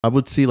I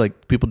would see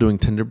like people doing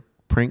Tinder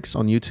pranks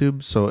on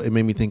YouTube, so it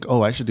made me think,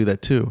 oh, I should do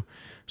that too.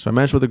 So I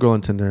matched with a girl on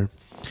Tinder.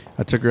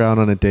 I took her out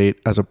on a date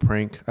as a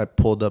prank. I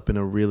pulled up in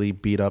a really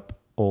beat up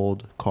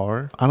old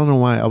car. I don't know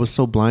why. I was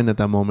so blind at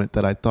that moment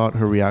that I thought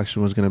her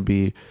reaction was going to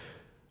be,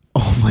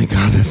 oh my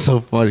God, that's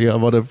so funny.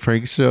 I'm on a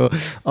prank show.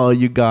 Oh,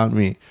 you got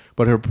me.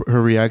 But her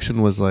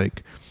reaction was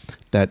like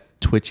that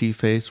twitchy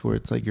face where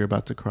it's like you're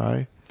about to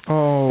cry.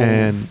 Oh.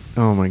 And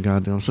oh my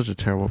God, dude, I'm such a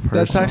terrible person.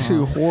 That's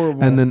actually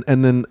horrible.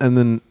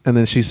 And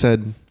then she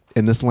said,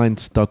 and this line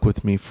stuck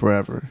with me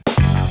forever.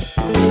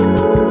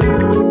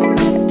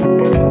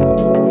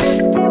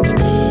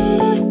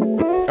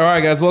 All right,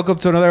 guys, welcome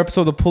to another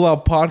episode of the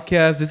Pullout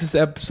podcast. This is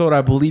episode,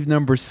 I believe,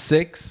 number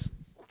 6.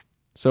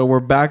 So we're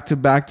back to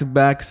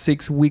back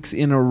 6 weeks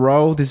in a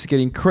row. This is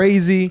getting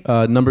crazy.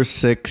 Number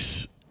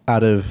 6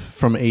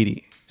 from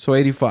 80. So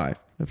 85.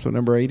 Episode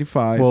number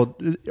 85. Well,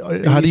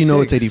 how do you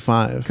know it's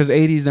 85? Because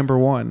 80 is number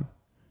 1.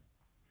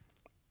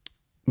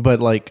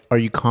 But like, are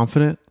you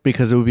confident?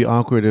 Because it would be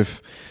awkward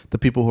if the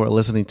people who are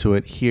listening to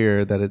it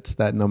hear that it's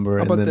that number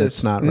and then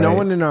it's not right. No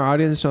one in our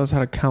audience knows how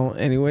to count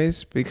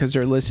anyways because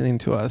they're listening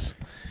to us.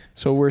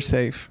 So we're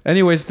safe.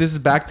 Anyways, this is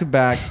back to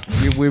back.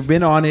 We've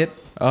been on it.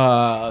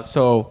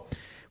 So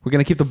we're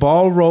going to keep the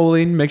ball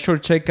rolling. Make sure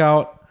to check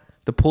out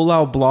the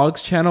Pullout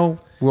Blogs channel.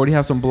 We already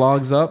have some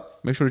blogs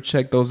up. Make sure to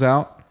check those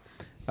out.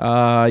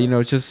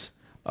 It's just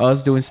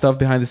us doing stuff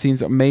behind the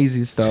scenes,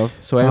 amazing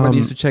stuff. So everyone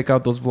needs to check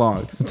out those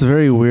vlogs. It's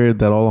very weird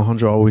that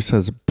Alejandro always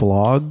says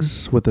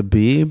blogs with a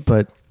B,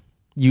 but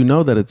you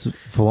know that it's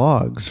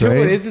vlogs, right?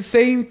 Dude, it's the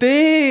same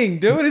thing.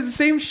 Dude, it's the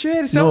same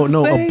shit. It sounds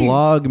the same. A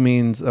blog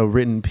means a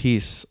written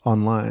piece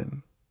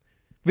online.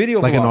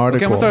 Video like vlog. An article.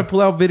 Okay, I'm going to start pull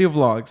out video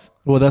vlogs.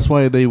 Well, that's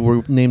why they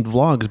were named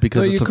vlogs,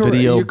 because it's a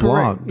video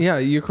blog. Yeah,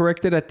 you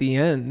corrected at the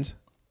end.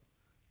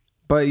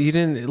 But you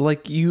didn't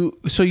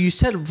so you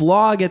said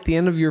vlog at the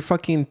end of your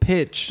fucking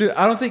pitch. Dude,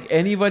 I don't think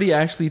anybody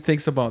actually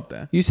thinks about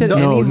that. You said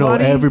no,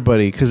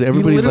 everybody, because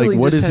everybody's like,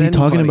 what is he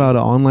talking about?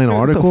 An online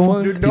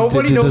article? Dude,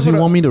 nobody knows. Does he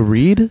want me to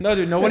read? No,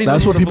 dude, nobody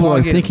knows. That's what people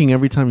are thinking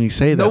every time you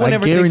say that. I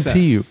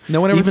guarantee you.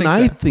 No one ever even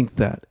I think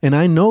that, and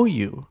I know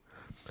you,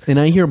 and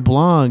I hear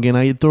blog, and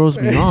it throws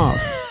me off.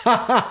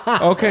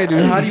 Okay,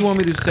 dude, how do you want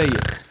me to say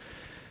it?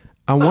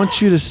 I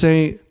want you to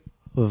say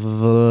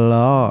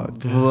vlog,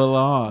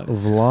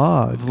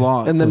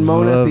 vlog, and then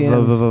moan at the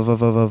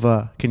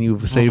end. Can you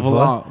say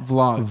vlog?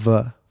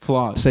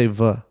 Vlog. Say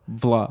v.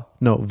 Vla.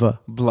 No v.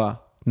 Vla.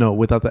 No,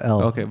 without the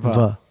L. Okay. V.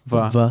 All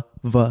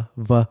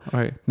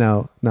right.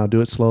 Now do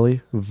it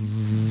slowly. Okay,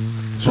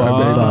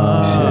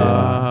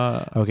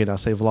 now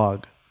say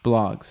vlog.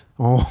 Blogs.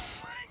 Oh.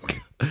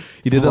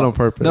 You did that on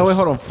purpose. No, wait,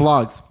 hold on.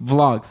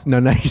 Vlogs. No,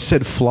 now you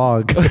said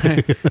flog.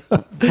 Okay.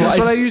 That's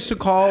what I used to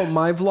call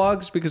my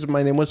vlogs because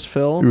my name was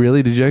Phil.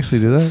 Really? Did you actually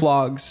do that?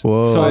 Vlogs.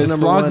 Whoa. So is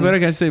vlogs better?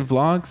 Can I say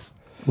vlogs?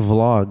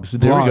 Vlogs.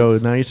 There we go.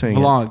 Now you're saying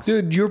vlogs.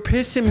 Dude, you're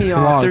pissing me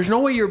off. There's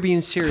no way you're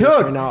being serious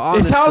right now.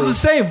 Honestly. It sounds the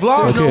same.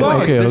 Vlogs.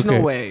 Vlogs. There's no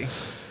way.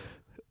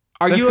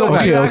 Are you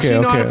actually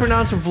know how to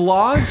pronounce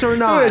vlogs or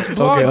not? Dude, it's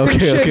vlogs.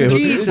 Okay.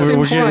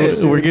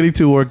 Jesus, we're getting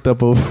too worked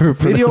up over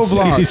video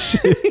vlogs.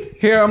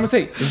 Here, I'm going to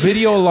say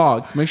video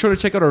logs. Make sure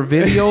to check out our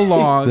video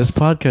logs. This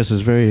podcast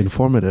is very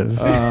informative.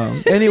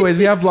 Anyways,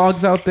 we have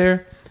vlogs out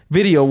there,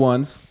 video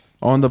ones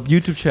on the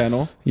YouTube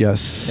channel.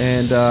 Yes.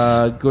 And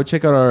go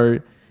check out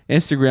our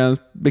Instagrams,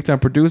 Big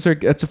Time Producer.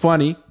 It's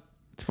funny.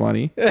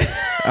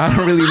 I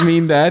don't really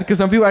mean that because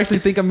some people actually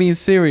think I'm being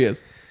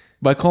serious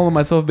by calling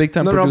myself Big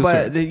Time Producer.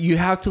 No, but you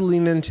have to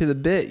lean into the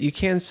bit. You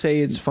can't say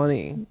it's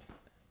funny.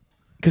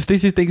 Because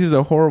Steezy thinks it's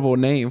a horrible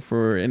name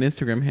for an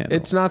Instagram handle.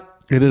 It's not.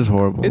 It is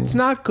horrible. It's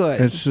not good.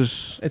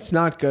 It's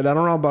not good. I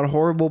don't know about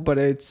horrible, but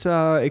it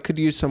could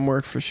use some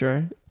work for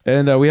sure.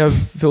 And we have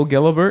Phil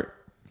Gillibert,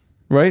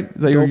 right?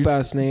 Is that dope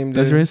ass name. Dude.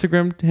 That's your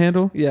Instagram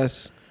handle?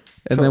 Yes.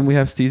 And then we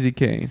have Steezy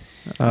Kane.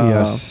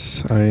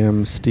 Yes, I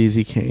am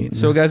Steezy Kane.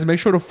 So guys, make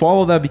sure to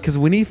follow that because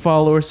we need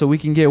followers so we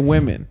can get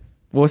women.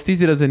 Well,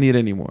 Steezy doesn't need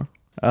anymore.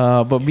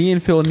 But me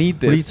and Phil need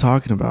this. What are you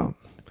talking about?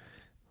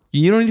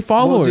 You don't need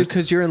followers. Well, dude,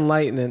 because you're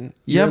enlightening.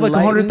 You have like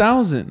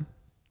 100,000.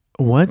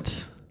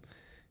 What?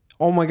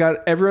 Oh my God.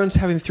 Everyone's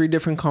having 3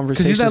 different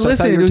conversations. Because he's not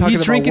listening. Dude.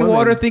 He's drinking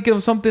water thinking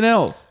of something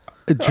else.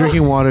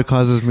 Drinking water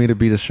causes me to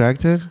be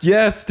distracted?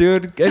 Yes,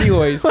 dude.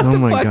 Anyways. Oh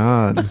my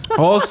God.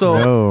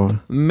 Also,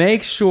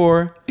 make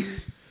sure...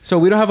 So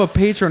we don't have a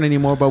Patreon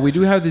anymore, but we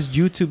do have this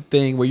YouTube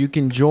thing where you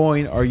can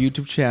join our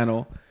YouTube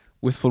channel.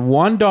 For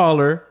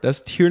 $1,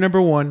 that's tier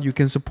number 1, you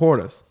can support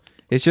us.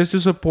 It's just to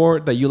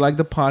support that you like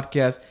the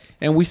podcast.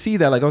 And we see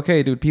that like,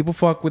 okay, dude, people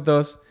fuck with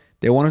us.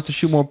 They want us to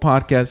shoot more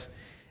podcasts.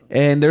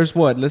 And there's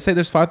what? Let's say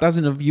there's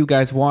 5,000 of you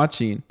guys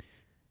watching.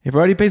 If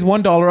everybody pays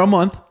 $1 a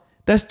month,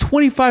 that's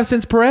 25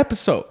 cents per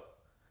episode.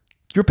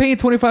 You're paying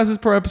 25 cents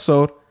per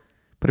episode.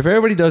 But if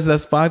everybody does,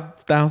 that's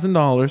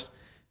 $5,000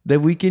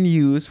 that we can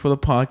use for the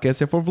podcast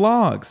and for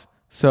vlogs.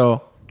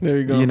 So there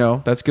you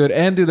go. That's good.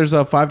 And dude, there's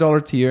a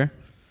 $5 tier.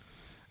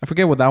 I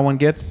forget what that one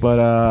gets,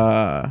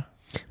 but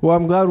Well,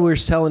 I'm glad we're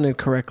selling it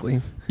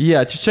correctly.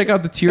 Yeah, just check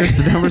out the tiers.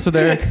 The numbers are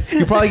there.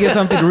 You probably get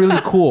something really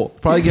cool.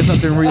 Hey,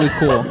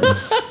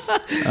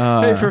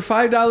 for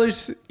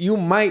 $5, you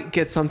might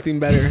get something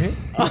better.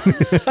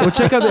 Well,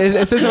 check out.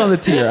 It says it on the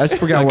tier. I just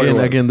forgot what it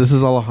was. Again, this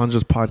is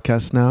Alejandro's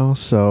podcast now,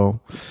 so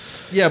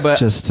Yeah, but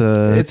just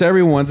it's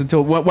everyone's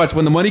until watch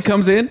when the money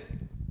comes in.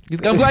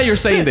 I'm glad you're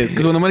saying this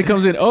because when the money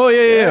comes in, oh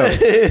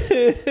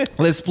yeah.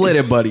 Let's split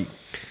it, buddy.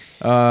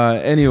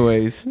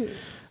 Anyways,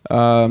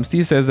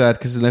 Steve says that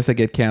because unless I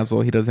get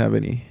canceled, he doesn't have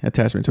any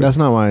attachment to it. that's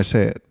not why I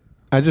say it.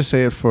 I just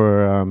say it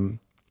for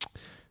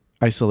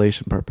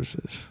isolation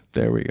purposes.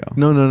 There we go.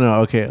 No.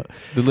 Okay.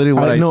 Literally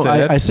what I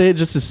said. I say it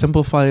just to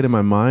simplify it in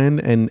my mind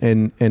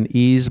and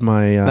ease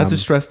my not to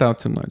stressed out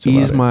too much.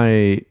 ease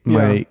my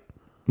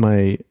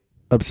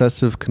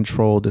obsessive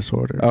control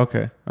disorder.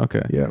 Okay.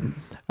 Yeah.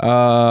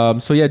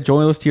 So yeah,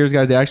 join those tiers,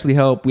 guys. They actually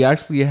help. We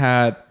actually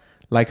had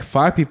like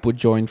 5 people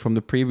join from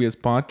the previous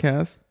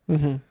podcast.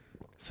 Mm-hmm.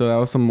 So that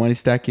was some money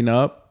stacking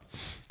up,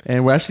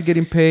 and we're actually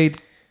getting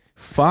paid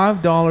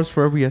 $5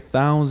 for every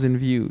 1,000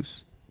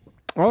 views.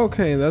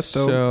 Okay, that's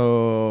dope.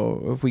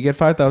 So if we get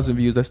 5,000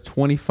 views, that's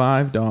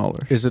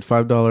 $25. Is it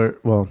 $5?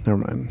 Well, never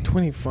mind.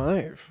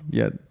 25.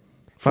 Yeah,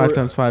 5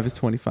 times 5 is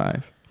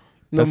 25.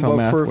 No, That's how but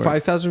math for works.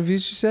 5,000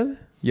 views, you said?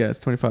 Yeah, it's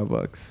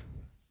 $25.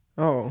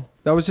 Oh,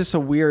 that was just a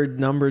weird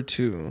number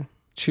to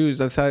choose.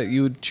 I thought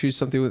you would choose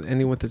something with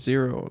ending with a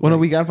 0. Well, no,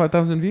 we got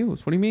 5,000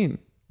 views. What do you mean?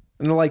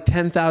 And like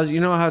 10,000.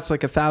 You know how it's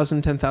like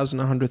 1,000, 10,000,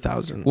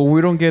 100,000. Well,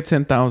 we don't get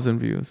 10,000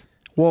 views.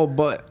 Well,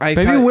 but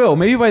Maybe we will.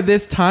 Maybe by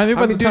this time, maybe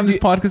by the time this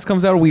podcast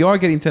comes out, we are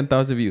getting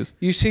 10,000 views.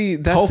 You see,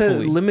 that's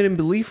Hopefully. a limiting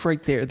belief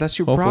right there. That's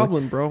your Hopefully.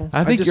 problem, bro.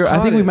 I think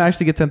we might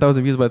actually get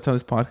 10,000 views by the time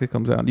this podcast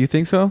comes out. Do you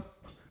think so?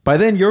 By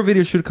then, your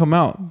video should come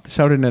out,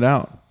 shouting it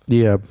out.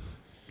 Yeah.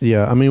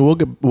 I mean,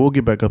 we'll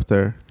get back up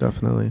there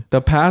definitely.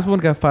 The past one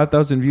got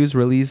 5,000 views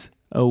released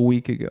a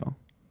week ago.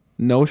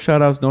 No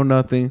shout outs, no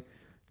nothing.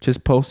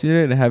 Just posting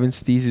it and having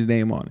Steezy's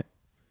name on it.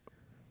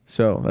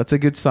 So that's a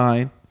good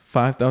sign.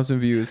 5,000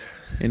 views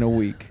in a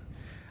week.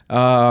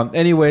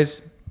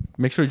 Anyways,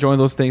 make sure to join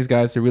those things,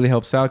 guys. It really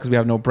helps out because we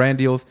have no brand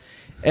deals.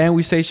 And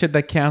we say shit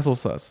that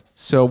cancels us.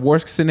 So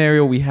worst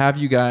scenario, we have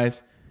you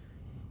guys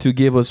to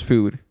give us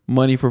food.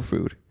 Money for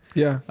food.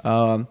 Yeah.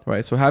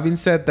 Right. So having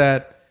said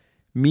that,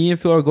 me and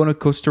Phil are going to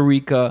Costa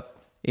Rica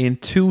in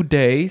 2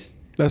 days.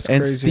 That's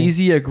and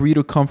crazy. Steezy agreed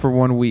to come for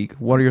 1 week.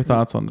 What are your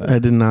thoughts on that? I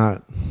did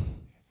not.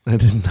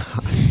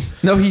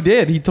 No, he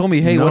did. He told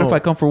me, hey, what if I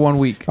come for 1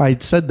 week? I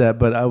said that,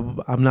 but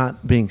I'm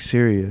not being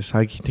serious.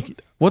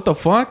 What the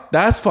fuck?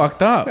 That's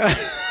fucked up.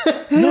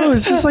 No,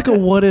 it's just like a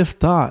what if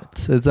thought.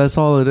 That's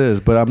all it is.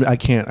 But I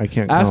can't.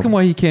 Ask him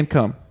why he can't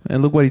come.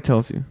 And look what he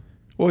tells you.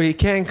 Well, he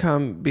can't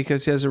come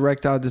because he has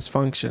erectile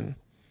dysfunction.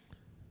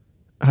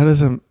 How does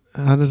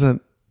that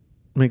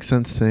make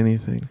sense to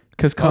anything?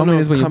 Because coming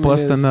is when you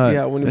bust a nut.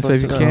 Yeah, when you and so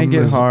bust if you a can't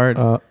nut. get hard,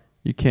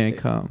 you can't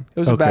come. It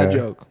was a bad Okay.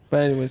 joke.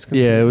 But anyways,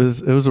 continue. Yeah, it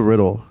was a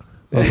riddle.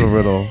 It was a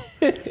riddle.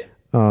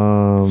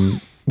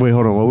 Wait,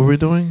 hold on. What were we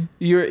doing?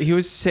 He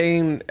was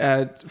saying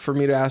for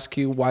me to ask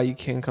you why you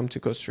can't come to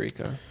Costa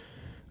Rica.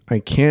 I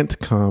can't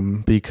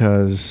come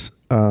because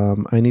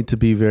I need to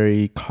be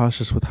very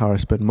cautious with how I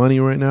spend money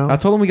right now. I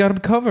told him we got him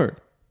covered.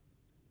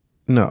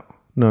 No.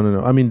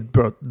 I mean,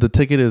 bro, the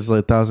ticket is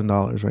like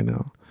 $1,000 right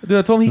now. Dude,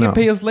 I told him he No. can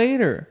pay us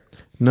later.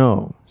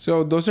 No.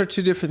 So those are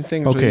two different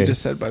things. What Okay. you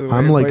just said, by the way.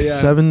 I'm like But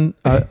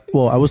yeah.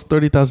 I was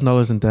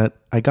 $30,000 in debt.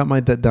 I got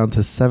my debt down to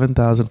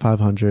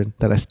 $7,500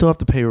 that I still have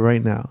to pay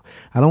right now.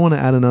 I don't want to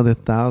add another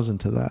 $1,000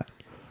 to that.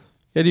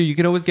 Yeah, dude, you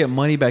can always get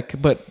money back.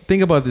 But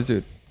think about this,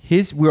 dude.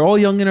 We're all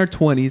young in our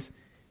 20s.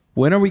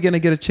 When are we going to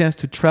get a chance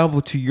to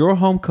travel to your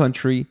home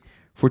country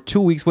for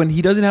 2 weeks when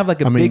he doesn't have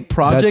like a big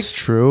project? That's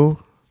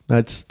true.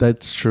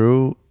 That's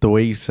true. The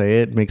way you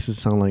say it makes it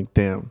sound like,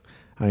 damn,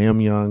 I am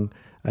young.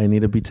 I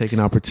need to be taking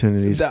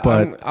opportunities.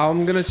 But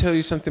I'm going to tell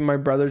you something my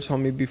brother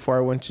told me before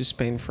I went to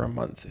Spain for a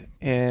month.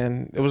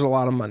 And it was a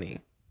lot of money.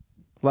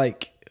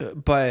 Like,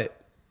 but,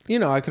 you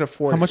know, I could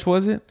afford How much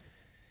was it?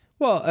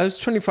 Well, it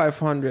was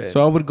 $2,500.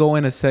 So I would go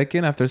in a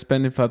second after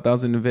spending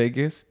 $5,000 in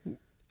Vegas.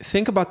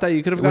 Think about that.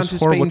 You could have It gone was to a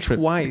horrible Spain trip.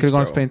 twice. You could have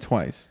gone to bro. Spain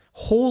twice.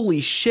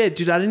 Holy shit,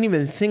 dude. I didn't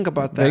even think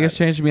about that. Vegas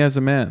changed me as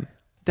a man.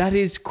 That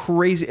is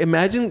crazy.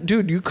 Imagine,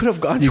 dude, you could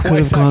have gone you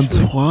twice. could have gone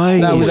actually.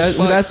 twice.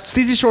 With that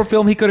Steezy short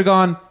film, he could have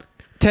gone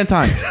 10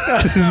 times.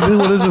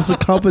 What is this, a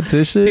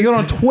competition? He got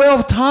on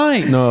 12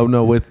 times.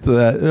 No, with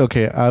that.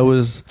 Okay, I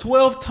was.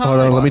 12 times. Hold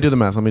on, let me do the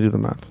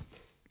math.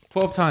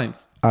 12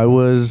 times. I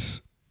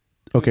was.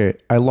 Okay,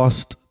 I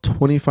lost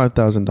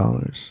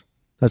 $25,000.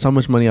 That's how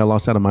much money I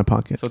lost out of my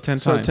pocket. So 10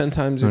 So times. 10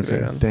 times you could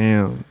Okay, have gone.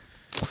 damn.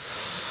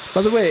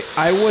 By the way,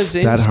 I was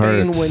in That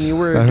Spain hurts. when you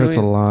were That doing, hurts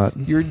a lot.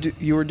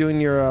 You were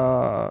doing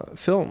your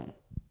film,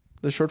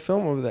 the short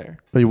film over there.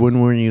 But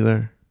when weren't you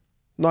there?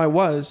 No, I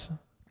was.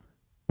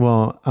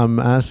 Well, I'm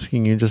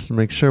asking you just to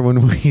make sure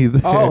when were you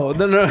there? Oh,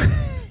 no.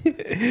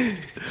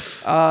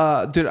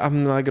 Dude,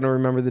 I'm not gonna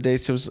remember the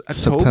dates. It was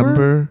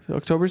October,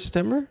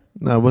 September.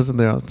 No, I wasn't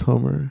there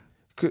October.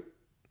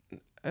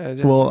 Yeah.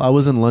 Well, I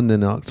was in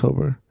London in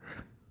October.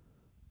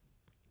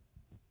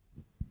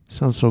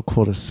 Sounds so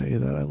cool to say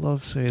that. I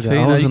love saying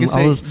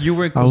that. So you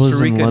were in Costa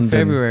Rica in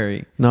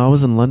February. No, I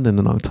was in London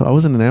in October. I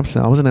wasn't in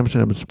Amsterdam. I was in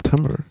Amsterdam in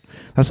September.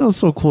 That sounds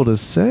so cool to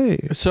say.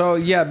 So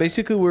yeah,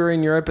 basically we were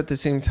in Europe at the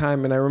same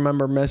time, and I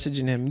remember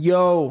messaging him,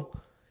 "Yo,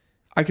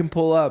 I can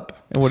pull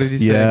up." And what did he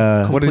say?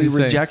 Yeah. What did he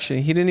say? Rejection.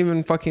 He didn't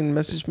even fucking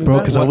message me, Bro,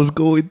 back. because I was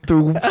going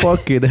through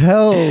fucking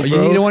hell, bro. You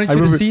didn't want you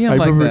to see him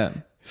like that.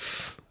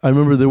 I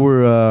remember there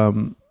were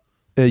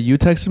you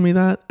texted me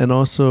that, and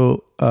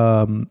also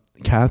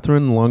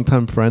Catherine,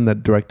 longtime friend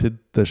that directed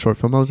the short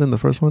film I was in, the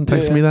first one,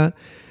 texted me that,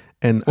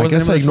 and I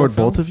guess I ignored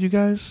both of you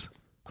guys.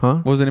 Huh?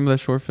 What was the name of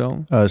that short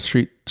film?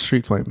 Street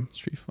Flame.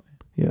 Street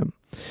Flame.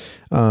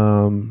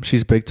 Yeah.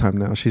 She's big time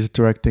now. She's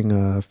directing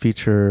a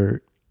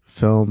feature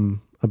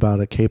film about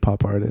a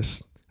K-pop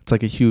artist. It's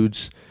like a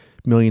huge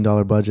 $1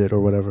 million budget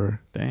or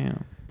whatever.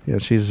 Damn. Yeah,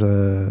 she's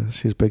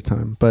big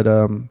time. But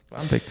I'm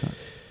big time.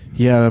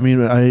 yeah, I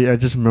mean, I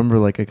just remember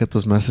like I got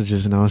those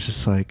messages and I was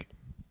just like,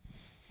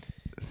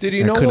 dude,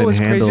 you know what was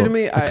crazy to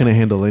me? I couldn't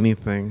handle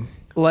anything.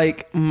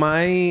 Like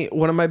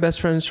one of my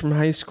best friends from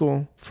high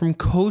school from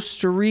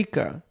Costa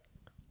Rica,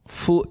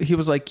 he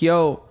was like,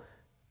 "Yo,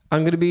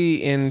 I'm gonna be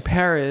in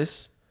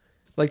Paris,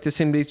 like the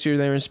same dates you're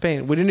there in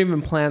Spain." We didn't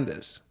even plan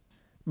this,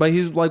 but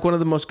he's like one of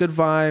the most good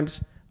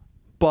vibes,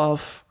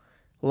 buff,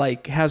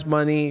 like has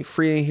money,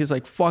 free. And he's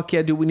like, "Fuck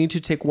yeah, dude, we need to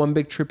take one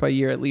big trip a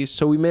year at least."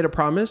 So we made a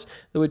promise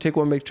that we'd take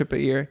one big trip a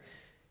year,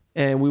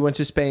 and we went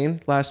to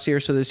Spain last year.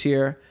 So this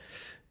year,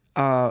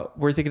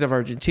 we're thinking of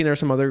Argentina or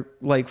some other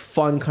like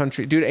fun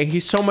country, dude. And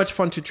he's so much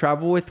fun to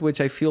travel with, which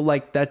I feel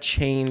like that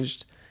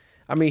changed.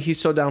 I mean, he's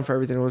so down for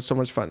everything. It was so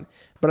much fun.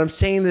 But I'm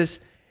saying this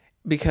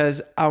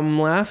because I'm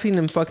laughing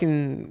and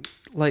fucking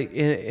like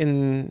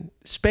in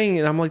Spain,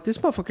 and I'm like, this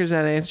motherfucker's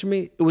not answering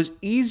me. It was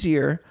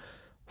easier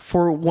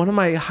for one of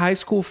my high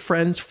school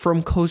friends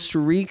from Costa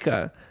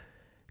Rica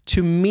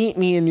to meet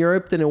me in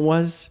Europe than it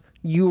was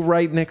you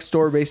right next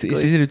door, basically.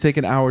 It's easy to take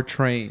an hour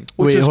train.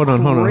 Wait, hold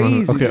on.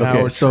 Crazy.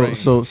 Okay.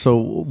 So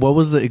what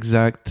was the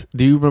exact?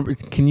 Do you remember?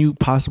 Can you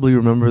possibly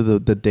remember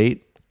the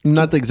date?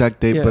 Not the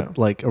exact date, but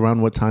like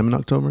around what time in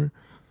October?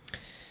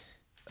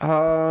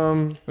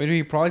 Wait,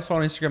 he probably saw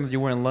on Instagram that you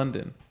were in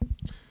London,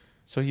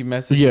 so he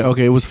messaged. Yeah.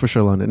 Okay. It was for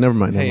sure London. Never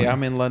mind. Hey,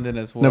 I'm in London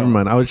as well. Never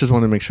mind. I was just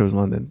wanting to make sure it was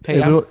London.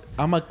 Hey,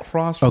 I'm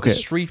across the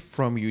street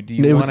from you. Do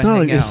you want to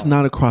hang out? It's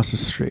not across the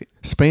street.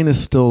 Spain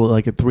is still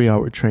like a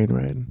 3-hour train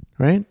ride,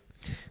 right?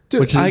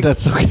 Dude,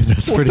 that's okay.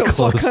 That's pretty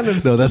close. Kind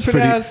of that's pretty.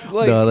 That's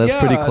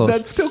pretty close.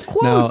 That's still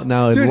close.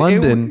 Now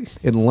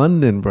in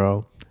London,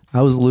 bro,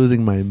 I was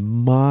losing my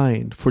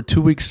mind for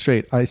 2 weeks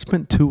straight. I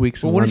spent 2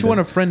 weeks. Well, wouldn't you want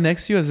a friend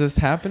next to you? Is this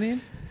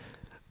happening?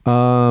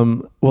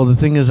 Well, the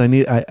thing is, I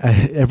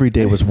every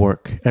day was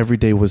work. Every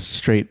day was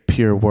straight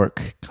pure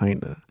work,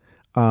 kinda.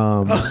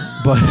 But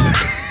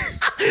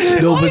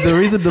no, but the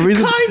reason,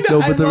 kinda, no,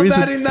 but the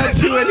reason, adding that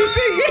to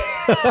anything.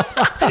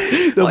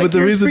 no, like but the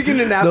you're reason, speaking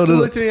in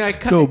absolutes,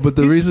 no, but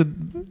the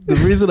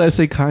reason I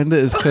say kinda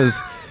is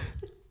because,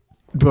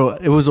 bro,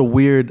 it was a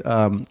weird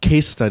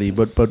case study.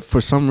 But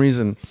for some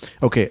reason,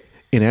 okay,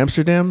 in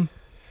Amsterdam,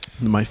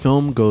 my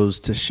film goes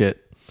to shit.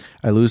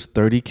 I lose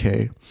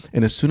 $30,000,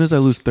 and as soon as I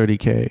lose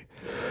 $30,000,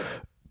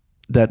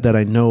 that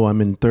I know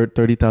I'm in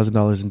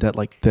 $30,000 in debt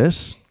like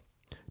this,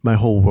 my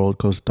whole world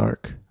goes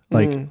dark.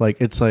 Like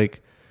it's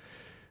like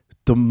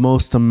the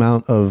most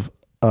amount of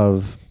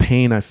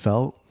pain I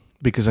felt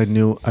because I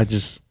knew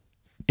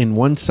in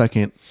 1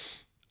 second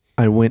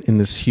I went in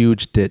this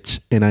huge ditch,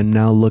 and I'm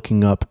now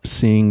looking up,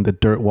 seeing the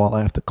dirt wall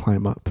I have to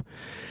climb up.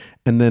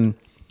 And then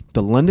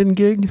the London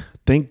gig,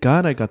 thank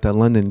God I got that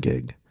London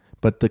gig.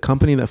 But the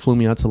company that flew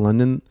me out to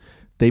London,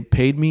 they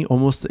paid me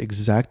almost the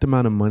exact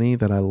amount of money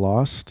that I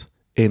lost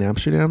in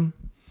Amsterdam.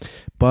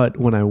 But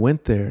when I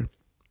went there,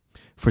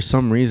 for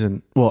some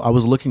reason, well, I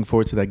was looking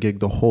forward to that gig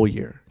the whole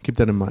year. Keep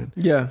that in mind.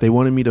 Yeah. They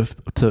wanted me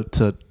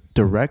to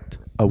direct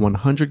a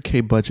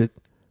 $100,000 budget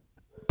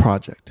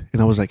project.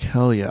 And I was like,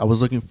 hell yeah. I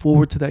was looking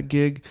forward to that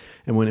gig.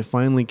 And when it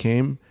finally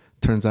came,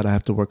 turns out I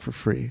have to work for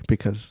free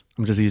because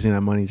I'm just using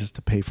that money just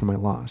to pay for my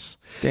loss.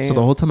 Damn. So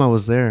the whole time I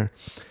was there,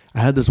 I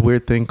had this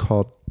weird thing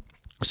called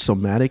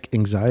somatic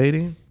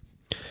anxiety.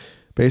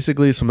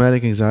 Basically,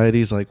 somatic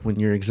anxiety is like when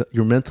your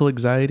mental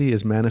anxiety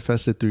is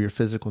manifested through your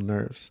physical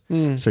nerves.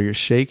 So you're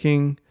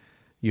shaking,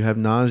 you have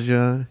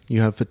nausea,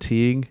 you have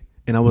fatigue,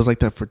 and I was like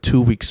that for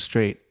 2 weeks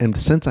straight. And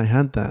since I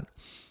had that,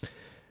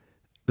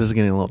 this is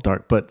getting a little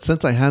dark, but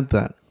since I had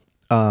that,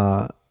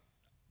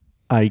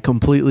 I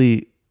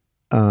completely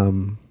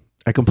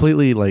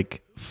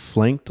like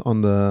flanked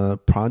on the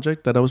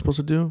project that I was supposed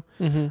to do.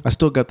 I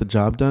still got the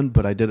job done,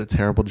 but I did a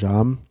terrible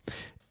job.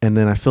 And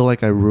then I feel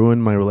like I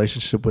ruined my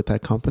relationship with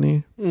that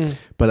company.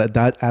 But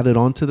that added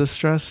on to the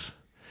stress.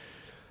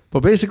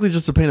 But basically,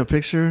 just to paint a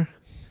picture,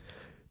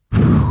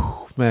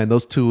 man,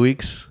 those 2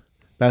 weeks,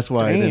 that's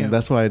why I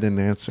didn't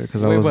answer.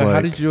 Because I was like,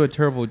 how did you do a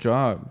terrible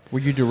job? Were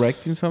you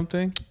directing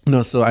something?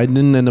 No, so I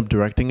didn't end up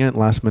directing it.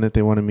 Last minute,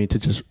 they wanted me to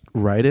just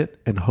write it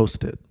and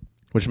host it,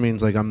 which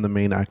means like I'm the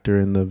main actor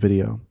in the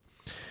video.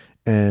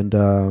 And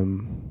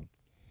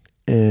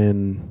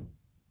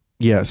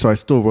yeah, so I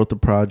still wrote the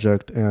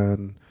project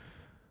and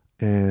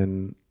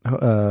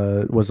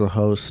was a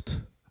host,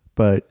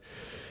 but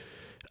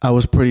I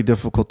was pretty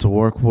difficult to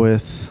work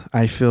with,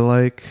 I feel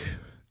like.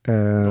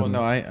 Oh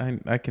no,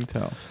 I can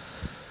tell.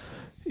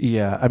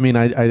 Yeah, I mean,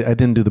 I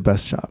didn't do the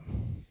best job,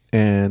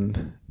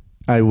 and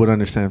I would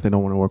understand if they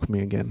don't want to work with me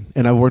again.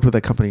 And I've worked with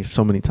that company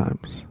so many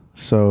times,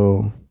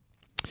 so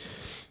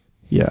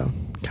yeah,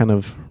 kind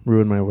of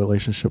ruined my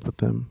relationship with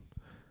them.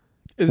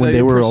 Is when that they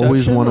your were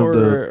always perception, one of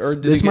or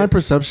did it's it my get-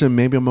 perception.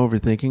 Maybe I'm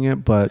overthinking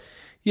it, but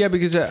Yeah,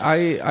 because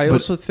I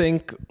also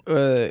think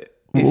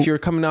if you're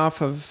coming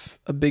off of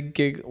a big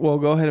gig, well,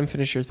 go ahead and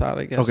finish your thought,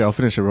 I guess. okay, I'll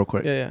finish it real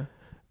quick. Yeah.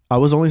 I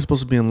was only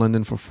supposed to be in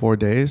London for 4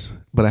 days,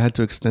 but I had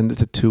to extend it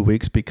to 2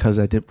 weeks because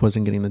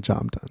wasn't getting the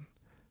job done.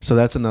 So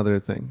that's another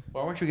thing.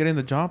 Why weren't you getting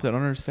the job? I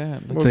don't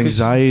understand. Well, The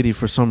anxiety,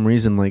 for some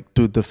reason, like,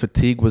 dude, the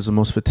fatigue was the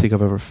most fatigue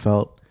I've ever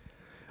felt.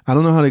 I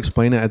don't know how to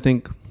explain it.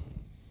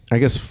 I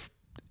guess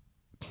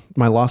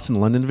my Lost in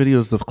London video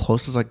is the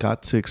closest I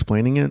got to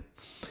explaining it,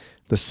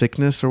 the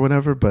sickness or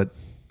whatever. But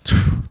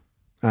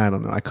I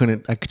don't know.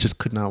 I just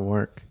could not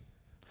work.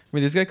 I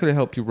mean, this guy could have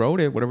helped you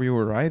wrote it, whatever you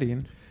were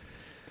writing.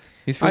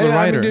 He's for the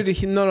writer. I mean,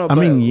 dude, no. I But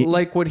mean,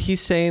 like what he's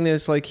saying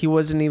is like he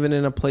wasn't even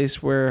in a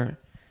place where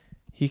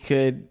he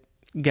could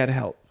get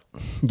help.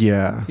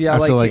 Yeah. Yeah,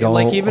 I feel like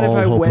even if all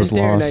I hope went was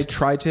there and I lost.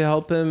 tried to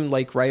help him,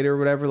 like write or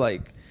whatever,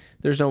 like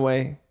there's no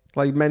way.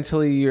 Like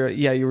mentally,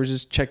 you were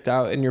just checked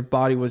out, and your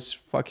body was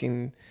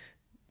fucking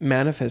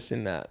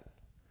manifesting that.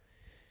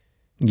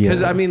 Yeah.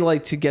 Because I mean,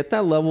 like to get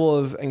that level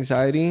of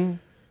anxiety,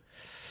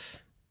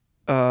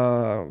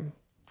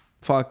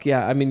 fuck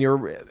yeah. I mean,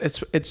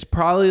 it's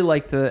probably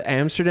like the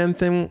Amsterdam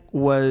thing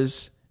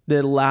was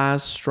the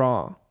last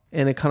straw,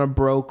 and it kind of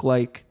broke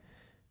like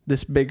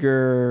this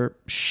bigger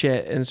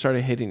shit and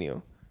started hitting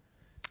you.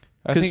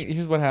 I think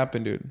here's what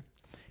happened, dude.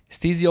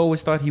 Steezy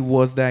always thought he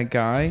was that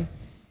guy,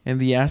 and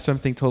the Amsterdam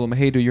thing told him,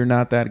 "Hey, dude, you're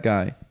not that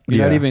guy.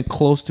 You're not even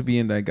close to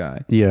being that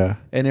guy." Yeah.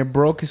 And it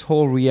broke his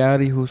whole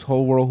reality, his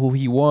whole world, who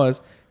he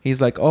was. He's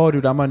like, "Oh,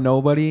 dude, I'm a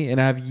nobody, and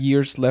I have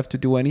years left to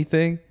do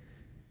anything,"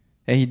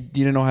 and he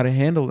didn't know how to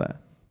handle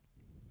that.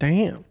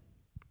 Damn.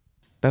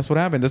 That's what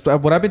happened. That's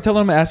what I've been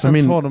telling him.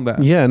 Amsterdam told him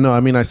that. Yeah, no, I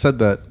mean, I said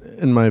that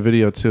in my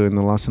video too, in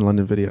the Lost in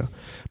London video.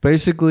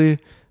 Basically,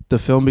 the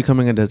film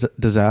becoming a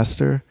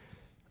disaster.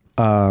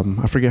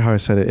 I forget how I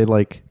said it. It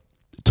like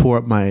tore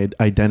up my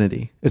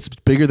identity. It's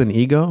bigger than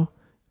ego.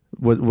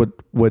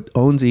 What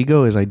owns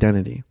ego is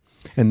identity,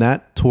 and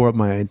that tore up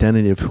my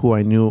identity of who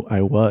I knew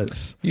I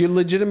was. You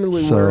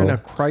legitimately were in a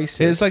crisis.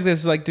 It's like this.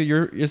 It's like,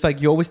 dude, it's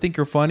like you always think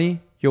you're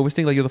funny. You always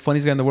think like you're the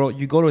funniest guy in the world.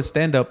 You go to a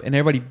stand-up and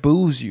everybody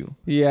boos you.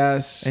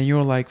 Yes. And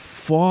you're like,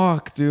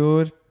 fuck,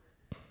 dude.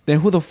 Then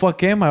who the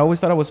fuck am I? I always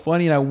thought I was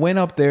funny, and I went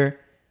up there.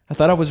 I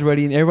thought I was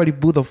ready, and everybody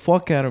booed the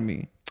fuck out of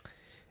me.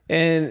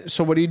 And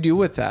so what do you do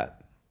with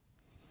that?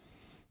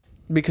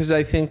 Because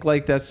I think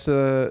like that's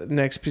the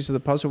next piece of the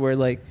puzzle where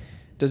like,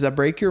 does that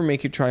break you or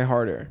make you try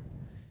harder?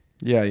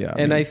 Yeah, yeah.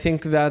 And I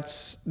think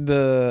that's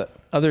the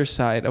other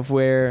side of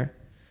where,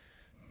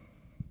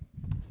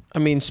 I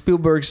mean,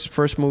 Spielberg's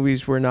first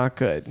movies were not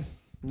good.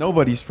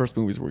 Nobody's first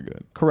movies were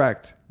good.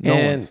 Correct. No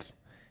and one's.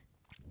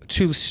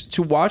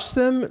 to watch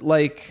them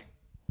like,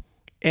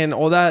 and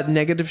all that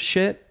negative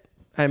shit,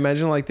 I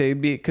imagine like they'd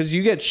be, because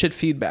you get shit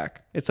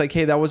feedback. It's like,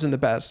 hey, that wasn't the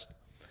best.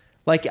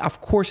 Like, of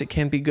course it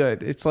can't be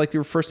good. It's like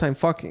your first time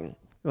fucking.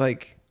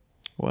 Like,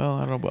 well,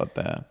 I don't know about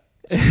that.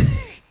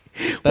 That's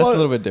a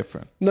little bit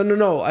different.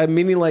 No. I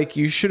meaning like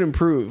you should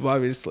improve,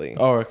 obviously.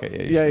 Oh,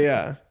 okay.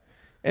 Yeah.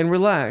 And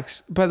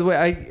relax. By the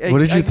way, What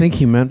did you think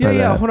he meant by that?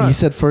 Yeah, hold on. He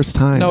said first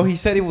time. No, he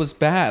said it was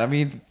bad. I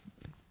mean,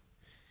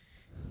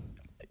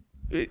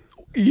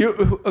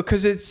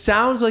 because it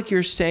sounds like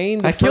you're saying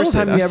the I killed first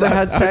time it. you ever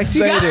had sex.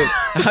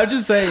 I'm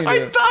just saying I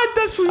it. thought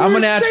that's what you I'm were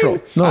a natural.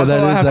 saying. No, That's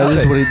all I have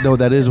to say.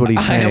 that is what he's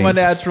I saying. am a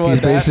natural He's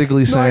at that.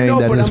 basically No, I saying know,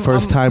 that but his I'm-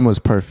 first time was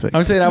perfect.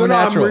 I'm saying I'm a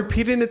natural. I'm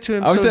repeating it to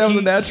him I would so say I'm he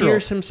a natural.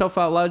 hears himself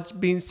out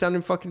loud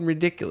sounding fucking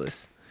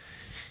ridiculous.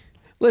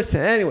 Listen,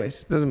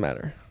 anyways, doesn't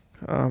matter.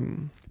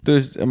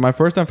 Dude, my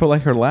first time felt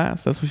like her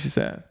last. That's what she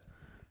said.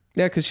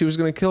 Yeah, because she was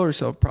going to kill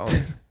herself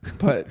probably.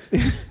 But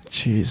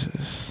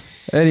Jesus.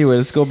 Anyway,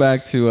 let's go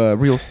back to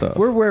real stuff.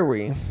 where were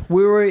we?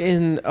 We were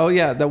in,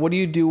 what do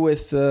you do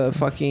with the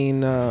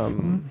fucking,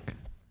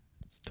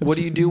 what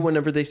do you do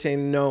whenever they say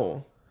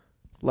no?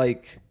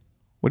 Like,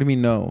 What do you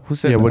mean no? Who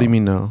said Yeah, no? what do you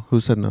mean no? Who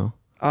said no?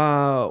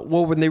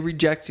 well, when they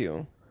reject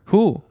you.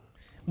 Who?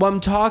 Well, I'm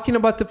talking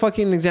about the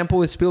fucking example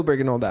with Spielberg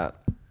and all that.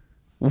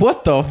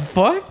 What the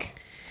fuck?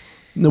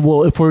 No,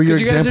 well, for your 'Cause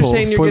you guys are example,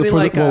 saying you're for the, getting for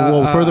the, like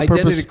well, a for the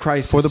identity purpose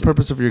crisis. for the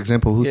purpose of your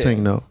example, who's Yeah.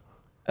 saying no?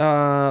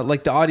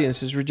 Like the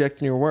audience is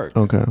rejecting your work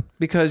Okay.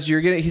 because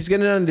he's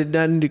getting an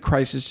identity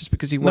crisis just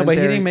because he No, went but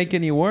there. he didn't make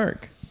any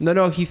work.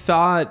 No, he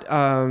thought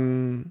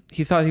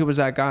he was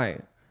that guy.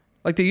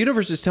 Like the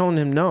universe is telling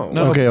him no.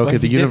 Okay,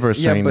 but the he universe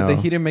did, saying yeah, but no.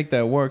 he didn't make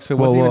that work, so it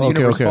Well, wasn't even well, the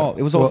universe's okay. fault.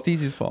 It was all Well,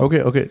 Steezy's fault.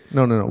 Okay.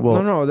 No.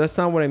 Well, No, that's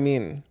not what I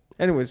mean.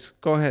 Anyways,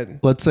 go ahead.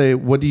 let's say,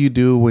 what do you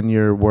do when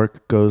your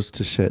work goes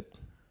to shit?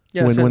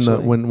 Yeah, when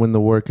essentially.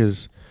 the work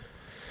is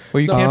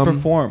Well, you can't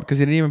perform because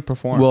you didn't even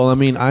perform. Well, I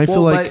mean, I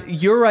feel like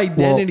but your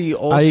identity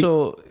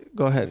also.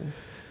 Go ahead.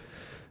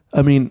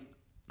 I mean,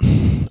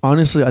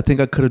 honestly, I think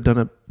I could have done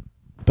a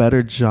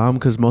better job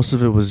because most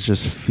of it was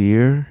just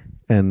fear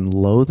and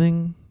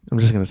loathing. I'm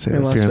just gonna say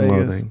that, Las fear and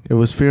Vegas. loathing. It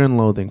was fear and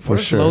loathing for what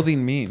does sure.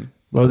 loathing mean?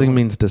 Loathing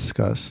means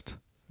disgust.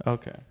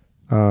 Okay.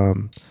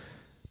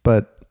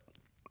 But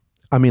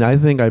I mean, I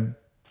think I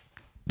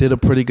did a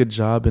pretty good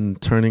job in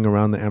turning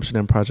around the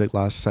Amsterdam project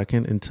last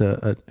second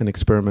into an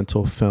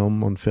experimental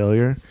film on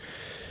failure.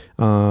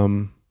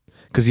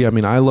 Because yeah, I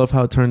mean, I love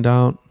how it turned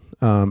out.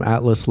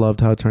 Atlas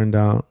loved how it turned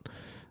out.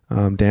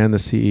 Dan, the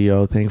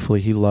CEO,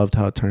 thankfully, he loved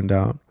how it turned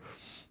out.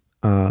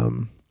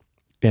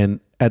 And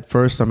at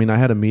first, I mean, I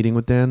had a meeting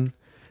with Dan,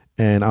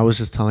 and I was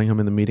just telling him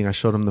in the meeting, I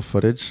showed him the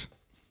footage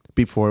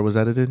before it was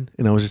edited,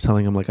 and I was just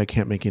telling him, like, I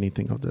can't make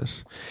anything of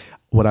this.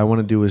 What I want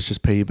to do is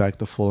just pay you back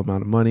the full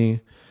amount of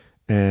money.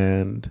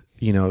 And,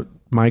 you know,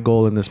 my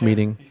goal in this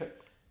meeting,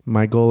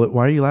 why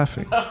are you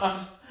laughing? I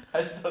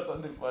just thought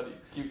something funny.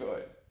 Keep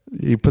going.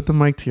 You put the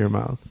mic to your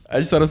mouth. I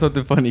just thought of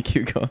something funny.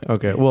 Keep going.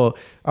 Okay. Well,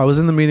 I was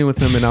in the meeting with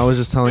him, and I was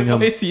just telling him.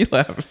 Why is he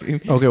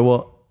laughing? Okay.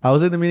 Well, I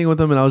was in the meeting with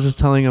him, and I was just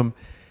telling him,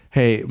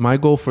 hey, my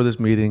goal for this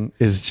meeting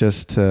is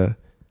just to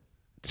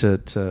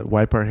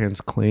wipe our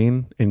hands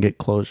clean and get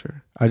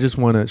closure. I just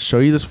want to show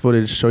you this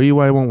footage, show you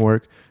why it won't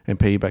work, and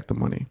pay you back the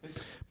money.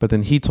 But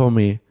then he told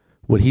me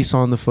what he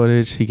saw in the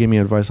footage. He gave me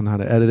advice on how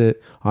to edit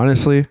it.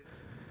 Honestly,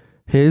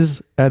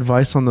 his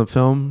advice on the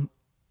film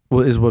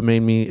is what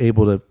made me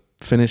able to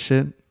finish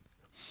it.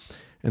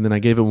 And then I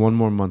gave it 1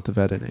 more month of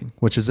editing,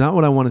 which is not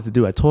what I wanted to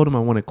do. I told him I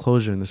wanted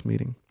closure in this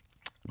meeting.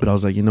 But I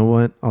was like, you know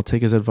what? I'll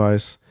take his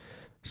advice,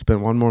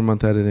 spend 1 more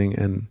month editing,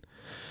 and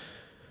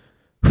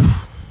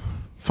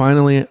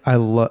finally, I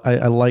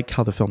like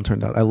how the film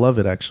turned out. I love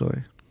it,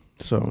 actually.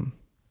 So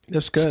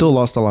That's good. still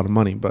lost a lot of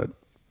money, but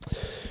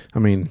I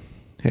mean,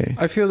 hey.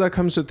 I feel that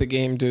comes with the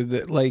game, dude.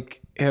 That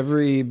like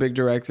every big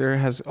director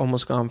has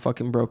almost gone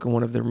fucking broke in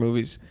one of their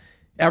movies.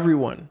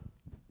 Everyone,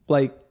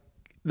 like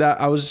that.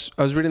 I was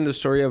reading the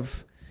story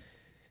of.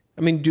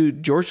 I mean,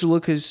 dude, George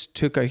Lucas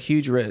took a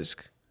huge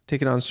risk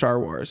taking on Star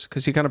Wars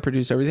because he kind of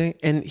produced everything,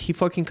 and he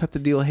fucking cut the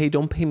deal. Hey,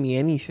 don't pay me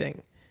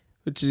anything,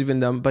 which is even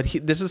dumb. But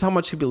this is how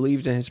much he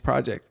believed in his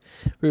project.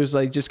 Where he was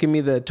like, just give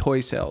me the toy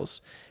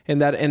sales.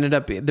 And that ended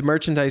up, the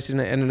merchandising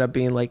ended up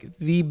being like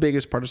the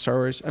biggest part of Star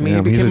Wars. I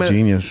mean, He's a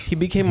genius. He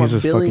became He's a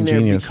fucking billionaire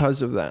genius.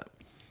 because of that.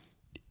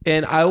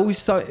 And I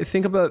always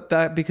think about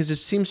that because it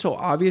seems so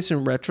obvious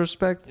in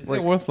retrospect. Isn't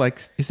it worth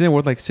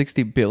like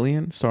 60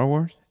 billion? Star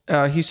Wars?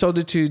 He sold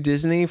it to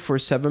Disney for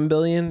 $7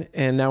 billion,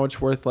 and now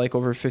it's worth like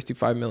over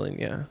 $55 million.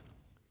 Yeah,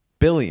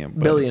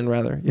 billion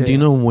rather. Yeah, Do you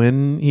know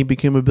when he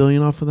became a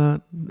billion off of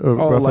that?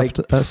 Or rough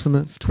like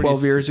estimates?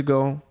 12 years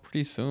ago.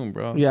 Pretty soon,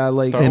 bro. Yeah,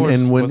 like Star Wars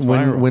And was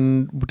viral.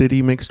 when did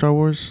he make Star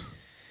Wars?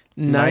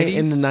 in the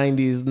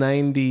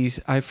 90s.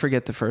 I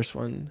forget the first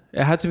one.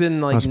 It had to have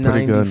been like That's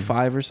pretty good.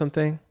 95 or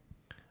something.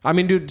 I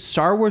mean, dude,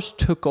 Star Wars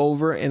took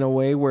over in a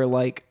way where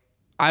like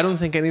I don't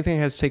think anything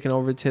has taken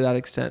over to that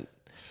extent.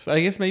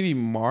 I guess maybe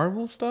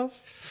Marvel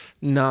stuff.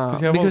 Nah,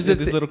 You have because all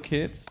these little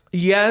kids.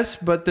 yes,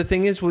 but the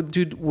thing is,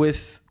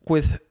 with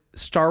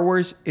Star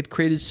Wars, it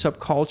created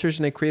subcultures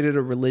and it created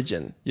a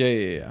religion.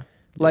 Yeah.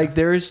 Like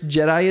there's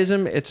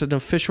Jediism, it's an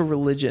official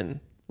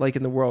religion, like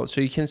in the world.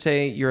 So you can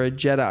say you're a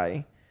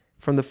Jedi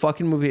from the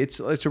fucking movie. It's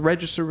a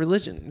registered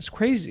religion. It's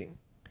crazy.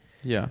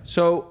 Yeah.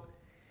 So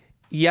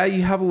yeah,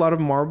 you have a lot of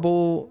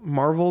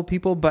Marvel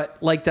people,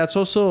 but like that's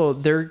also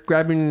they're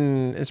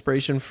grabbing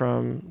inspiration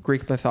from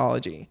Greek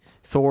mythology,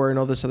 Thor and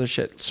all this other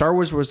shit. Star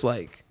Wars was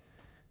like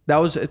that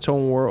was its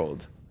own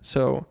world.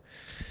 So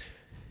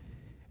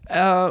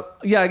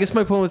yeah, I guess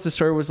my point with the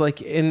story was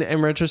like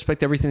in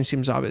retrospect, everything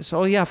seems obvious.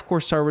 Oh yeah, of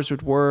course Star Wars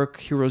would work,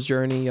 hero's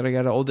journey, yada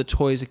yada, all the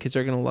toys, the kids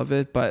are gonna love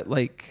it, but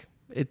like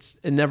it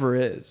never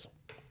is.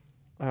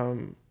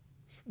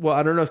 Well,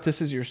 I don't know if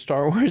this is your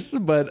Star Wars,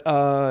 but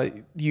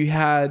you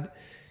had.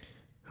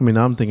 I mean,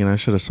 I'm thinking I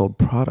should have sold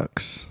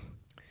products.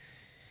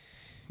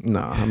 No,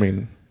 I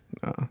mean,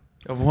 no.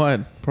 Of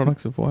what?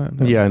 Products of what?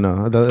 Yeah, I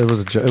know. It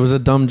was a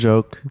dumb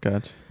joke.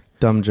 Gotcha.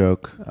 Dumb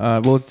joke.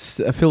 Well,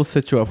 Phil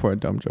set you up for a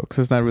dumb joke,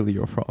 so it's not really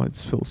your fault.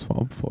 It's Phil's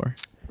fault before.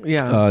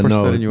 Yeah. for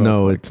setting you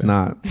No, up like it's that.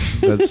 not.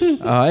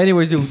 That's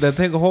Anyways, dude,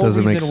 the whole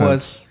doesn't make reason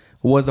sense.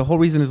 was the whole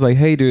reason is like,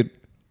 hey, dude,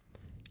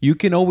 you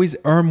can always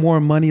earn more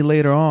money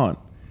later on,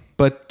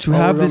 but to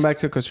have we're this going back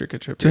to Costa Rica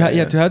trip. to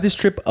have this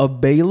trip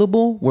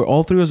available where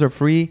all three of us are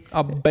free.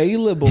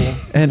 Available.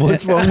 And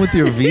What's wrong with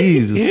your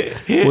V's?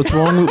 What's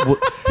wrong with?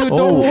 Dude,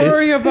 don't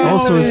worry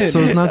about it.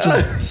 So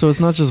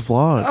it's not just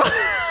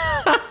vlogs.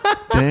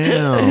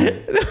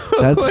 Damn,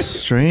 that's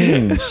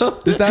strange.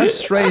 That's not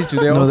strange,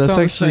 dude. They all No, that's sound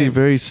the actually same.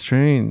 very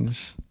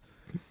strange.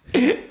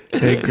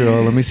 Hey,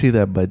 girl, let me see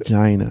that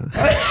vagina.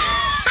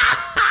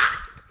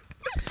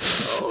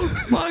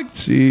 Fuck.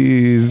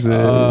 Jesus.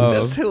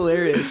 That's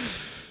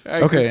hilarious. All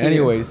right, Okay.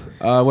 continue. Anyways,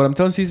 what I'm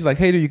telling Steve is like,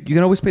 hey, dude, you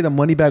can always pay the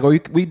money back, or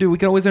we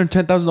can always earn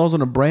 $10,000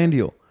 on a brand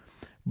deal,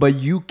 but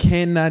you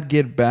cannot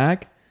get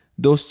back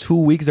those 2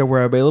 weeks that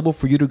were available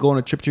for you to go on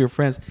a trip to your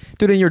friends.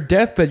 Dude, in your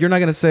deathbed, you're not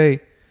going to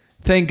say,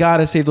 thank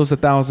God I saved those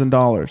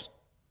 $1,000.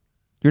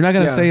 You're not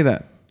going to say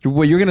that.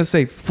 You're going to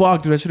say,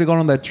 fuck, dude, I should have gone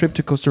on that trip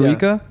to Costa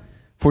Rica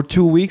for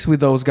 2 weeks with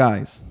those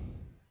guys.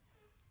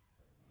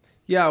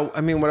 Yeah,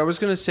 I mean, what I was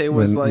going to say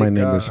was my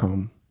neighbor's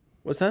home.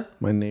 What's that?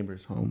 My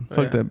neighbor's home.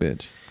 Fuck that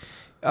bitch.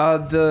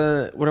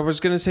 What I was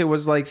going to say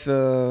was like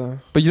the...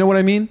 But you know what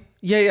I mean?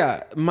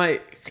 Yeah.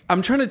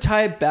 I'm trying to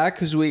tie it back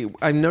because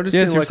I'm noticing.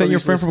 Yes, you're saying your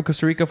friend from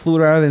Costa Rica flew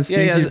rather than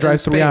Steezy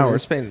drives 3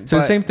 hours. Spain, so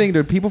the same thing,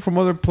 dude. People from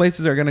other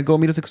places are gonna go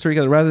meet us in Costa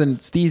Rica rather than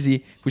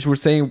Steezy, which we're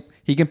saying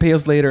he can pay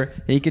us later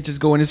and he can just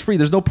go and it's free.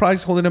 There's no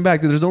projects holding him back.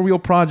 Dude, there's no real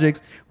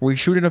projects where he's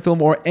shooting a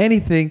film or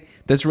anything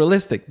that's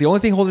realistic. The only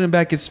thing holding him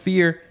back is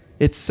fear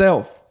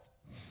itself.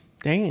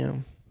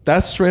 Damn.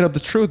 That's straight up the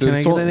truth, dude. Can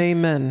I get an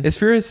amen? It's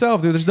fear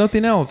itself, dude. There's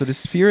nothing else. Dude.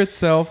 It's fear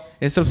itself.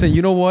 Instead of saying,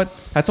 you know what?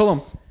 I told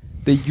him,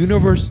 the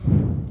universe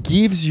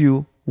gives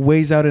you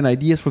ways out and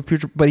ideas for the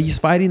future, but he's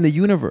fighting the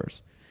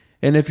universe.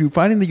 And if you're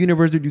fighting the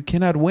universe, dude, you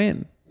cannot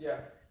win. Yeah.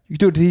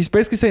 Dude, he's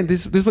basically saying,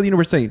 this is what the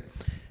universe is saying.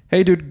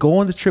 Hey, dude, go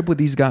on the trip with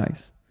these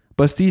guys.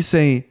 But Steve's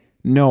saying,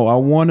 no, I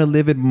want to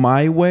live it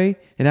my way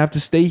and I have to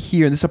stay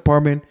here in this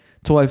apartment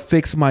till I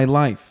fix my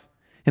life.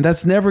 And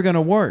that's never going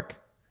to work.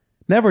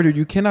 Never, dude.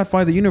 You cannot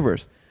fight the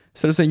universe.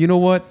 Instead of saying, you know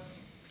what?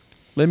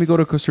 Let me go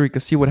to Costa Rica,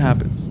 see what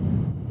happens.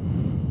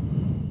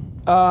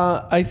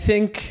 I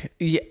think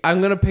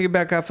I'm gonna pick it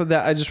back off of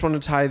that. I just want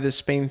to tie this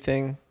Spain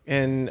thing,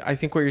 and I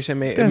think what you're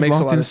saying it makes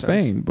a lot of sense.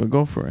 Spain, but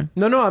go for it.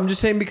 No, I'm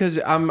just saying because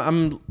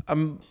I'm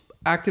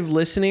active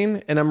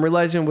listening, and I'm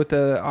realizing with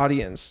the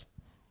audience,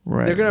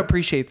 right? They're gonna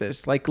appreciate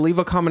this. Like, leave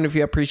a comment if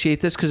you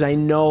appreciate this, because I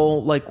know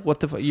like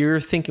what the you're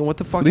thinking. What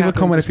the fuck? Leave a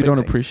comment if you don't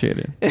appreciate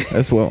it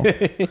as well.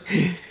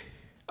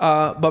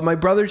 But my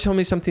brother told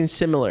me something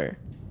similar.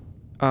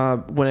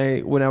 When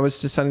I was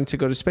deciding to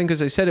go to Spain,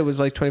 because I said it was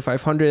like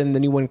 2,500, and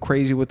then he went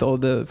crazy with all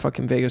the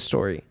fucking Vegas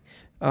story.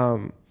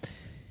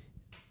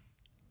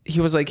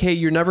 He was like, "Hey,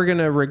 you're never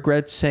gonna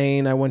regret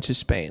saying I went to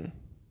Spain."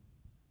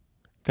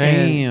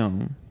 Damn.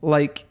 And,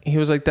 like, he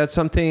was like, "That's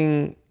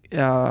something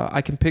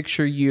I can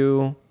picture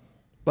you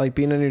like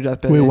being on your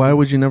deathbed." Wait, why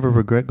would you never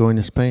regret going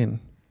to Spain?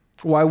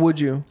 Why would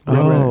you?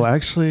 Oh,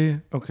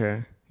 actually,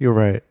 okay, you're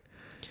right.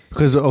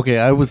 Because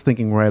I was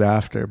thinking right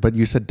after, but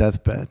you said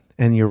deathbed,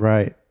 and you're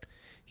right.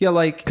 Yeah,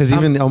 like... Because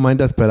even on my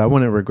deathbed, I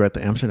wouldn't regret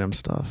the Amsterdam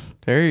stuff.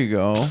 There you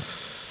go.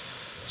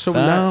 So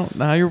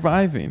now you're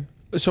vibing.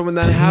 So when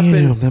that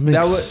happened... That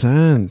makes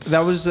sense.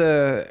 That was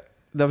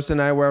the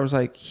night where I was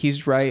like,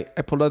 he's right.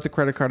 I pulled out the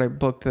credit card. I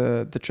booked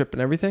the trip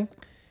and everything.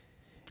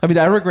 I mean,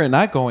 I regret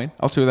not going.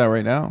 I'll tell you that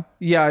right now.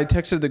 Yeah, I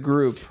texted the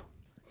group.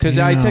 Because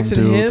I texted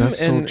him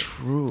that's and so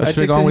true. I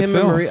texted him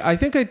and Maria. I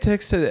think I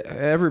texted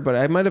everybody.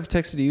 I might have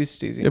texted you,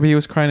 Steezy. Yeah, but he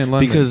was crying in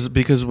London.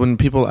 Because when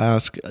people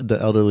ask the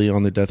elderly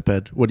on their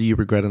deathbed, what do you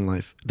regret in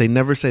life? They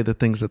never say the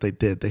things that they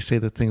did. They say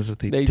the things that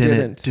they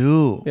didn't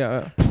do.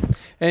 Yeah.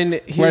 And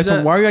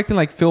so why are you acting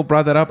like Phil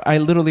brought that up? I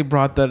literally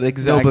brought that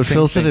exact but same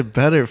Phil thing. said it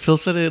better. Phil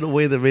said it in a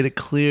way that made it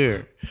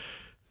clear.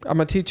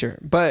 I'm a teacher.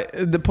 But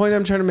the point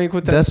I'm trying to make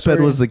with that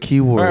deathbed was the key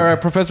word. All right,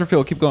 Professor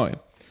Phil, keep going.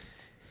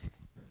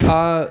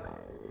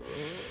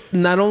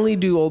 Not only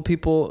do old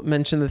people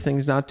mention the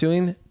things not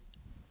doing,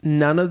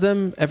 none of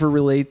them ever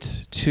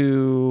relate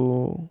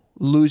to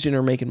losing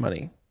or making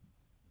money.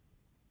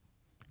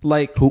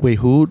 Like,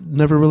 who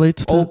never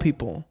relates to old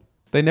people?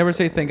 They never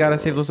say, thank God I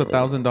saved those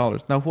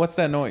 $1,000. Now, what's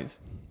that noise?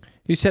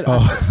 You said,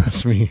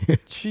 that's me.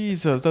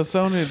 Jesus, that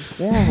sounded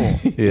horrible.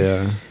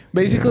 Yeah.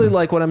 Basically,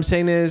 like, what I'm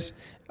saying is,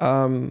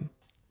 during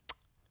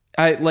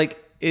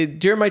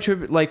my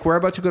trip, like, we're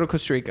about to go to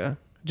Costa Rica.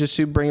 Just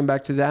to bring him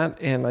back to that,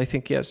 and I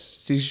think, yes,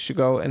 Steezy should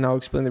go, and I'll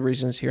explain the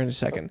reasons here in a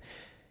second.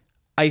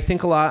 I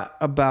think a lot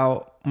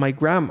about my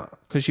grandma,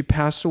 because she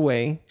passed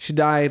away. She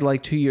died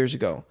like 2 years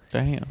ago.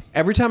 Damn.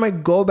 Every time I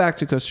go back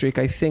to Costa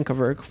Rica, I think of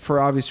her for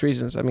obvious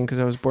reasons. I mean, because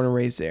I was born and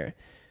raised there.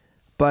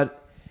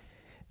 But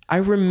I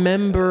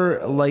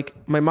remember, like,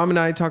 my mom and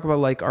I talk about,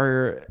 like,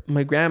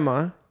 my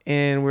grandma,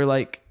 and we're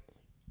like,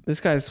 this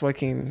guy's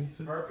fucking...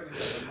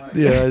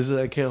 Yeah,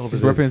 I can't hold it.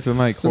 He's burping into the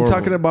mic. So I'm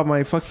talking about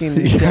my fucking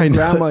dead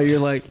grandma. You're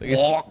like,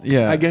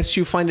 yeah. I guess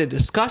you find it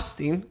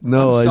disgusting.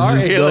 No, I'm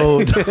sorry.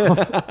 I just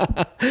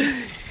don't.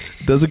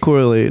 Doesn't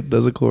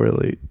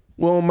correlate.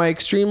 Well, my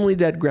extremely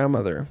dead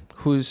grandmother,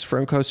 who's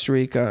from Costa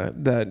Rica,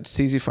 that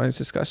Steezy finds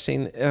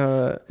disgusting.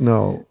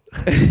 No.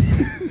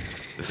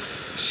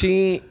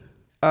 She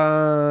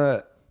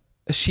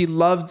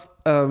loved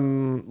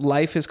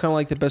life is kind of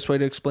like the best way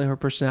to explain her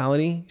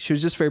personality. She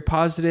was just very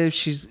positive.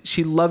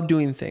 She loved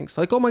doing things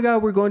like, oh my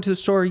God, we're going to the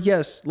store.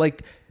 Yes.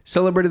 Like,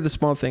 celebrated the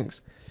small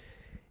things.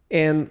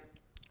 And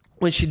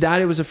when she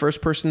died, it was the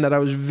first person that I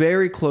was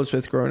very close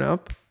with growing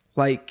up.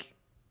 Like,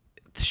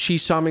 she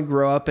saw me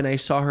grow up and I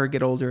saw her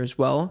get older as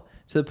well,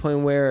 to the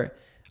point where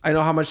I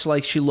know how much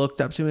like she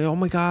looked up to me. Oh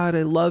my God,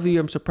 I love you.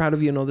 I'm so proud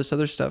of you and all this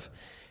other stuff.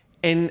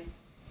 And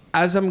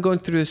as I'm going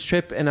through this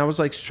trip and I was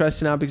like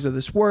stressing out because of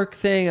this work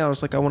thing, I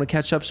was like, I want to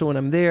catch up. So when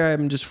I'm there,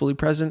 I'm just fully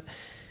present.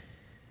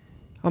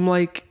 I'm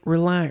like,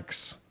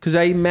 relax. Because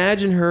I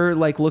imagine her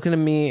like looking at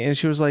me and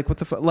she was like, what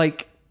the fuck?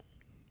 Like,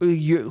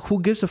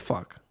 who gives a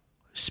fuck?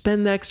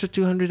 Spend the extra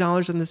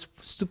 $200 on this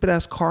stupid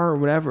ass car or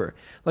whatever.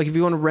 Like if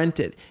you want to rent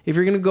it, if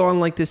you're going to go on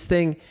like this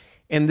thing.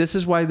 And this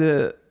is why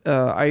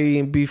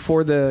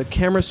before the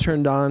cameras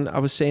turned on, I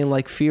was saying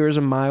like fear is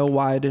a mile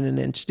wide and an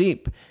inch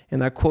deep.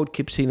 And that quote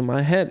keeps hitting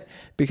my head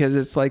because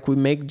it's like we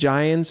make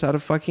giants out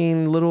of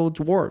fucking little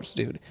dwarves,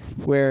 dude.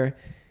 Where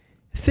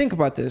think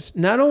about this.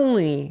 Not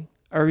only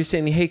are we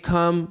saying, hey,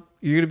 come,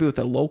 you're going to be with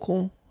a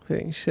local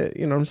thing. Shit.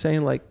 You know what I'm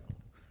saying? Like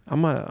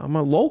I'm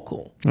a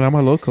local. I'm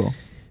a local.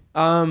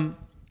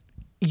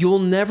 You'll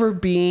never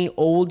be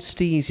old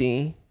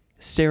Steezy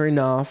staring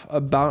off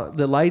about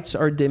the lights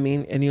are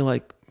dimming and you're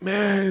like,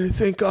 man,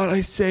 thank God I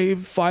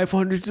saved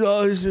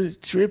 $500 a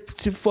trip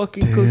to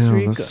fucking Costa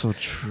Rica. That's so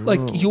true.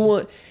 Like you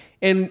want,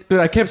 and dude,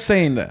 I kept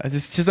saying that. It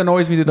just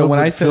annoys me that when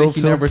I said it,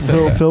 he never said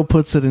that. Phil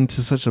puts it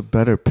into such a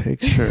better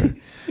picture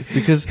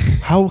because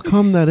how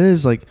come that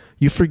is? Like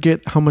you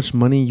forget how much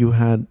money you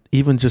had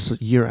even just a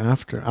year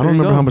after. I don't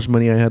remember how much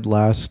money I had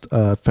last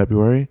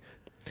February.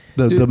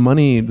 The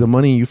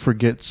money you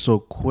forget so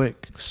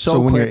quick. So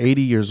when you're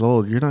 80 years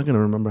old, you're not gonna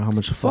remember how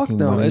much fucking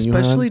money you had.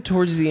 Especially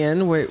towards the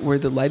end where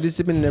the light is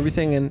dimming and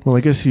everything. And well,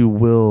 I guess you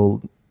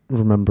will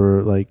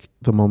remember like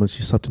the moments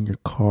you slept in your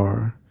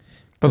car.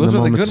 But those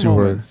are the good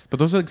moments. But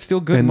those are still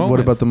good moments. And what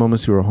about the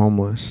moments you were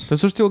homeless?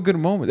 Those are still good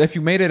moments. If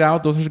you made it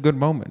out, those are good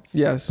moments.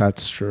 Yes,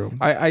 that's true.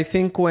 I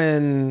think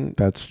when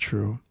that's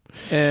true.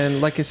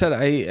 And like I said,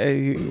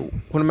 I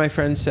one of my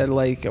friends said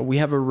like we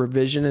have a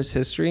revisionist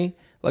history.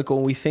 Like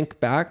when we think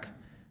back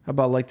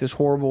about like this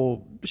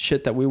horrible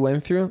shit that we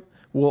went through,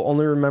 we'll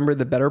only remember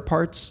the better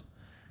parts.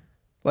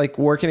 Like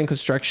working in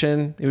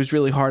construction, it was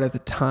really hard at the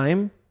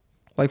time,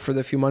 like for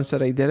the few months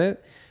that I did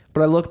it.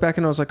 But I look back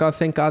and I was like, oh,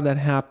 thank God that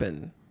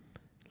happened.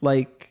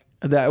 Like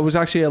that, it was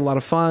actually a lot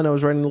of fun. I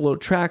was riding a little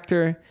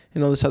tractor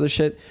and all this other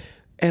shit.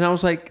 And I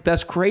was like,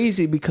 that's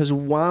crazy because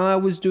while I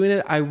was doing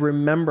it, I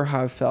remember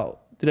how I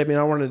felt. Did I mean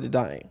I wanted to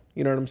die?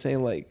 You know what I'm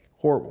saying? Like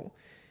horrible.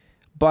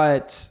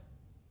 But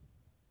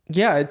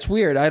yeah, it's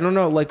weird. I don't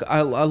know. Like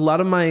a lot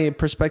of my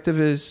perspective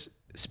is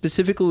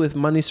specifically with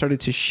money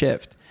started to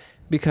shift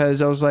because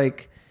I was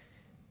like,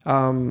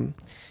 I mean,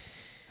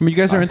 you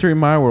guys are entering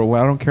my world where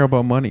I don't care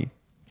about money.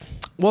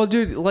 Well,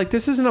 dude, like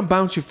this isn't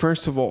about you.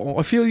 First of all,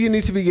 I feel you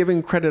need to be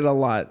giving credit a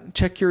lot.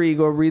 Check your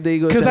ego. Read the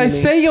ego. Because I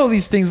say all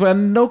these things, but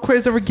no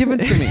credit's ever given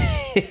to me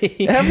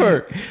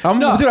ever. Dude,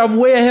 I'm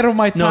way ahead of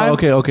my time. No,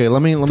 okay.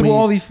 Let me through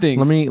all these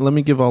things. Let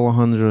me give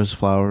Alejandro his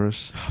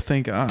flowers. Oh,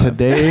 thank God.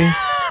 Today,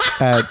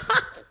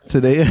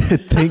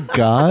 thank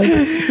God.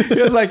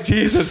 It was like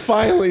Jesus.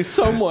 Finally,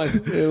 someone.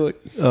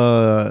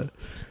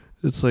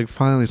 It's like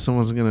finally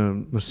someone's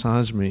gonna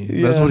massage me.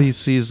 Yeah. That's what he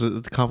sees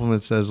the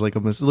compliments as like a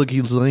look.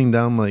 He's laying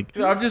down like.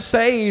 Dude, I'm just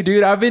saying,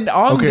 dude. I've been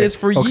on this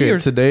for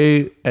years.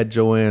 Today at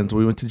Joanne's,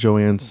 we went to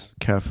Joanne's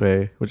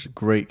Cafe, which is a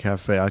great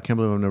cafe. I can't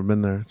believe I've never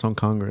been there. It's on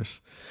Congress.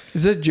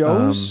 Is it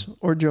Joe's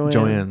or Joanne?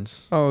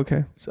 Joanne's. Oh,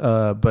 okay.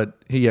 But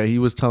he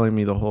was telling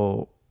me the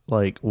whole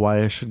like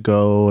why I should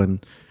go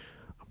and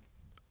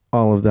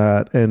all of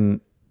that, and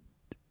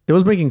it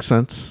was making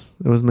sense.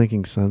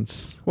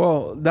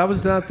 Well, that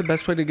was not the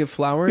best way to give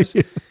flowers.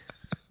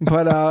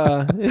 But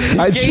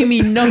he gave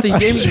me nothing. He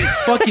gave me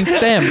fucking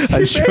stems.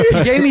 He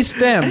gave me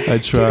stems. I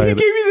tried. Dude,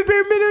 he gave me the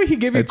bare minimum. He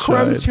gave me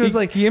crumbs. He was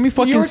like, he gave me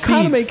fucking you were seeds.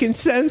 kind of making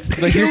sense.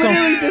 Like, he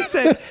literally just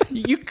said,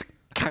 you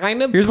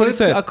kind of here's put what it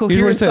said. a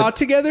coherent thought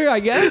together, I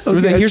guess.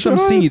 Okay, here's some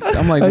seeds.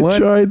 I'm like,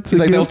 what? He's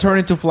like, they'll turn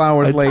into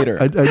flowers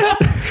later. He gave me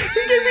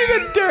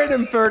the dirt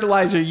and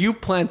fertilizer. You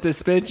plant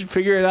this bitch and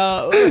figure it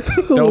out.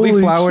 There'll be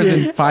flowers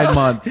in 5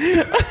 months.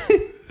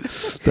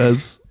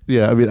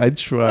 I mean, I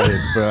tried,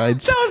 bro.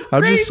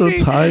 I'm just so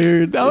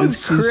tired. That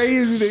was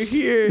crazy to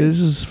hear. It's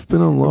just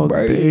been a long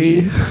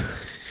day.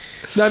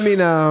 I mean,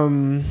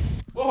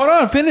 well, hold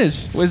on,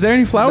 finish. Was there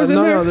any flowers in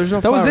there? No, there's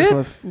no flowers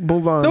left.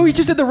 Move on. No, he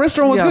just said the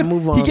restaurant was good.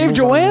 Move on. He gave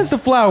Joanne's the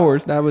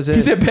flowers. That was it.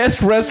 He said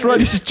best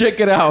restaurant. You should check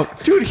it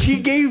out, dude.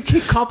 He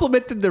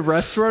complimented the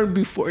restaurant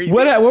before.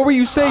 What were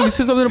you saying? You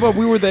said something about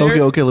we were there.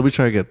 Okay. Let me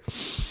try again.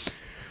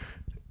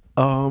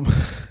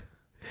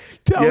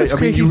 That was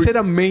crazy. He said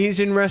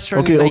amazing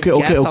restaurant.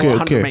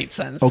 Okay. Made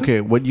sense.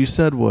 Okay, what you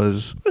said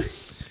was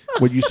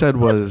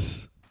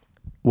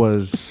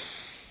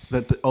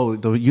that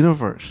the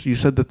universe. You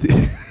said that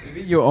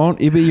your own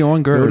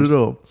girls.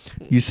 No.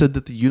 You said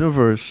that the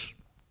universe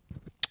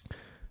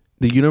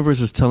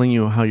is telling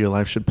you how your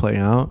life should play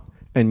out,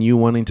 and you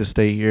wanting to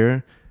stay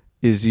here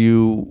is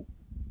you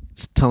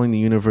telling the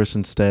universe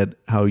instead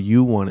how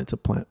you want it to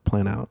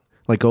plan out.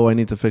 Like, oh, I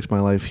need to fix my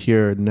life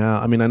here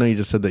now. I mean, I know you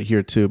just said that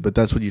here too, but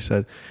that's what you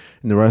said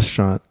in the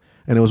restaurant.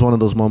 And it was one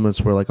of those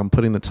moments where like I'm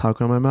putting the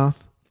taco in my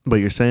mouth, but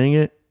you're saying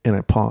it, and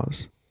I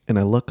pause, and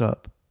I look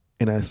up,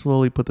 and I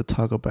slowly put the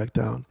taco back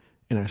down,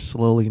 and I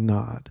slowly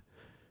nod.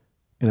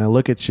 And I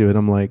look at you, and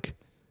I'm like,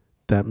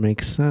 that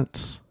makes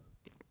sense.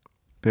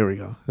 There we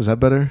go. Is that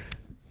better?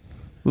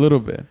 A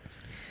little bit.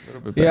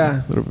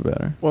 Yeah. A little bit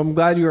better. Well, I'm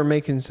glad you were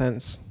making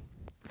sense.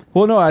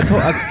 Well, no, I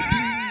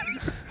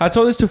I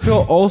told this to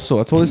Phil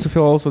also.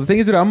 The thing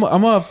is, dude,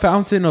 I'm a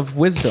fountain of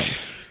wisdom.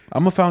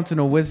 But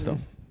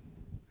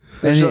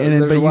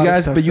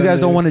you guys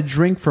don't want to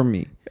drink from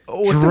me.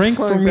 Drink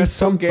from me sometimes.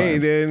 So gay,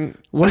 dude.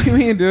 What do you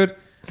mean, dude?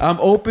 I'm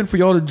open for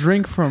y'all to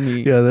drink from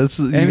me. Yeah, that's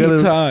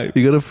anytime.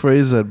 You gotta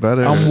phrase that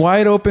better. I'm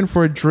wide open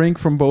for a drink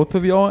from both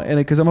of y'all, and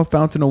because I'm a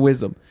fountain of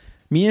wisdom.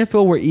 Me and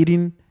Phil were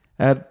eating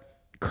at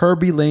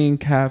Kirby Lane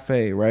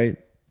Cafe, right?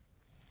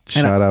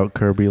 Shout out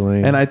Kirby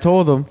Lane. And I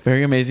told them,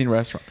 very amazing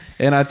restaurant.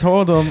 And I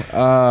told them,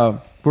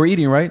 we're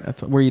eating,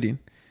 right? We're eating.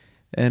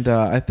 And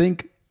I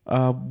think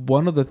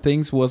one of the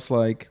things was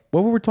like,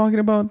 what were we talking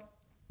about?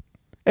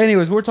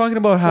 Anyways, we're talking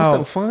about how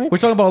we're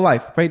talking about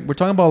life, right? We're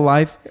talking about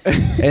life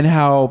and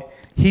how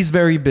he's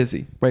very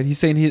busy, right? He's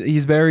saying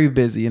he's very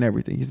busy and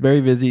everything. He's very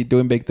busy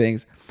doing big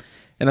things.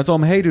 And I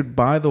told him, hey, dude,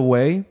 by the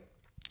way,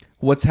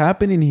 what's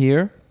happening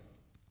here?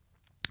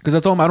 Because I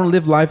told him I don't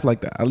live life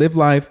like that. I live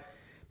life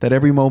that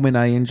every moment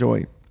I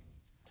enjoy.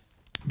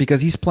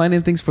 Because he's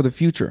planning things for the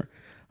future.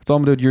 I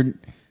told him, dude,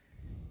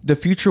 the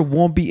future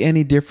won't be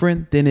any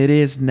different than it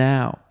is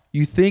now.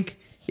 You think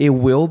it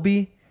will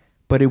be,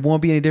 but it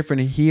won't be any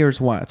different. And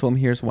here's why. I told him,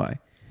 here's why.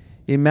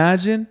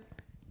 Imagine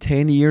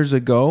 10 years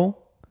ago,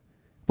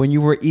 when you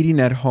were eating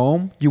at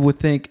home, you would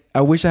think,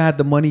 I wish I had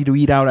the money to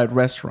eat out at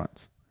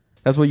restaurants.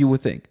 That's what you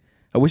would think.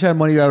 I wish I had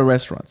money to eat out at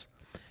restaurants.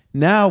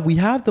 Now we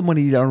have the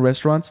money to eat out at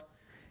restaurants.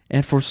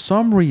 And for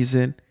some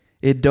reason,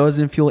 it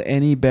doesn't feel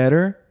any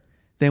better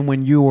than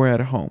when you were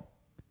at home.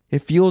 It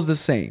feels the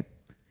same.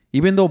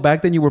 Even though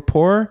back then you were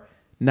poor,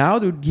 now,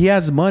 dude, he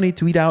has money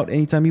to eat out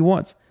anytime he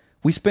wants.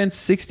 We spent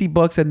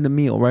 $60 at the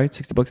meal, right?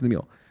 $60 in the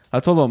meal. I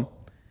told him,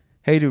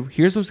 hey, dude,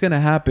 here's what's going to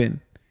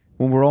happen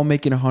when we're all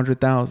making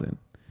 $100,000.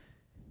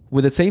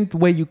 With the same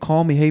way you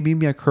call me, hey, meet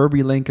me at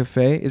Kirby Lane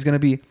Cafe, it's going to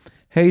be,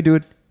 hey,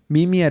 dude,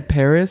 meet me at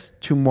Paris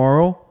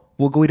tomorrow.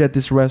 We'll go eat at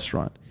this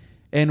restaurant.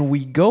 And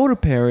we go to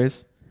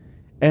Paris,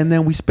 and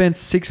then we spend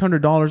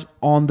 $600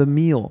 on the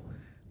meal.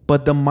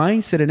 But the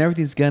mindset and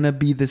everything's going to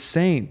be the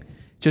same.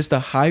 Just a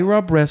higher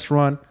up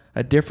restaurant,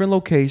 a different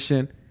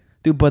location.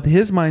 Dude, but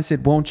his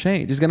mindset won't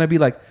change. It's going to be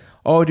like,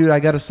 oh, dude, I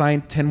got to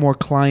sign 10 more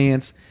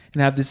clients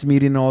and have this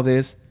meeting and all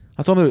this.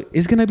 I told him,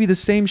 it's going to be the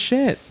same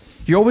shit.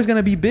 You're always going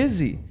to be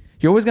busy.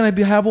 You're always going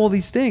to have all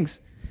these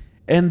things.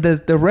 And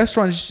the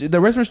restaurant's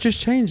just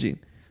changing.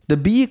 The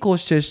vehicle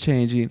is just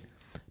changing.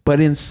 But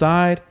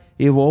inside,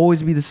 it will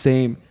always be the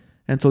same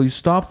until you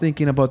stop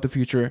thinking about the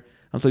future,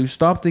 until you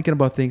stop thinking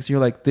about things. And you're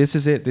like, this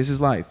is it. This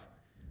is life.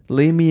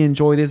 Let me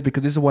enjoy this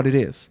because this is what it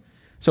is.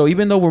 So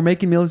even though we're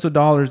making millions of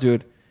dollars,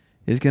 dude,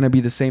 it's going to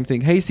be the same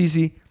thing. Hey,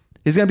 Steezy,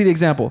 it's going to be the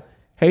example.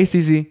 Hey,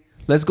 Steezy,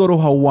 let's go to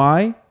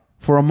Hawaii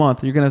for a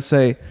month. You're going to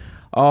say,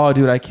 oh,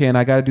 dude, I can't.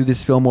 I got to do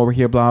this film over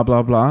here, blah,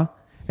 blah, blah.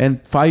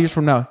 And 5 years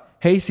from now,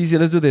 hey, Steezy,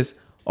 let's do this.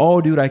 Oh,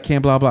 dude, I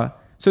can't, blah, blah.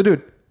 So,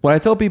 dude, what I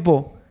tell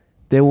people,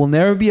 there will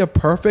never be a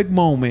perfect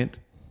moment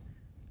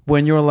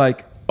when you're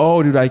like,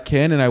 oh, dude, I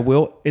can and I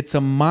will. It's a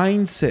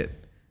mindset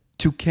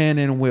to can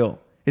and will.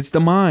 It's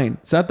the mind.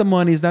 It's not the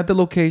money. It's not the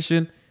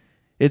location.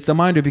 It's the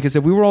mind, dude. Because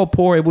if we were all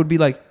poor, it would be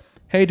like,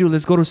 hey, dude,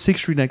 let's go to 6th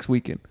Street next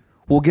weekend.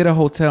 We'll get a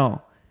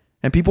hotel.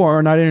 And people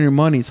are not in any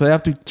money. So they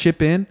have to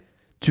chip in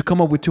to come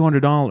up with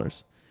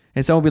 $200.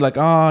 And someone will be like,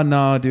 oh,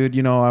 no, dude,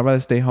 I'd rather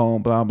stay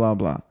home, blah, blah,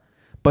 blah.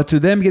 But to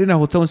them, getting a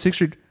hotel in 6th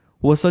Street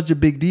was such a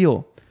big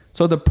deal.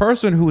 So the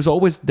person who was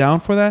always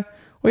down for that,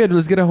 oh, yeah, dude,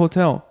 let's get a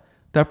hotel.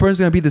 That person's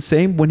going to be the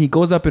same when he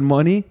goes up in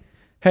money.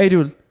 Hey,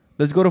 dude,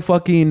 let's go to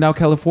fucking now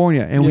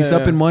California. And when he's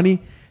up in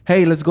money,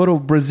 hey, let's go to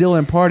Brazil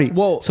and party.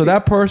 Well, so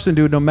that person,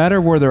 dude, no matter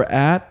where they're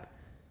at,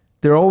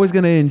 they're always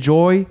going to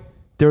enjoy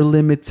their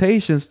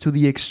limitations to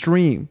the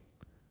extreme.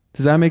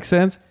 Does that make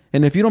sense?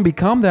 And if you don't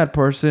become that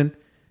person,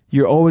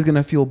 you're always going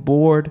to feel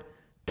bored,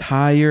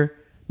 tired,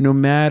 no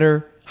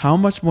matter how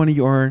much money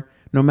you earn,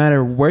 no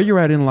matter where you're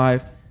at in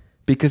life,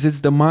 because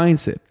it's the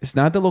mindset. It's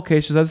not the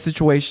location, it's not the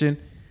situation.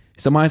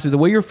 It's the mindset. The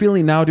way you're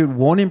feeling now, dude,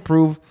 won't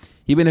improve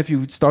even if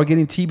you start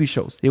getting TV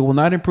shows. It will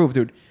not improve,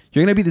 dude.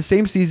 You're going to be the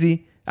same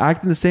Steezy,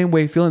 acting the same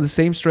way, feeling the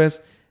same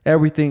stress,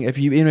 everything,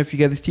 even if you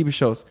get these TV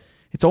shows.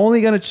 It's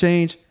only going to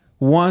change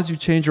once you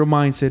change your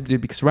mindset,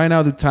 dude, because right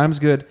now, dude, time's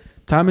good.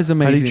 Time is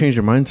amazing. How do you change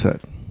your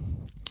mindset?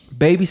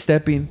 Baby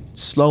stepping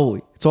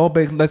slowly. It's all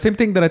big. The same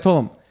thing that I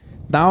told him.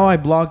 Now I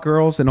block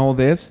girls and all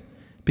this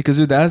because,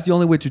 dude, that's the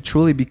only way to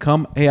truly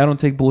become, hey, I don't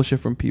take bullshit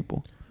from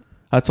people.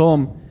 I told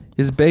him,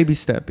 it's baby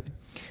stepping.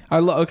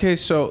 Okay,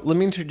 so let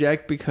me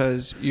interject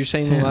because you're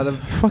saying a lot of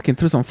fucking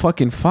threw some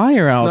fucking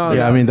fire out there.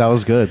 Yeah, I mean that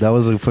was good. That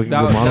was a fucking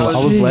good monologue.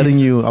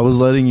 I was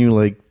letting you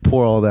like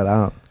pour all that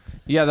out.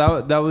 Yeah,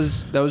 that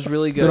was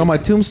really good. Dude, on my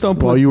tombstone,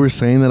 while you were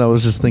saying that, I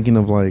was just thinking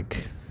of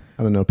like,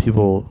 I don't know,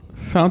 people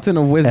Fountain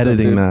of Wisdom.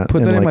 Editing dude. that.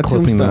 Put that in like my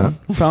tombstone.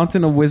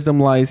 Fountain of Wisdom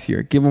lies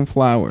here. Give them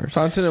flowers.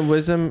 Fountain of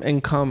Wisdom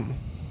and come.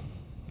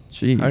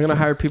 Jeez. I'm gonna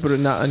hire people to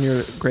knock on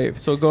your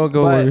grave. So go.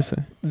 What you're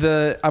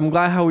saying. I'm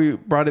glad how we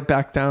brought it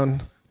back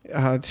down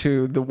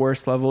to the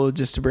worst level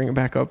just to bring it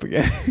back up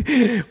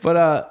again.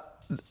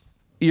 But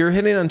you're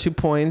hitting on 2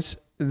 points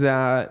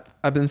that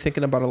I've been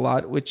thinking about a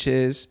lot, which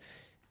is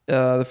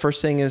the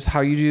first thing is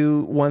how you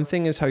do one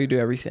thing is how you do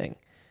everything.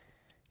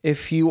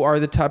 If you are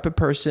the type of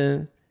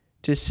person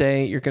to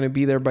say you're going to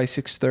be there by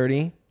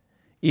 6:30,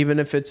 even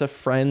if it's a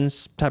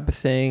friend's type of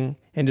thing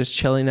and just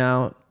chilling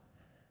out,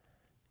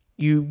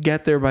 you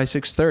get there by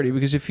 6:30.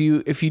 Because if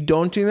you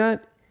don't do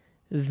that,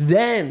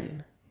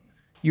 then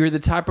you're the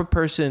type of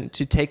person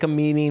to take a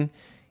meeting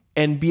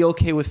and be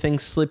okay with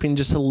things slipping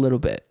just a little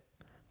bit,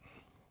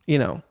 you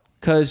know,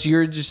 because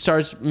you're just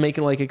starts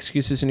making like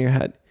excuses in your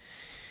head.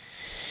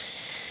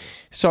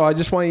 So I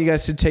just want you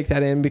guys to take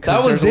that in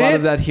because there's a lot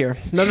of that here.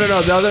 No.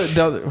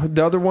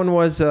 The other one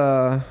was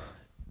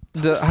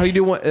how you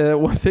do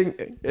one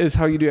thing is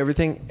how you do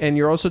everything, and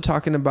you're also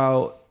talking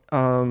about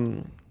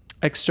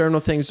external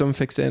things don't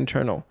fix the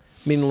internal.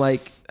 Meaning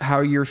like how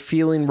you're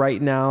feeling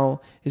right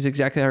now is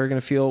exactly how you're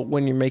gonna feel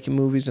when you're making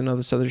movies and all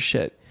this other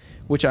shit,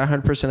 which I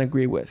 100%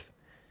 agree with.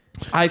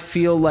 I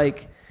feel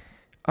like,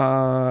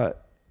 I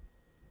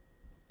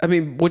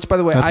mean, which by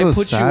the way, that's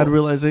a sad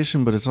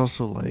realization, but it's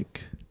also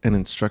like an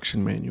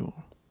instruction manual.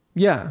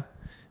 Yeah.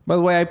 By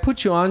the way, I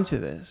put you onto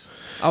this.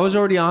 I was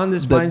already on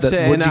this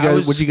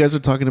mindset. What you guys are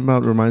talking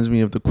about reminds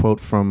me of the quote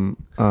from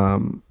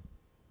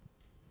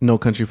No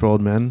Country for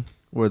Old Men,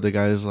 where the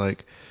guy is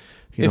like,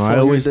 you know, I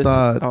always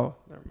thought. Oh,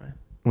 never mind.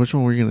 Which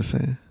one were you gonna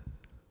say?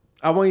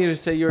 I want you to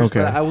say yours,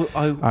 okay.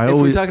 But if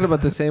we're talking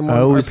about the same one, I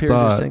always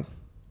thought,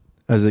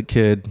 as a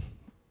kid,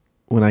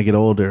 when I get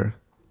older,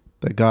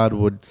 that God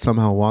would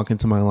somehow walk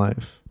into my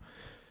life.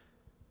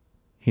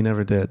 He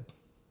never did.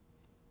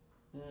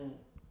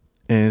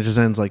 And it just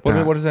ends like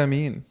that. What does that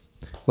mean?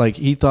 Like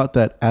he thought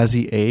that as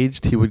he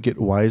aged, he would get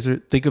wiser.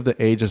 Think of the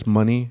age as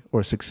money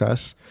or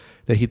success.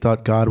 That he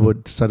thought God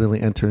would suddenly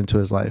enter into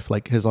his life.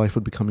 Like his life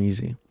would become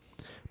easy.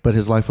 But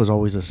his life was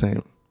always the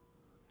same.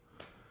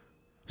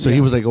 So he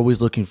was like always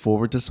looking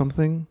forward to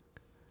something.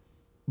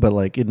 But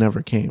like it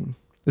never came.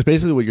 It's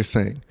basically what you're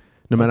saying.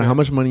 No matter how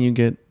much money you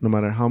get, no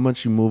matter how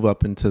much you move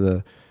up into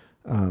the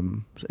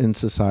in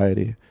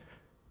society,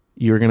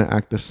 you're going to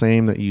act the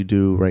same that you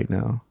do right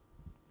now.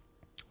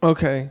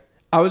 Okay.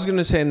 I was going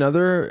to say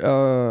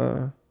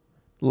another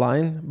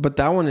line, but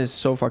that one is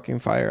so fucking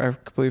fire. I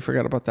completely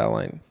forgot about that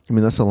line. I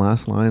mean, that's the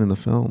last line in the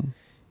film.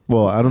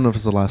 Well, I don't know if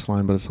it's the last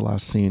line, but it's the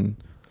last scene.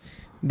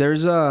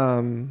 There's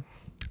a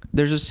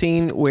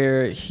scene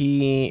where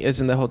he is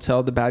in the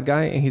hotel, the bad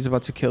guy, and he's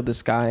about to kill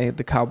this guy,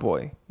 the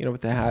cowboy, you know,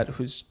 with the hat,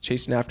 who's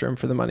chasing after him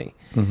for the money.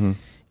 Mm-hmm.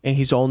 And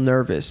he's all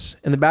nervous.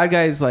 And the bad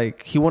guy is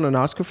like, he won an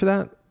Oscar for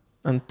that.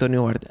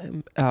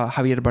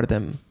 Javier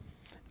Bardem.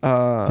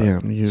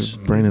 Damn, your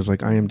brain is like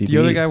IMDb. The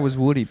other guy was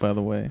Woody, by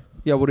the way.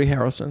 Yeah, Woody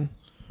Harrelson.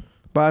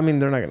 But I mean,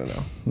 they're not gonna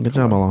know. Good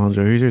job,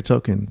 Alejandro. Here's your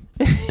token.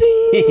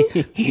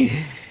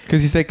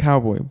 Because you said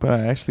cowboy, but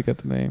I actually got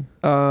the name.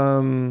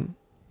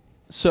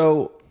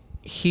 So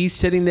he's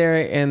sitting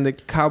there, and the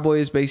cowboy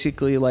is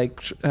basically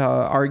like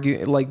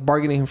arguing, like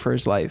bargaining for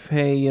his life.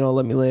 Hey, you know,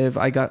 let me live.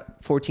 I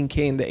got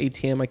 $14,000 in the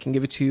ATM. I can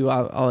give it to you.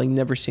 I'll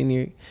never seen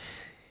you.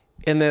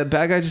 And the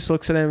bad guy just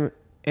looks at him,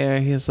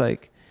 and he's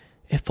like,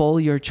 if all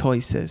your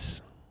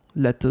choices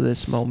led to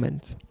this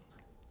moment,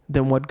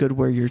 then what good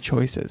were your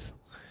choices?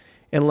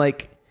 And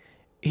like,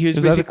 he was.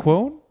 Is that a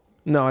quote?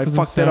 No, I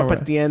fucked it up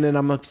at the end, and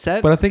I'm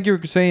upset. But I think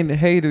you're saying,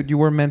 hey, dude, you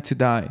were meant to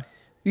die.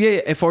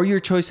 Yeah, if all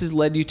your choices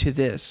led you to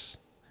this,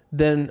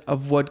 then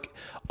of what?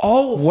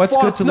 Oh, what's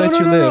fuck. good to let you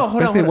live? Basically,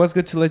 hold on. What's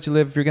good to let you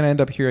live if you're gonna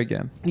end up here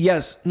again?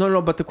 Yes,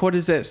 no. But the quote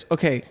is this.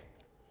 Okay,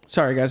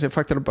 sorry guys, I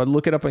fucked it up. But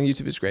look it up on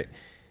YouTube. It's great.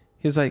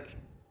 He's like,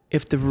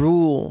 if the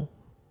rule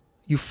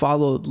you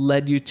followed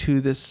led you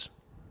to this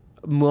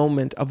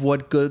moment, of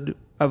what good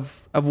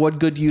what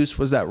good use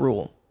was that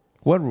rule?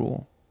 What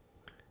rule?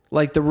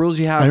 Like the rules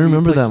you have. I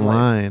remember that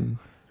line.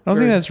 I don't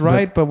think that's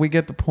right, but we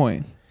get the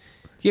point.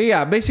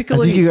 Yeah. Basically,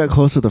 I think you got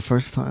closer the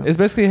first time. It's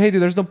basically, hey,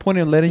 dude, there's no point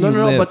in letting you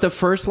live. No. But the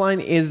first line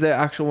is the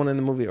actual one in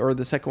the movie, or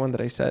the second one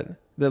that I said.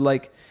 That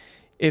like,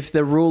 if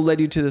the rule led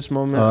you to this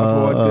moment,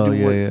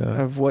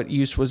 of what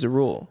use was the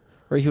rule?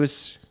 Or he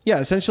was,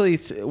 essentially,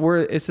 it's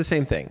the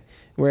same thing.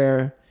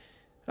 Where,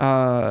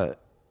 all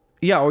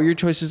your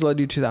choices led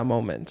you to that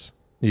moment.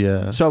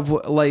 Yeah. So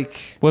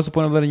like, what's the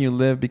point of letting you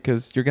live,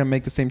 because you're gonna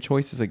make the same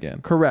choices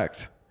again?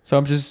 Correct. So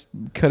I'm just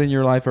cutting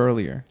your life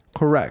earlier.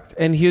 Correct.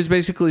 And he was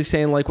basically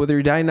saying, like, whether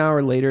you die now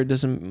or later, it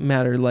doesn't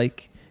matter.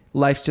 Like,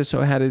 life's just so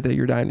ahead that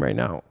you're dying right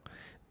now.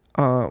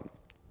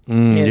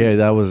 Yeah,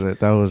 that was it.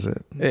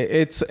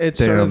 It's damn,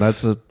 sort of,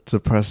 that's a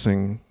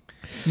depressing.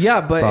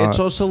 Yeah, but thought. It's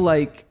also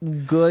like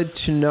good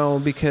to know,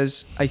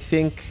 because I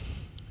think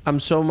we're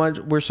so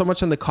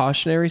much on the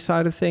cautionary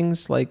side of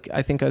things. Like,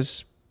 I think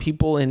as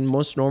people, and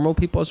most normal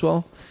people as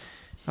well,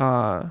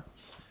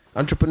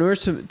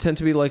 entrepreneurs tend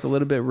to be like a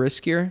little bit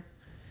riskier.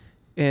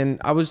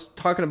 And I was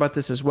talking about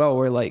this as well,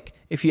 where like,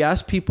 if you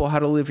ask people how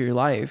to live your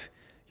life,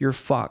 you're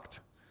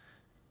fucked,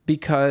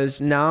 because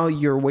now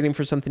you're waiting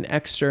for something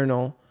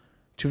external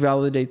to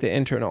validate the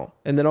internal.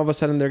 And then all of a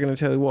sudden they're going to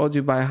tell you, well,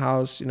 do buy a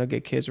house,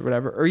 get kids or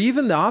whatever. Or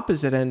even the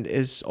opposite end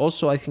is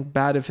also, I think,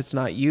 bad if it's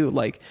not you.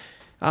 Like,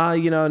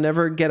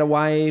 never get a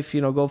wife,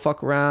 go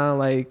fuck around,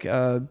 like,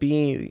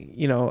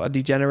 being, a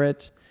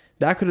degenerate.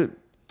 That could,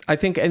 I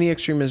think any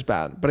extreme is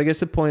bad. But I guess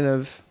the point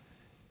of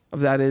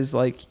that is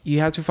like you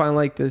have to find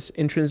like this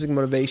intrinsic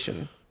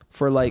motivation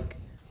for like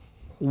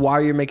why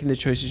you're making the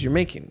choices you're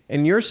making.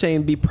 And you're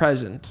saying be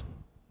present.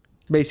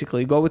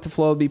 Basically, go with the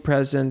flow, be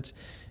present,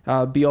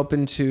 be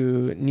open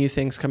to new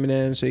things coming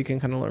in so you can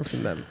kind of learn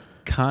from them.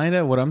 Kind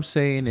of what I'm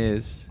saying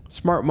is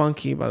Smart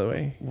monkey, by the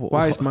way.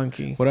 Wise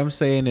monkey. what I'm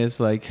saying is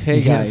like, hey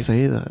You can't guys,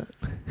 say that.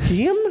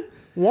 Him?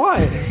 Why?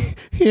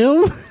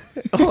 Him?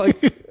 Oh, like,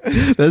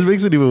 That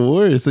makes it even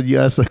worse that you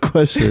asked that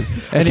question.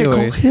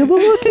 Anyway, I can't call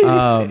him a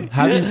monkey.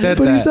 having said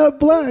but that, he's not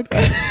black.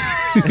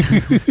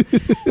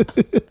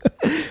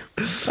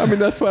 I mean,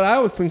 that's what I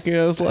was thinking.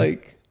 I was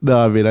like, No,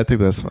 I mean, I think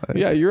that's fine.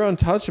 yeah, you're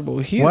untouchable.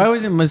 why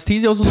was it?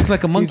 Steezy also looks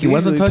like a monkey. Why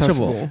wasn't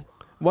touchable?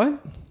 What?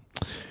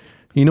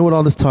 You know what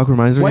all this talk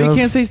reminds me Why of? you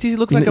can't say Steezy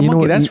looks like a you know monkey?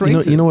 what, That's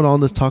racist. You know what all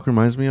this talk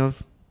reminds me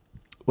of?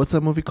 What's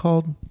that movie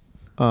called?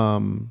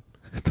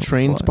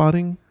 Train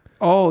Spotting.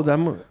 Oh,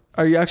 that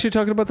are you actually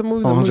talking about the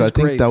movie? Alejandro, I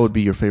think that would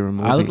be your favorite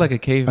movie. I look like a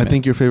caveman. I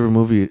think your favorite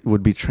movie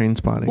would be Train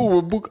Spotting.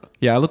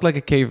 Yeah, I look like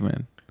a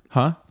caveman.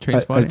 Huh? Train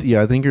spotting?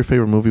 Yeah, I think your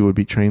favorite movie would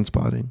be Train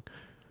Spotting.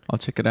 I'll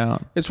check it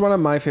out. It's one of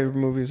my favorite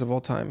movies of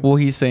all time. Well,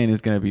 he's saying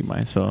it's gonna be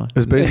mine, so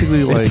It's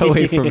basically like it's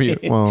away from you.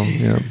 well,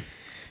 yeah.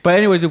 But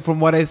anyways, from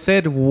what I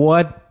said,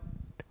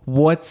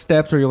 what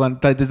steps are you going?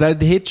 Like, does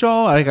that hit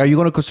y'all? Like, are you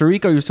going to Costa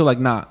Rica? Or are you still like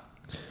nah?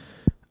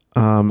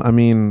 I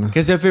mean,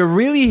 Because if it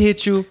really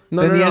hit you,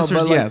 then the answer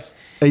is yes.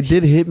 it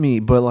did hit me,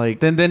 but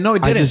like Then no,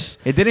 it I didn't.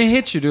 It didn't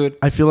hit you, dude.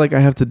 I feel like I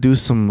have to do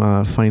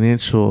some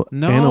financial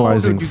No,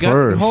 analyzing dude,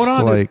 first. hold on,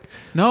 dude. like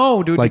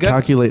No, dude. like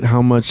calculate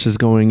how much is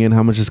going in,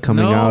 how much is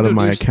coming out of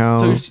my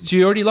account. So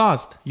you already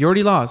lost. You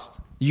already lost.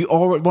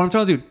 What I'm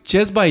telling you,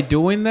 just by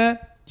doing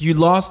that, you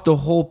lost the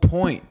whole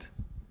point.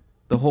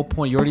 The whole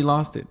point. You already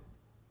lost it.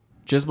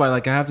 Just by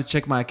like, I have to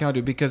check my account,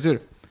 dude. Because,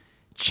 dude,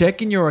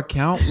 checking your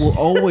account will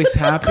always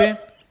happen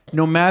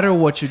no matter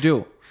what you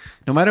do.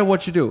 No matter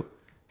what you do.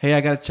 Hey,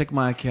 I got to check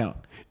my account.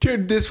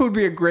 Dude, this would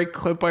be a great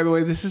clip, by the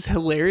way. This is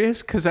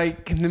hilarious because I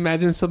can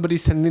imagine somebody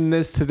sending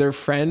this to their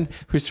friend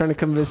who's trying to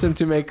convince them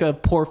to make a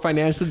poor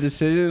financial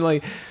decision.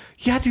 Like,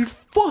 yeah, dude,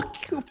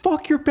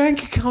 fuck your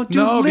bank account, dude.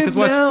 No, live because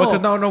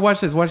now.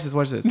 watch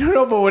this.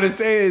 No, but what it's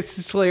saying is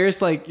it's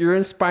hilarious. Like, you're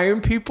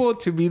inspiring people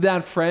to be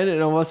that friend,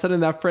 and all of a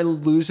sudden that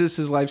friend loses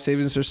his life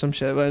savings or some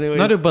shit. But anyways.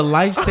 No, dude, but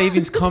life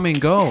savings come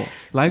and go.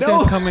 Life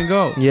savings come and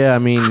go. Yeah, I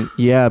mean,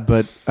 yeah,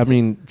 but I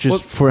mean,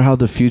 just for how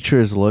the future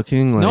is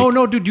looking. Like,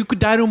 No, dude, you could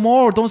die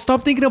tomorrow. Don't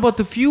stop thinking about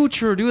the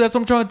future, dude. That's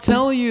what I'm trying to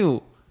tell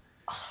you.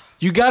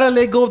 You gotta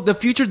let go of the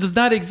future. Does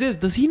not exist.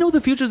 Does he know the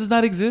future does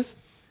not exist?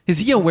 Is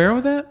he aware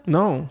of that?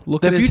 No.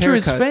 Look The at his future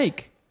is haircut.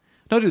 fake.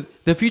 No, dude,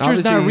 the future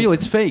is not Obviously- real.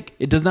 It's fake.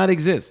 It does not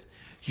exist.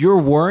 You're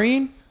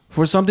worrying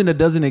for something that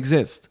doesn't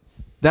exist.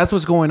 That's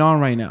what's going on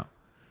right now.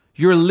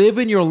 You're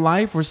living your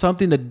life for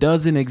something that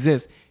doesn't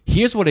exist.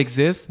 Here's what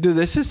exists. Dude,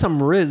 this is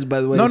some Riz, by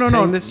the way. No,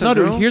 This to a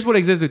dude. girl? Here's what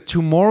exists.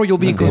 Tomorrow you'll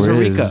be in Costa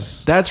Riz. Rica.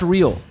 That's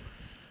real.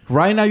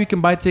 Right now you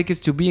can buy tickets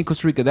to be in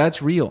Costa Rica.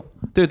 That's real.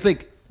 Dude,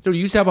 you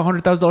used to have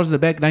 $100,000 in the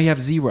bank. Now you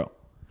have zero.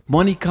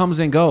 Money comes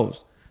and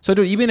goes. So,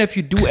 dude, even if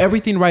you do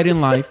everything right in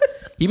life,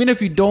 even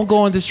if you don't go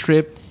on this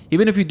trip,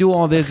 even if you do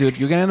all this, dude,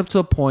 you're gonna end up to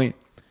a point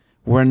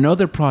where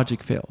another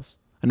project fails,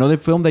 another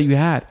film that you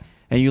had,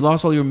 and you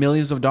lost all your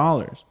millions of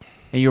dollars,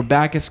 and you're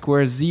back at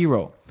square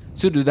zero.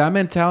 So, dude, that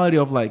mentality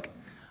of like,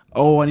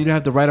 oh, I need to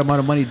have the right amount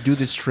of money to do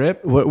this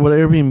trip. what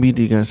Airbnb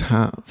do you guys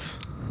have?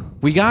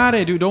 We got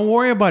it, dude. Don't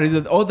worry about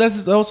it. Oh,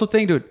 that's also the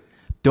thing, dude.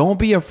 Don't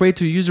be afraid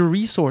to use your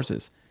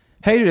resources.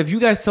 Hey, dude, if you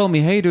guys tell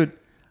me, hey, dude,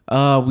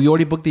 we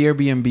already booked the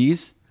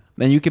Airbnbs,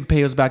 then you can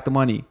pay us back the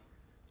money.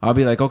 I'll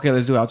be like, okay,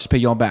 let's do it. I'll just pay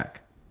y'all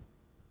back.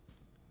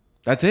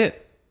 That's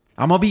it.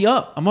 I'm gonna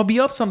be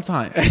up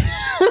sometime.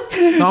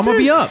 No, I'm gonna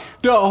be up.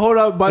 No, hold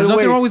up. By There's the way,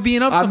 nothing wrong with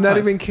being up I'm not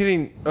sometimes. even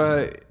kidding.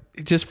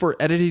 Just for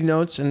editing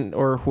notes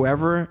or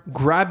whoever,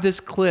 grab this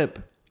clip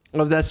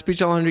of that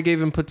speech Alejandro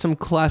gave and put some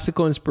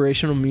classical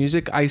inspirational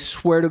music. I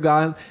swear to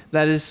God,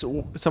 that is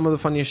some of the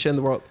funniest shit in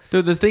the world.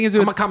 Dude, the thing is,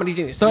 dude, I'm a comedy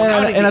genius. so,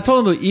 and I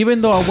told him, dude,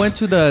 even though I went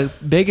to the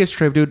Vegas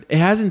trip, dude, it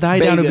hasn't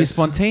died down to be Vegas.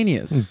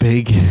 spontaneous.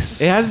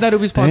 Vegas. It hasn't died to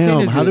be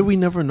spontaneous. Damn, how dude. did we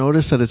never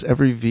notice that it's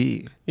every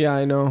V? Yeah,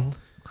 I know.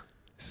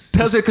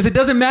 Because it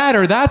doesn't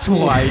matter. That's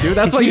why, dude.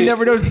 That's why you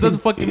never notice. Because it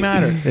doesn't fucking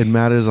matter. It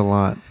matters a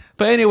lot.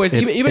 But anyways,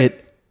 even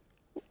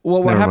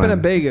Well, what Never happened mind.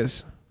 at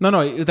Vegas? no,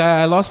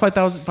 I lost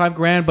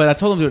 $5,000. But I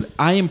told him, dude,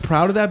 I am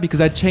proud of that because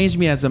that changed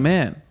me as a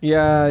man.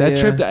 Yeah, That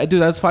yeah. trip,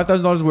 dude, that's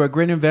 $5,000 were a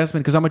great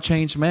investment because I'm a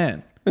changed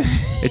man.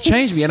 It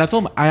changed me, and I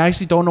told him I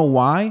actually don't know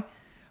why,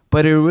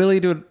 but it really,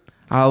 dude.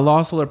 I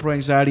lost all the pro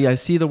anxiety. I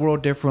see the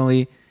world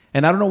differently,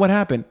 and I don't know what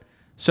happened.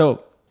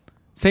 So,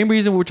 same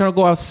reason we were trying to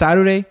go out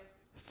Saturday.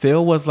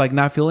 Phil was like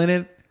not feeling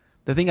it.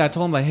 The thing I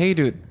told him, like, hey,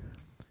 dude,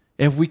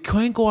 if we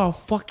couldn't go out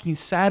fucking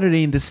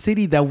Saturday in the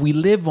city that we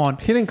live on,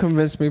 He didn't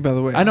convince me, by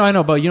the way. I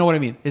know, but you know what I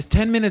mean. It's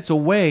 10 minutes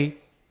away.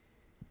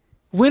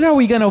 When are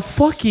we gonna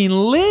fucking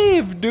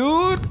live,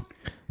 dude?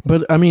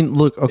 But I mean,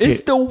 look, okay.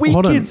 It's the hold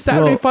on. weekend,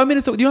 Saturday, Well, 5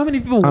 minutes away. Do you know how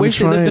many people I'm wish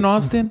they lived trying- in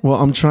Austin? Well,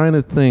 I'm trying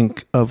to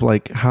think of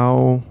like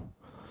how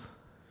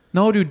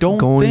No, dude, don't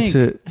going think.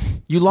 to.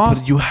 You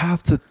lost. But you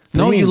have to.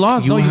 No, you think.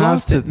 lost. No, you have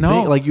lost to it. No.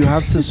 think. Like you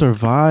have to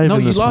survive No,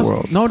 in you this lost.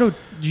 world. No, dude,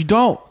 you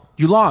don't.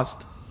 You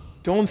lost.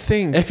 Don't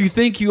think. If you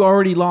think you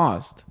already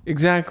lost.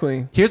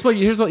 Exactly. Here's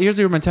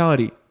your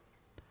mentality.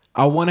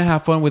 I want to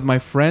have fun with my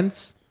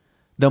friends.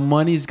 The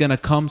money's gonna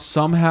come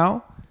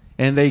somehow,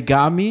 and they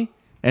got me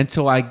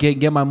until I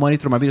get my money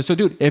through my video. So,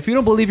 dude, if you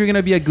don't believe you're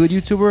gonna be a good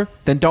YouTuber,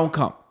 then don't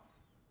come.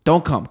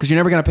 Don't come, because you're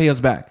never gonna pay us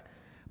back.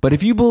 But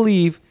if you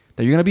believe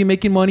that you're gonna be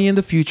making money in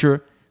the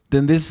future,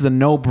 then this is a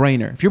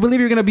no-brainer. If you believe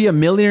you're gonna be a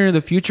millionaire in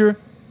the future,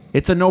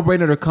 it's a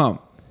no-brainer to come.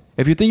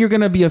 If you think you're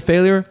gonna be a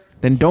failure,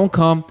 then don't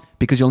come,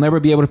 because you'll never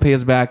be able to pay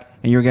us back,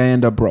 and you're gonna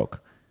end up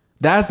broke.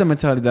 That's the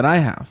mentality that I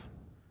have.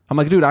 I'm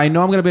like, dude, I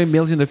know I'm gonna be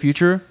millions in the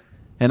future,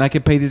 and I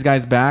can pay these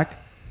guys back.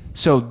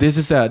 So this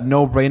is a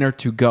no-brainer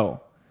to go.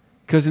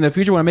 Because in the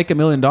future, when I make $1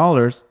 million,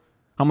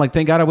 I'm like,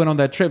 thank God I went on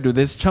that trip, dude.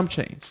 This chump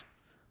change.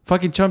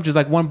 Fucking chump is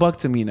like $1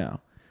 to me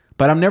now.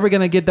 But I'm never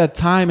gonna get that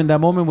time and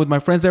that moment with my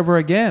friends ever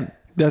again.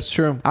 That's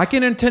true. I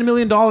can earn $10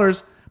 million,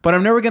 but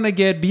I'm never gonna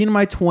being in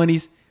my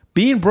 20s,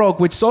 being broke,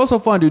 which is also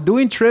fun, dude.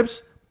 Doing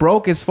trips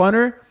broke is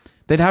funner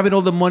than having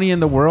all the money in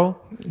the world.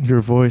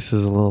 Your voice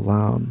is a little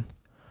loud.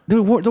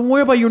 Dude, don't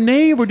worry about your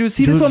neighbor, dude.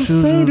 See, that's what I'm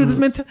saying, dude.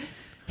 This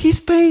he's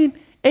paying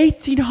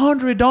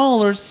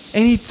 $1,800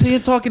 and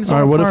he's talking his All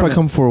own right, what if I apartment.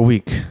 come for a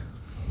week?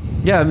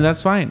 Yeah, I mean,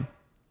 that's fine.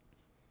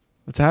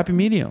 It's a happy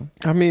medium.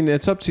 I mean,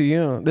 it's up to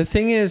you. The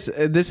thing is,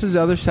 this is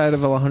the other side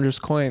of Alejandro's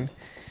coin.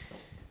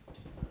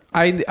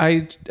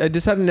 I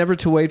decided never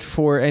to wait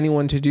for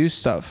anyone to do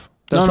stuff.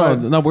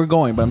 No, we're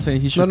going, but I'm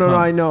saying he should No,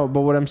 come. I know.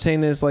 But what I'm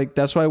saying is, like,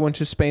 that's why I went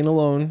to Spain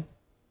alone.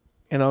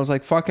 And I was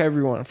like, fuck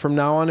everyone. From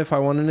now on, if I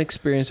want an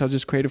experience, I'll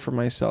just create it for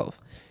myself.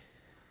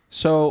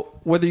 So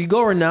whether you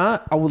go or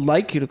not, I would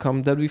like you to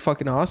come. That'd be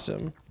fucking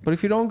awesome. But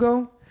if you don't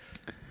go,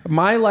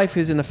 my life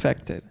isn't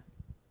affected.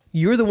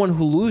 You're the one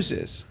who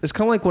loses. It's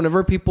kind of like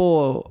whenever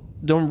people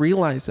don't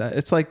realize that.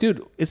 It's like,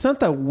 dude, it's not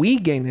that we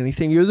gain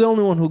anything. You're the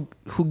only one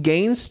who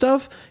gains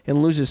stuff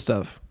and loses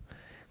stuff.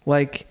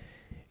 Like,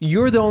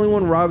 you're the only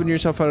one robbing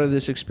yourself out of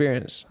this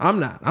experience.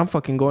 I'm not. I'm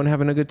fucking going,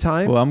 having a good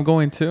time. Well, I'm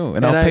going too.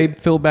 And I'll pay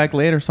Phil back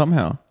later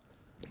somehow.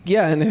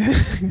 Yeah,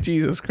 and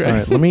Jesus Christ. All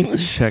right, let me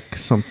check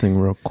something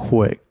real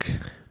quick.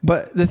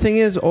 But the thing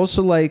is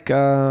also, like,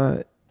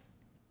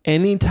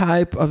 any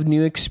type of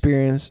new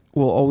experience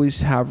will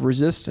always have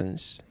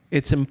resistance.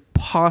 It's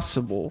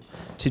impossible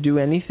to do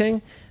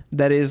anything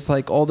that is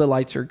like all the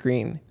lights are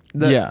green.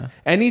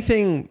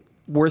 Anything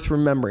worth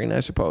remembering, I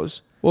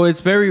suppose. Well,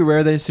 it's very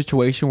rare that in a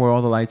situation where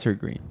all the lights are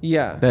green.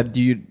 Yeah.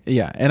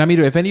 And I mean,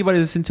 if anybody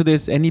listen to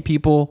this, any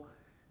people,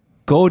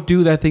 go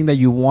do that thing that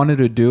you wanted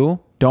to do.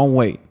 Don't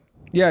wait.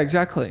 Yeah,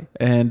 exactly.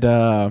 And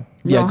go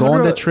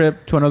on that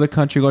trip to another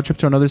country, go on a trip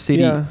to another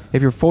city. Yeah.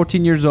 If you're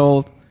 14 years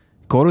old,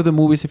 go to the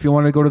movies if you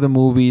want to go to the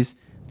movies.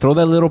 Throw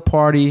that little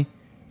party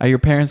at your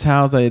parents'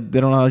 house. They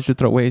don't allow you to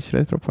throw away. Should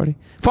I throw a party?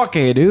 Fuck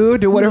it,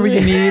 dude. Do whatever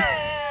you need.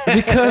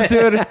 Because,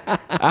 dude,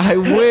 I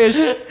wish.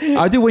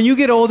 Dude, when you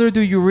get older,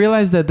 dude, you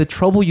realize that the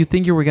trouble you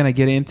think you were going to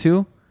get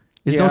into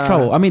is no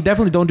trouble. I mean,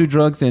 definitely don't do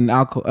drugs and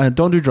alcohol.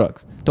 Don't do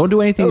drugs. Don't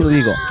do anything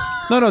illegal.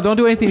 No, don't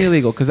do anything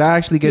illegal, because that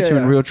actually gets you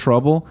in real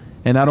trouble,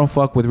 and I don't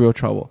fuck with real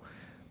trouble.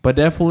 But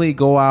definitely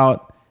go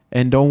out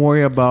and don't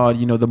worry about,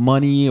 the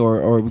money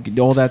or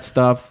all that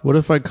stuff. What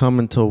if I come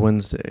until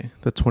Wednesday,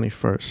 the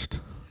 21st?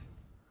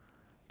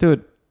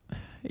 Dude,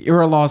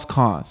 you're a lost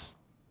cause.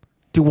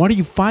 Dude, what are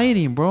you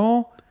fighting,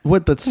 bro?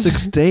 What? That's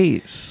 6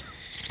 days.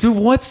 Dude,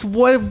 what?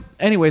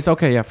 Anyways,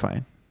 okay, yeah,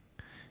 fine.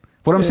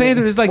 What I'm saying,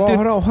 dude, is like, dude,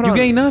 hold on. You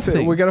gain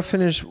nothing. We gotta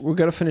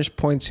finish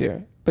points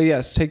here. But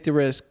yes, take the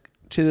risk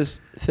to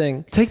this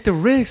thing. Take the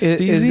risk,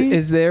 Steezy.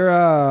 Is there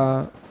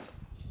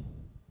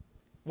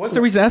what's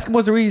the reason? Ask him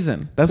what's the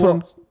reason. That's what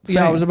I'm saying.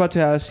 Yeah, I was about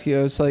to ask you.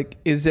 It's like,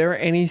 is there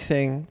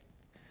anything?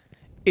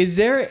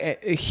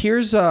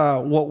 Here's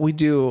what we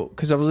do,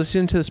 because I was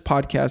listening to this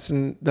podcast,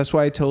 and that's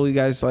why I told you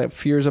guys, like,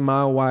 fear is a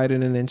mile wide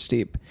and an inch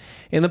deep.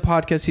 In the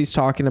podcast, he's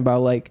talking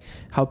about, like,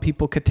 how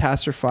people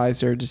catastrophize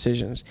their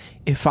decisions.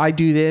 If I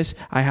do this,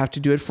 I have to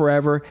do it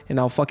forever, and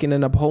I'll fucking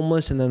end up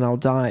homeless, and then I'll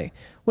die.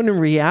 When in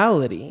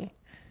reality,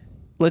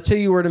 let's say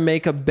you were to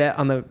make a bet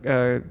on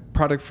the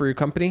product for your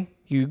company.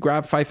 You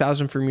grab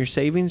 $5,000 from your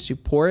savings, you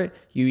pour it,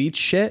 you eat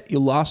shit, you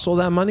lost all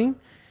that money,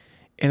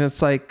 and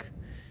it's like,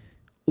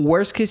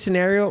 worst case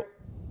scenario,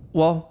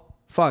 well,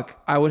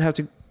 fuck, I would have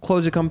to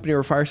close a company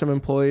or fire some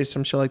employees,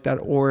 some shit like that,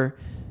 or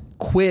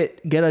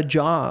quit, get a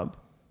job.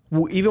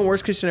 Even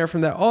worst case scenario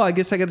from that, I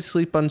guess I got to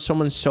sleep on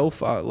someone's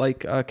sofa,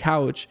 like a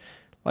couch.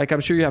 Like, I'm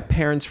sure you have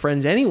parents,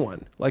 friends,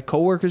 anyone, like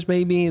coworkers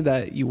maybe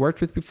that you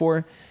worked with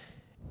before.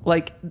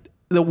 Like,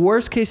 the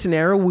worst case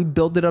scenario, we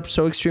build it up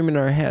so extreme in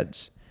our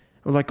heads.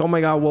 We're like, oh my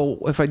God, well,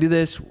 if I do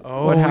this,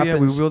 what happens? Yeah,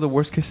 we build the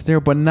worst case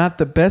scenario, but not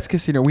the best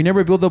case scenario. We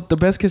never build up the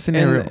best case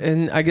scenario.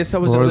 And I guess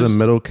that was... Or the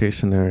middle case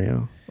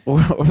scenario. Or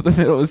the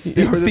middle...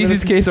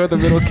 Steezy's case or the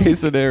middle case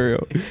scenario.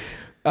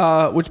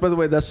 Which, by the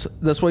way, that's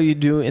what you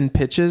do in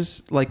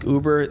pitches, like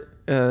Uber.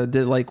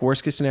 did like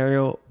worst case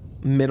scenario,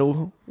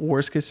 middle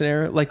worst case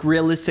scenario, like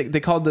realistic. They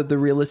called it the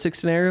realistic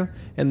scenario,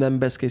 and then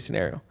best case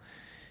scenario.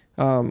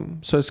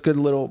 So it's a good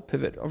little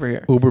pivot over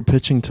here. Uber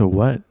pitching to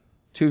what?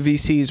 To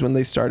VCs when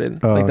they started.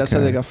 Oh, like that's how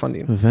okay. they got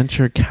funding.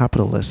 Venture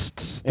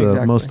capitalists, the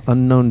Exactly. most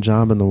unknown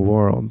job in the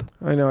world.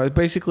 I know.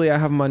 Basically, I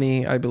have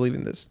money. I believe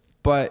in this.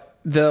 But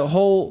the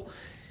whole,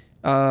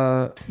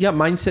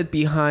 mindset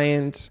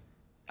behind,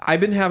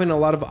 I've been having a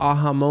lot of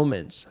aha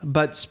moments.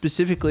 But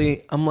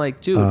specifically, I'm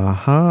like, dude,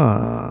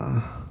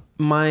 Aha.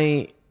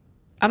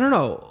 I don't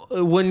know.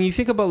 When you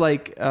think about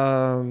like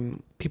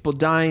people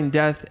dying,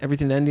 death,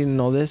 everything ending, and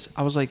all this,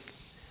 I was like,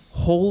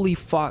 holy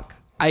fuck.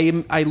 I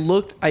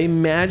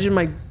imagined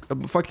my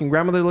fucking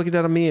grandmother looking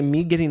down at me and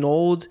me getting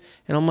old,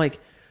 and I'm like,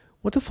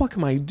 what the fuck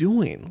am I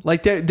doing?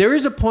 Like there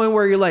is a point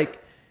where you're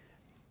like,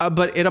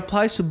 but it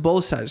applies to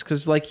both sides,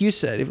 because like you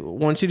said,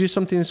 once you do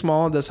something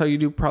small, that's how you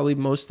do probably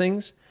most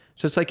things.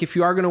 So it's like if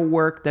you are gonna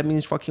work, that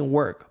means fucking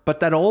work. But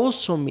that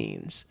also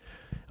means,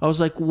 I was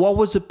like, what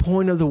was the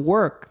point of the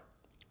work?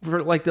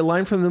 For like the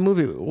line from the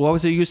movie, what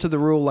was the use of the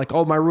rule? Like,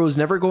 oh, my rule is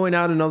never going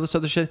out and all this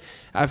other shit.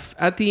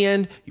 At the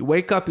end, you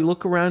wake up, you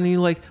look around, and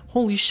you're like,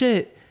 holy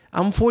shit,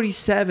 I'm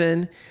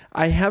 47.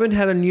 I haven't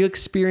had a new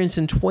experience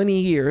in 20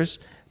 years.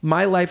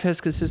 My life has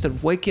consisted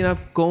of waking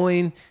up,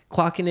 going,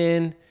 clocking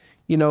in,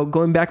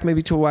 going back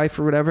maybe to a wife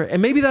or whatever.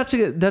 And maybe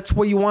that's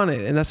what you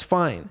wanted, and that's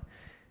fine.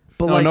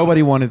 But No,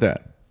 nobody wanted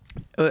that.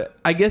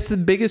 I guess the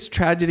biggest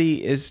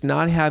tragedy is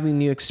not having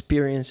new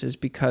experiences,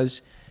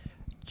 because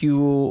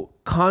you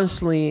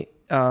constantly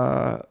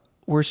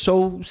we're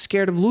so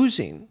scared of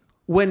losing,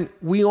 when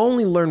we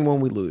only learn when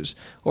we lose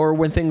or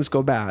when things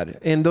go bad,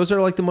 and those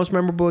are like the most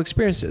memorable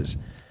experiences.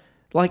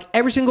 Like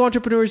every single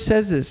entrepreneur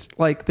says this,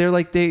 like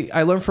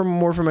I learn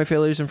more from my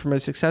failures than from my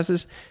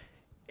successes,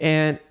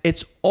 and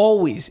it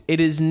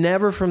is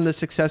never from the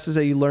successes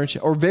that you learn,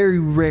 or very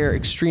rare,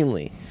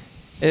 extremely.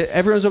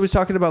 Everyone's always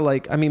talking about,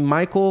 like, I mean,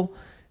 Michael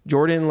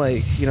Jordan,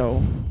 like,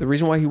 the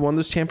reason why he won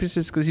those championships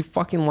is because he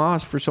fucking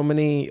lost for so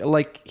many.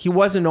 Like, he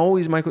wasn't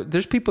always Michael.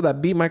 There's people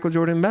that beat Michael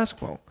Jordan in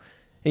basketball,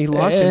 and he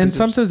lost. And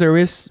sometimes there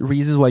is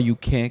reasons why you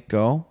can't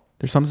go.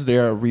 There's sometimes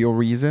there are real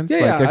reasons.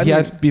 Yeah, like if he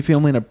had to be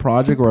filming a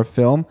project or a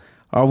film,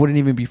 I wouldn't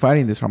even be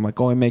fighting this. I'm like,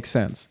 it makes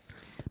sense.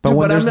 But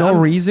when there's no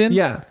reason,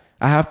 yeah,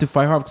 I have to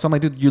fight hard, because I'm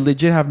like, dude, you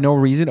legit have no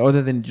reason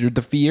other than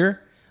the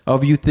fear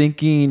of you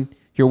thinking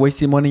you're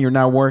wasting money, you're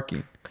not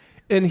working.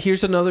 And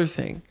here's another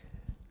thing.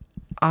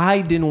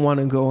 I didn't want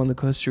to go on the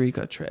Costa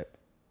Rica trip.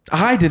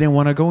 I didn't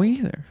want to go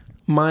either.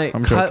 My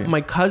joking.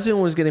 my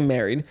cousin was getting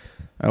married.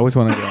 I always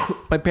want to go.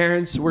 My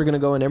parents were going to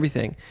go and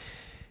everything.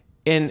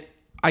 And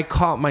I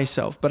caught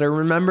myself. But I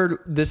remembered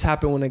this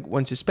happened when I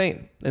went to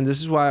Spain. And this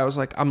is why I was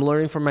like, I'm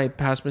learning from my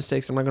past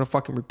mistakes. I'm not going to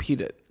fucking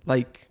repeat it.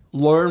 Like,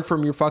 learn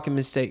from your fucking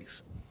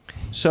mistakes.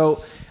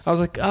 So I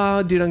was like,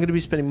 oh, dude, I'm going to be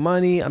spending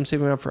money. I'm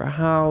saving up for a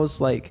house.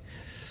 Like,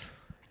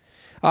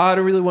 I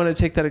don't really want to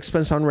take that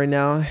expense on right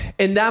now.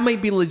 And that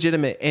might be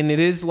legitimate, and it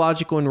is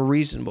logical and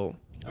reasonable.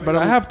 But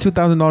I have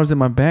 $2,000 in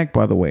my bank,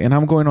 by the way, and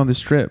I'm going on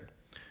this trip.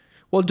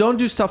 Well, don't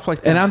do stuff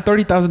like that. And I'm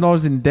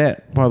 $30,000 in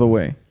debt, by the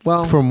way.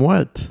 Well, From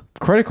what?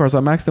 Credit cards, I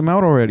maxed them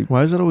out already.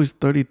 Why is it always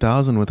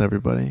 30,000 with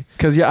everybody?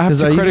 Because I have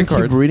two I credit even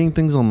cards. keep reading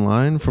things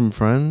online from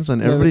friends,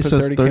 and Yeah, they everybody put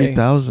says 30K.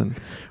 30,000.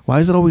 Why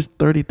is it always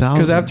 30,000?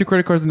 Because I have two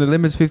credit cards and the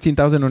limit is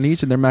 15,000 on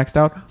each, and they're maxed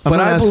out. I'm But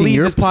not I asking believe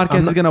your this spec- podcast I'm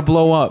is not- gonna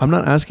blow up. I'm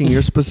not asking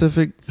your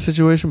specific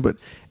situation, but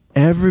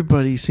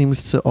everybody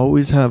seems to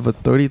always have a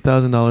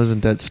 $30,000 in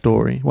debt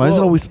story. Why is it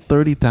Well- always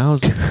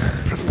 30,000?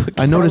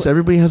 I notice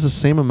everybody has the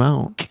same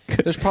amount.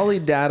 there's probably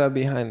data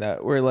behind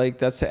that, where like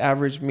that's the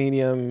average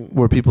medium.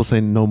 Where people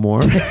say no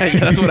more. Yeah,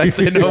 that's what I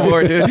said. No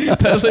more, dude.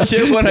 That's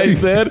legit what I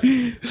said.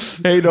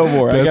 Hey, no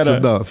more. That's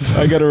enough.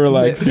 I gotta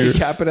relax They here.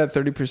 cap it at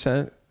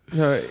 30%.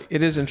 No,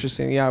 it is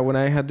interesting. Yeah, when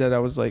I had that, I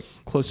was like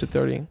close to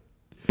 30.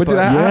 But But-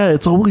 did Yeah,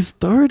 it's always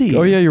 30.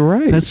 Oh yeah, you're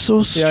right. That's so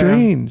Yeah,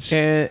 strange.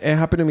 And it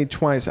happened to me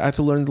twice. I had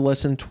to learn the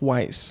lesson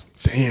twice.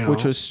 Damn.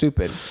 Which was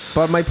stupid.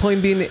 But my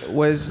point being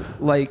was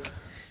like,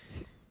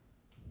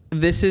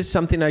 this is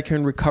something I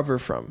can recover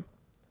from.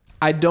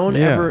 I don't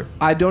ever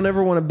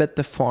want to bet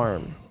the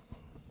farm.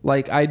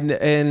 Like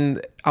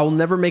I'll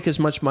never make as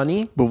much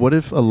money. But what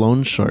if a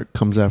loan shark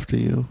comes after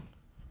you?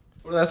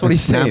 Well, that's what It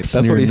he's saying. snaps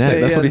That's in what your he's neck.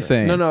 saying. That's what he's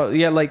saying. No,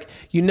 yeah, like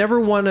you never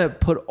want to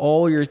put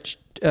all your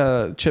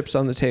chips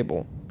on the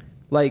table.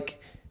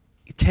 Like,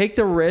 take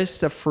the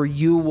risk that for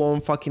you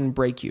won't fucking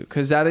break you,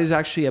 because that is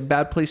actually a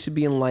bad place to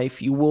be in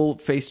life. You will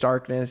face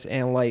darkness,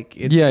 and like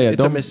it's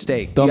a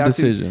mistake. Dumb You have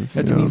decisions. You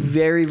have to be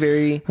very,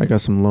 very. I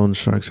got some loan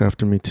sharks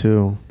after me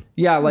too.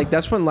 Yeah, like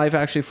that's when life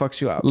actually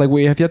fucks you up. Like,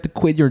 if you have to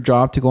quit your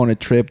job to go on a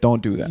trip,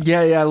 don't do that.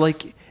 Yeah,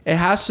 like it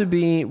has to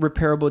be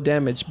repairable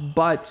damage,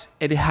 but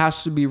it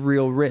has to be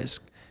real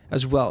risk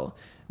as well,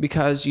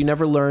 because you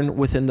never learn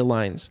within the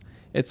lines.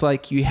 It's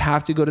like you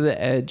have to go to the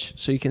edge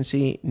so you can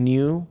see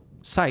new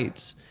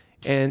sights,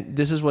 and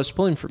this is what's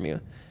pulling from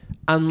you.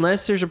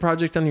 Unless there's a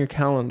project on your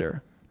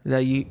calendar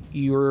that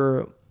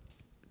you're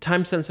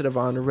time sensitive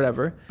on or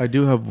whatever. I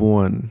do have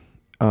one.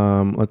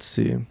 Let's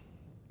see.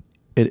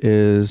 It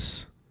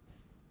is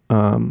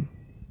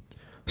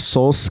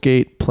Soul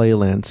Skate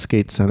Playland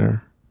Skate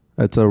Center.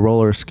 It's a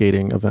roller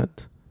skating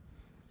event.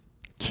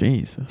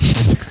 Jeez.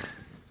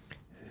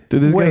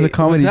 Dude, this Wait, guy's a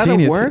comedy was that a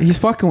genius. work? He's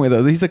fucking with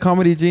us. He's a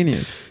comedy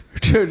genius.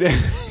 Dude,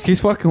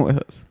 He's fucking with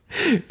us.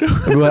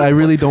 But I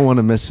really don't want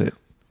to miss it.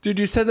 dude,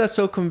 you said that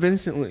so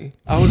convincingly.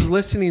 I was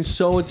listening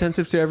so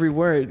attentive to every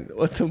word.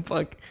 What the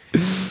fuck?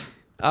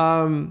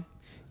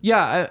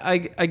 Yeah, I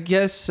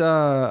guess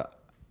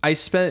I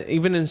spent,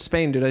 even in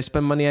Spain, dude, I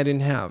spent money I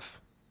didn't have.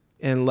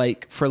 And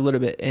like for a little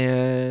bit,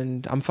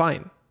 and I'm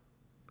fine.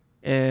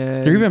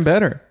 And You're even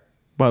better,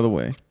 by the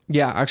way.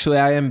 yeah, actually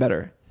I am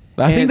better.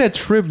 I think And- that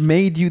trip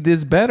made you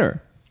this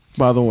better,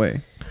 by the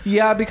way.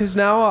 Yeah, because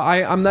now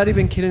I'm not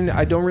even kidding.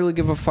 I don't really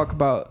give a fuck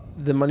about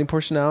the money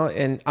portion now,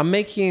 and I'm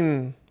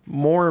making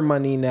more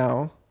money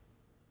now.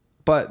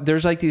 But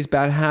there's like these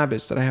bad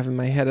habits that I have in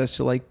my head as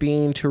to like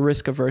being too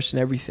risk averse and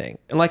everything.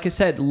 And like I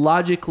said,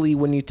 logically,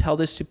 when you tell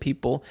this to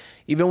people,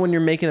 even when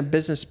you're making a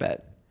business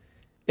bet,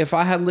 if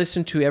I had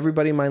listened to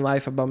everybody in my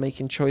life about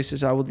making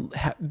choices, I would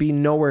be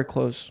nowhere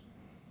close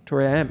to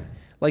where I am.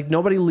 Like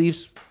nobody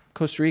leaves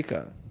Costa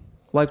Rica.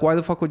 Like why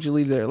the fuck would you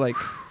leave there? Like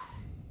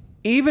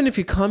even if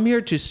you come here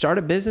to start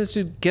a business,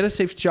 to get a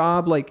safe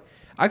job, like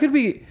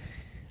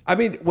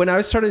when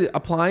I started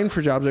applying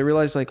for jobs, I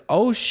realized like,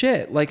 oh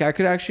shit, like I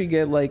could actually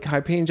get like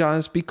high paying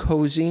jobs, be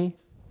cozy,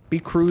 be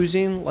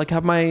cruising, like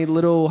have my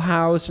little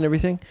house and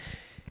everything.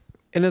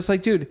 And it's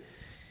like, dude,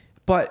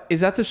 but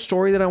is that the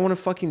story that I want to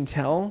fucking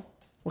tell?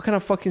 What kind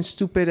of fucking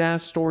stupid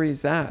ass story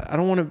is that? I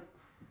don't want to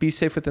be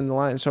safe within the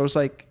line. So I was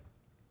like,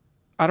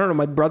 I don't know.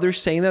 My brother's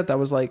saying that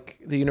was like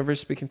the universe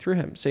speaking through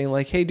him, saying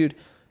like, hey, dude,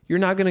 you're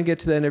not going to get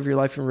to the end of your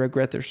life and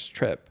regret this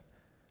trip.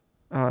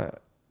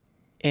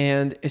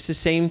 And it's the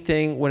same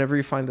thing whenever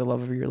you find the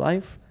love of your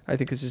life. I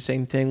think it's the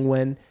same thing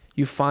when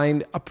you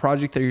find a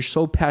project that you're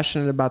so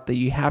passionate about that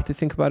you have to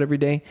think about every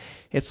day.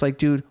 It's like,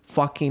 dude,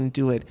 fucking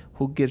do it.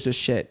 Who gives a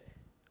shit?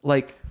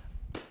 Like,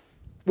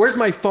 where's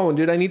my phone,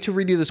 dude? I need to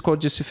read you this quote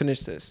just to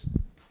finish this.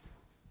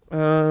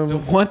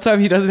 The one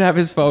time he doesn't have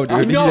his phone, dude.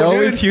 I know, he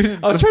always dude. uses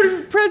I was trying to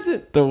be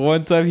present. the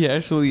one time he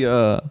actually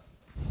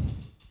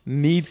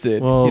needs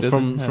it. Well, he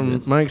doesn't have from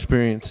it. my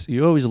experience,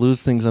 you always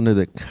lose things under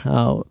the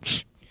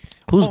couch.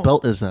 Whose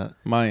belt is that?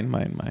 Mine.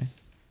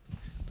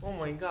 Oh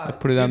my god! I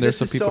put it down Dude, there this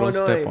so is people don't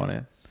annoying. step on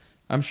it.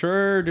 I'm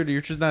sure, dude,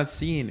 you're just not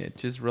seeing it.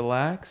 Just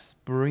relax,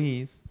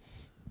 breathe.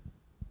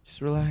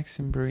 Just relax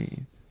and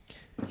breathe.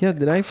 Yeah,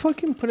 did I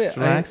fucking put it? Just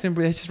relax and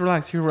breathe. Just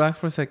relax. Here, relax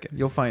for a second.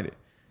 You'll find it.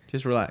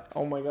 Just relax.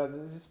 Oh my god!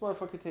 Did this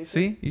motherfucker take it?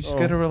 See? You just Oh.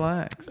 gotta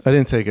relax. I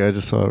didn't take it. I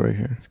just saw it right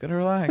here. Just gotta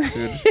relax,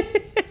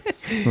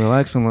 dude.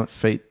 Relax and let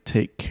fate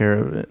take care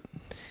of it.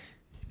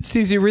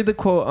 Steezy, read the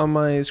quote on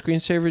my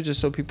screensaver just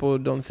so people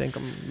don't think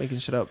I'm making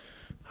shit up.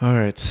 All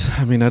right.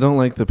 I mean, I don't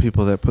like the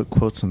people that put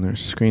quotes on their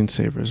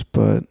screensavers,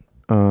 but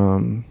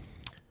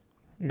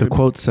the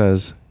quote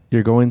says,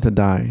 "You're going to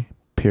die,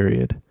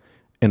 period.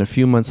 And a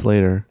few months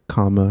later,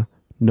 comma,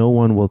 no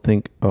one will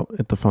think..." Oh,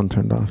 the phone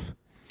turned off.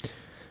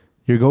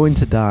 "You're going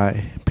to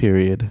die,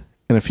 period.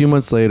 And a few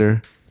months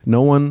later,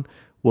 no one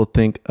will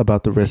think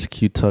about the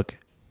risk you took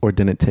or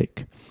didn't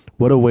take.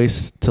 What a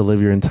waste to live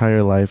your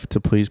entire life to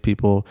please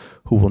people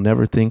who will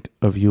never think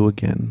of you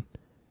again.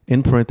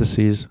 In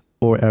parentheses,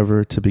 or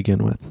ever to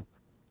begin with."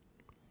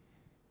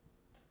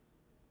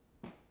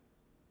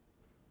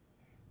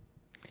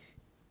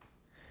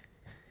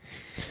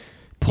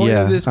 Point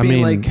Yeah, of this I being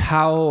mean, like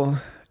how.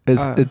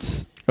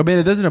 It's I mean,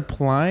 it doesn't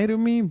apply to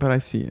me, but I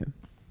see it.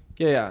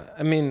 Yeah.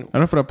 I mean, I don't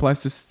know if it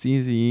applies to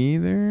Steezy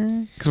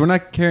either, because we're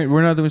not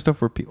doing stuff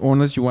for people,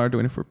 unless you are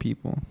doing it for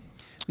people.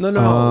 no.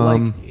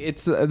 Like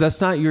it's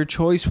that's not your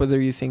choice whether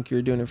you think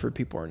you're doing it for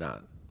people or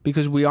not,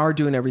 because we are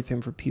doing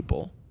everything for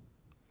people.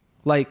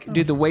 Like,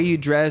 dude, the way you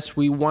dress,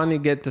 we want to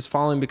get this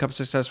following, become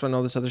successful, and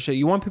all this other shit.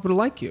 You want people to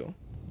like you.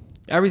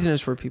 Everything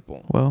is for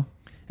people. Well,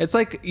 It's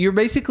like you're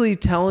basically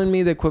telling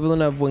me the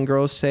equivalent of when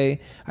girls say,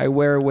 I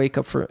wear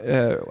makeup for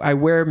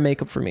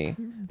me."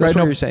 That's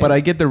what you're saying. but I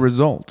get the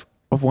result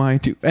of why I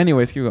do.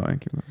 Anyways, keep going.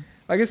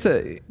 I guess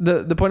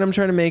the point I'm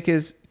trying to make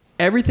is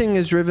everything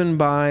is driven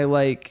by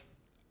like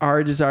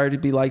our desire to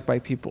be liked by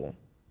people,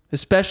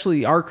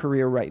 especially our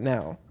career right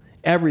now.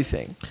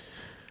 Everything,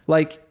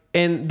 like,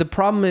 and the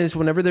problem is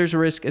whenever there's a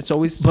risk, it's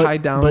always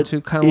tied down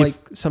to kind of like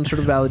some sort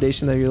of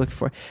validation that you're looking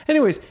for.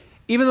 Anyways,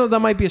 even though that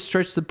might be a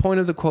stretch, the point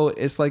of the quote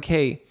is like,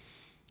 hey,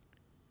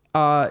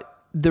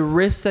 the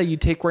risks that you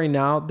take right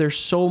now, they're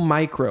so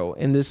micro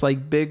in this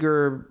like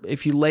bigger,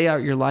 if you lay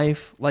out your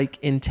life, like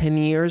in 10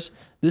 years,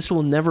 this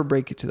will never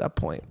break you to that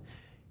point.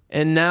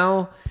 And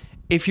now,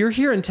 if you're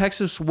here in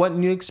Texas, what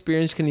new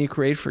experience can you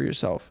create for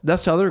yourself?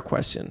 That's the other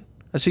question.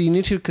 So you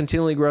need to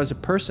continually grow as a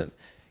person.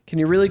 Can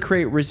you really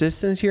create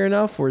resistance here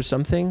enough or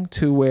something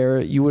to where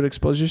you would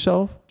expose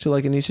yourself to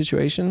like a new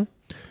situation?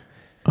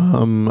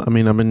 I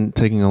mean, I've been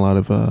taking a lot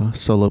of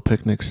solo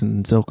picnics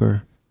in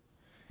Zilker.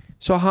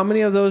 So how many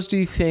of those do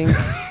you think?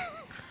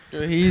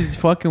 He's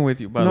fucking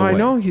with you, by the No, way. I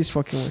know he's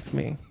fucking with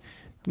me.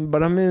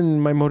 But I'm in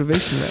my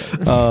motivation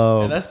right.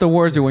 Oh. And that's the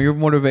worst, dude, when you're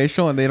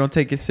motivational and they don't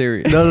take it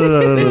serious.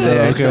 No. They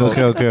say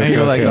Okay. And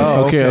you're like,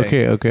 oh,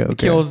 okay. Okay. It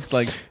kills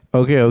like.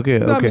 Okay.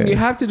 No, I mean, you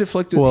have to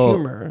deflect with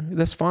humor.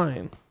 That's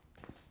fine.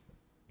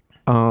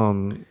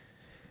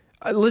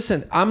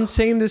 Listen, I'm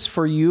saying this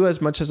for you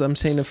as much as I'm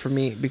saying it for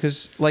me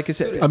because, like I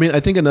said, I mean, I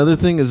think another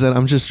thing is that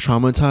I'm just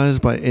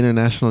traumatized by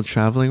international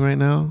traveling right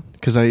now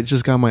because I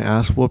just got my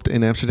ass whooped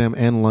in Amsterdam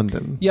and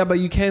London. yeah, but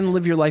you can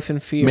live your life in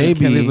fear.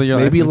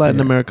 Maybe Latin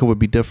America would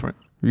be different.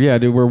 Yeah,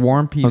 dude, we're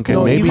warm people. Okay,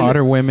 maybe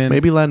hotter women.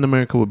 Maybe Latin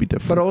America would be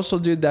different. But also,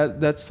 dude,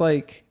 that's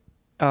like,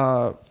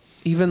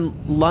 even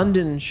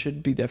London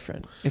should be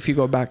different if you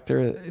go back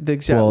there. The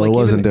exact. Well, like it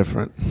wasn't even,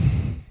 different.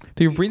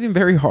 Dude, you're breathing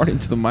very hard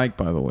into the mic,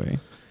 by the way.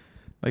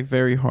 Like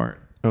very hard.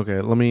 Okay,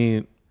 let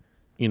me,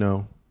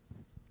 is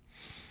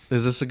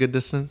this a good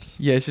distance?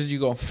 Yeah, it's just you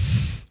go on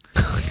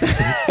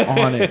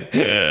it.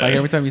 Like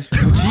every time you speak.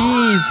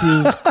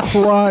 Jesus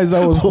Christ,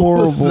 that was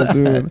horrible,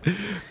 dude.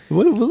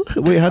 What was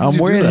it? Wait, how did I'm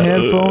you wearing do that?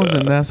 headphones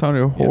and that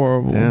sounded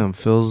horrible. Damn,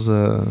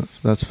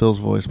 that's Phil's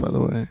voice, by the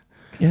way.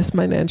 Yes,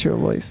 my natural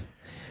voice.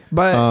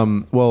 But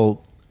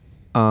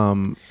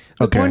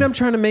the point I'm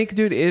trying to make,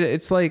 dude,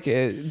 it's like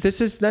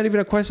this is not even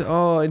a question.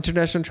 Oh,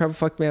 international travel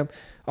fucked me up.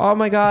 Oh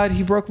my God,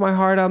 he broke my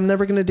heart. I'm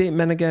never gonna date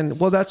men again.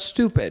 Well, that's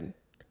stupid.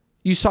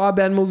 You saw a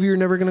bad movie, you're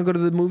never gonna go to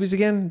the movies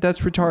again?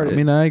 That's retarded. I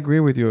mean, I agree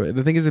with you.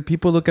 The thing is that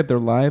people look at their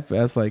life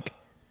as like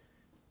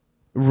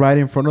right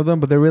in front of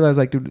them, but they realize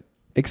like, dude,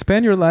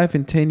 expand your life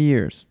in 10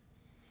 years.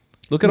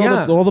 Look at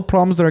all the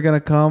problems that are gonna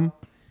come,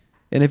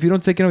 and if you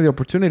don't take any of the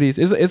opportunities,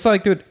 it's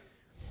like, dude,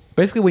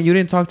 basically when you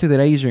didn't talk to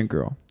that Asian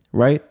girl,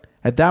 right?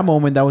 At that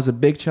moment, that was a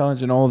big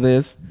challenge and all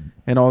this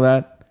and all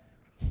that,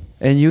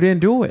 and you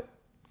didn't do it.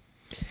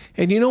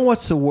 And you know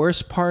what's the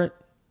worst part?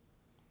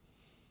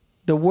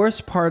 The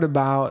worst part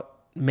about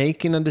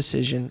making a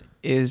decision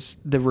is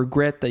the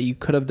regret that you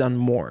could have done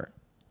more.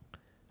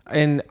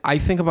 And I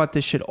think about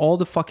this shit all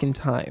the fucking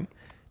time,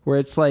 where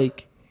it's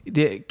like,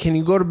 can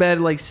you go to bed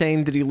like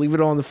saying, did he leave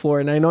it all on the floor?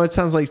 And I know it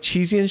sounds like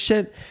cheesy and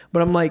shit,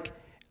 but I'm like,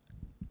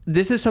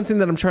 this is something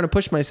that I'm trying to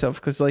push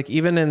myself because like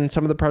even in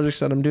some of the projects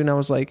that I'm doing, I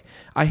was like,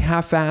 I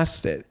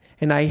half-assed it.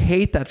 And I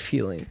hate that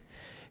feeling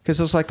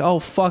because I was like, oh,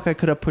 fuck, I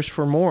could have pushed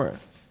for more.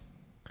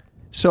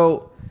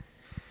 So,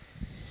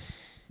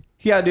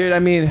 yeah, dude, I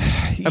mean,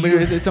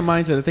 it's a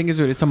mindset. The thing is,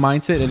 dude, it's a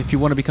mindset. And if you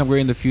want to become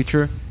great in the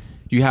future,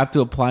 you have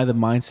to apply the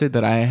mindset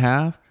that I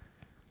have,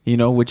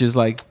 which is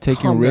like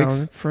taking risks.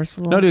 Down, first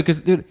of all. No, dude,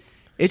 because, dude,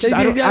 it's just,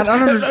 I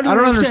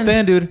don't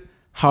understand, dude,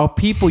 how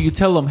people, you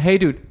tell them, hey,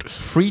 dude,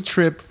 free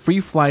trip, free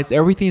flights,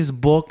 everything's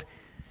booked.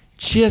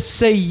 Just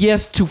say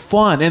yes to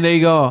fun. And they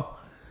go,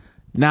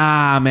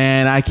 nah,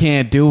 man, I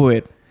can't do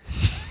it.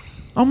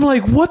 I'm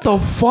like, what the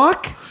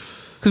fuck?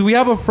 Because we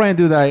have a friend,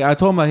 dude, that I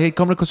told him, like, hey,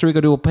 come to Costa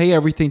Rica, dude, we'll pay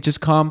everything. Just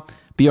come,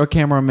 be our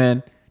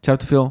cameraman. Shout out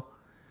to Phil.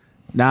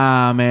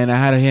 Nah, man, I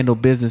had to handle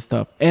business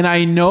stuff. And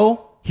I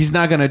know he's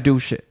not going to do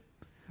shit.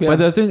 Yeah. But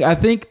the thing, I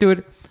think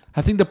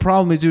the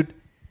problem is, dude,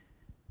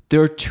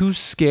 they're too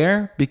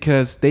scared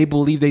because they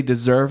believe they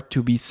deserve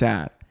to be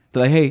sad.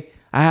 They're like, hey,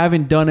 I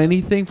haven't done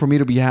anything for me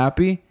to be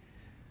happy.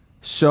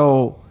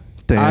 So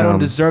I don't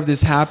deserve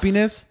this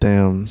happiness.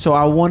 Damn. So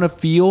I want to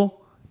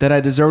feel that I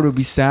deserve to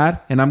be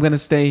sad and I'm going to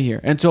stay here.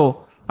 And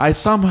so I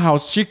somehow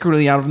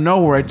secretly out of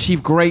nowhere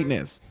achieve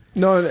greatness.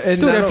 No, and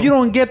dude, if you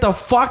don't get the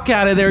fuck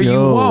out of there, you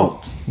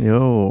won't.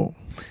 No,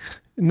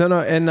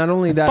 and not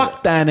only that.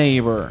 Fuck that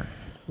neighbor.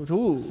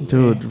 Ooh.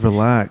 Dude,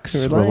 relax.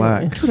 Dude,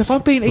 if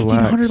I'm paying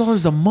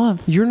 $1,800 a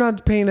month, you're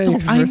not paying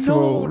anything. I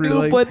know, dude,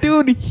 like, but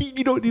dude, he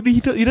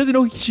doesn't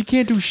know she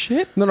can't do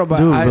shit. No, but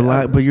dude,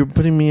 relax. But you're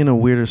putting me in a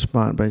weirder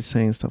spot by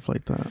saying stuff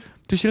like that.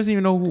 Dude, she doesn't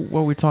even know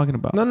what we're talking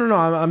about. No.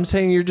 I'm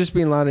saying you're just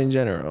being loud in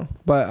general.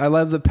 But I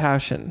love the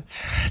passion.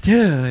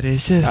 Dude,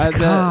 it's just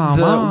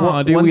come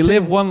on, dude. We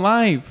live one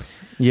life.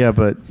 Yeah,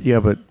 but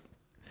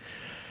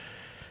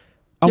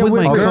I'm with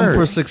my I'll girls. come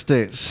for 6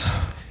 days.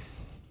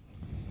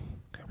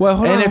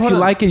 Well, if you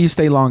like it, you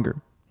stay longer.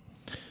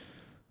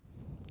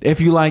 If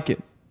you like it,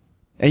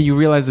 and you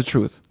realize the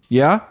truth,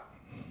 yeah.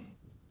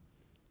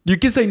 You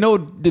can say no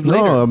later.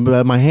 No,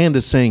 but my hand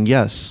is saying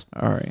yes.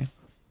 All right,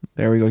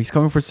 there we go. He's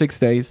coming for 6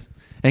 days,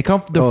 and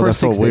come for the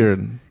first 6 days.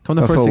 Weird. Come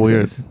the first 6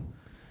 days. Yeah,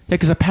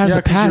 because I passed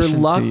the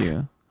passion to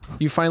you.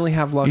 You finally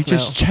have luck. You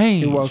just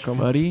changed. You're welcome,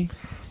 buddy.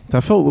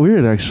 That felt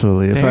weird,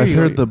 actually. If I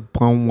heard the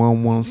boom,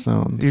 boom, boom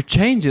sound, you're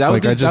changing.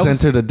 Like I just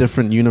entered a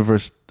different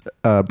universe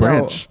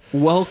branch.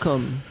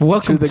 Welcome to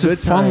the good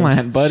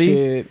Funland, buddy.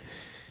 Shit.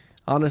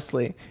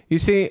 Honestly, you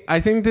see, I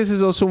think this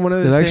is also one of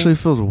the things. It actually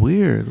feels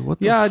weird. What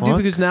the fuck? dude,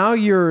 because now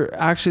you're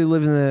actually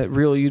living the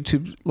real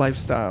YouTube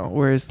lifestyle,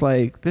 where it's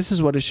like, this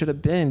is what it should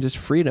have been, just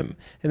freedom.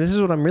 And this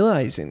is what I'm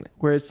realizing,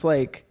 where it's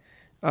like,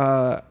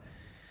 also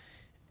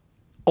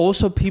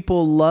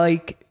people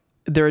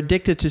they're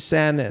addicted to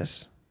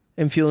sadness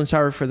and feeling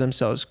sorry for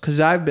themselves. Because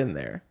I've been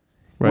there,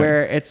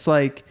 where it's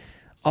like,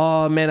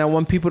 oh man, I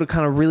want people to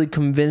kind of really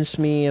convince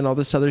me and all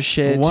this other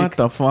shit. What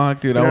the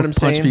fuck, dude? You know I what would I'm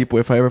punch saying? people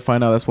if I ever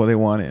find out that's what they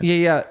wanted.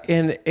 Yeah.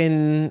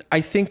 And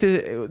I think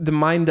that the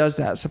mind does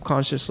that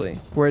subconsciously,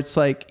 where it's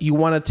like you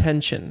want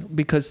attention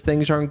because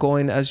things aren't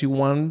going as you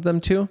wanted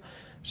them to.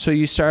 So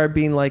you start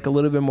being like a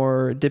little bit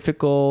more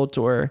difficult,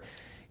 or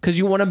because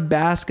you want to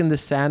bask in the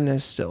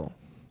sadness still.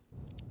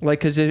 Like,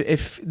 because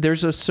if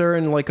there's a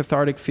certain like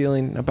cathartic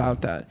feeling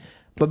about that.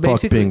 But Fuck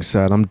basically, being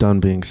sad. I'm done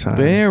being sad.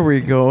 There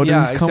we go.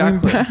 Yeah, He's coming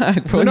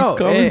exactly. back, bro. No, He's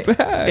coming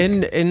back.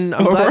 And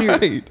I'm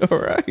glad All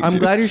right. I'm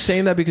dude. glad you're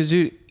saying that because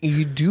dude,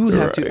 you do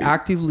have to Right.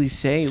 actively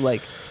say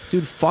like,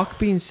 dude, fuck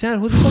being sad.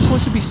 Who the fuck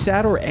wants to be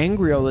sad or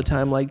angry all the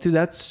time? Like, dude,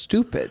 that's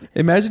stupid.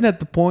 Imagine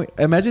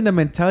the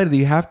mentality that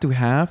you have to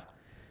have,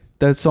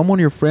 that someone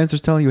your friends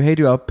is telling you, hey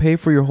dude, I'll pay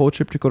for your whole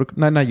trip to go to,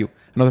 not you,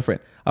 another friend.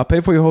 I'll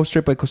pay for your whole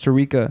trip at Costa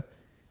Rica,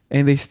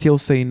 and they still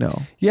say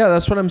no. Yeah,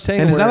 that's what I'm saying.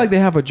 And it's where- not like they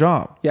have a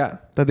job yeah.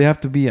 that they have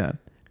to be at.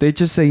 They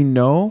just say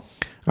no.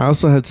 I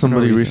also had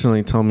somebody reason.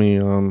 recently tell me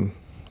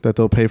that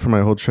they'll pay for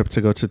my whole trip to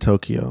go to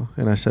Tokyo,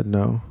 and I said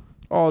no.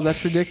 Oh,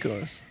 that's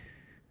ridiculous.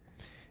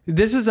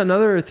 This is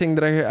another thing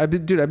that I've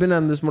been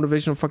on this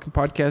motivational fucking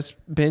podcast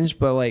binge,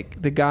 but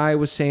like the guy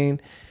was saying,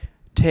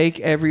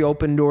 take every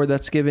open door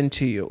that's given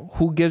to you.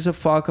 Who gives a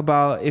fuck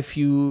about if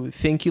you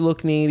think you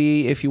look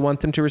needy, if you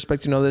want them to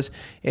respect you, know this.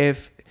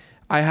 If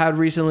I had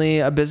recently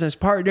a business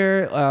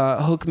partner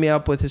hook me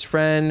up with his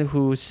friend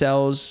who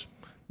sells,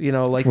 you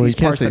know, like Well, these you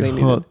can't parts that say I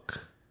needed.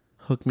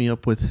 hook me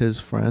up with his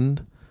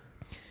friend.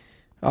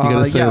 You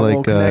gotta say yeah,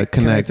 like well,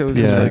 connect. it with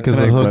his Yeah, friend. because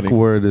the Connect, hook buddy.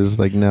 word is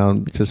like now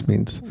just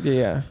means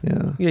Yeah.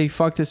 yeah. Yeah, he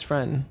fucked his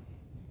friend.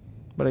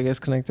 But I guess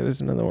connected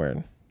is another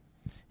word.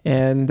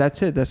 And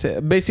that's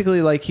it.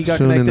 Basically, like he got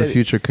Soon connected. in the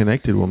future,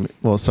 connected will.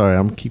 Well, sorry,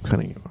 I'm keep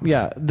cutting you off.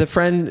 Yeah, the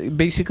friend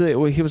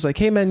basically he was like,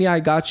 "Hey man, yeah, I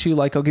got you.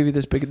 Like, I'll give you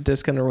this big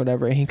discount or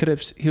whatever." And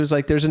he was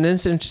like, "There's an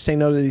instant to say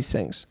no to these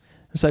things."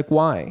 It's like,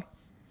 why?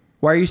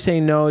 Why are you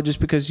saying no just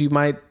because you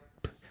might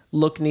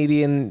look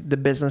needy in the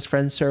business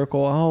friend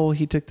circle? Oh,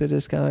 he took the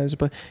disguise,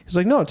 but he's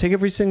like, no, take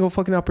every single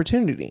fucking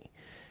opportunity.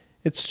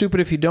 It's stupid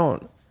if you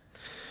don't.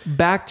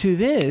 Back to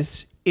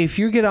this, if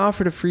you get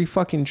offered a free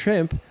fucking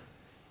trip,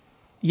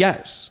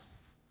 yes.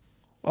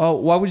 Oh,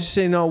 why would you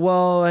say no?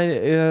 Well,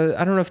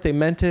 I don't know if they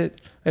meant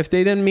it. If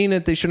they didn't mean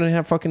it, they shouldn't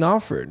have fucking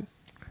offered.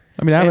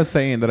 I mean, I have a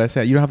saying that I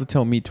said, you don't have to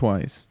tell me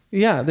twice.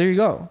 Yeah, there you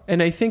go.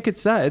 And I think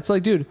it's that. It's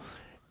like, dude,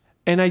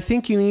 and I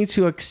think you need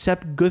to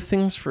accept good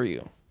things for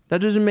you. That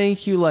doesn't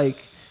make you like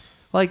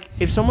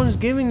if someone's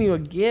giving you a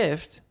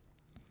gift,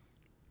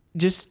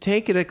 just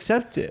take it,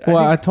 accept it. Well,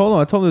 I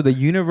told him the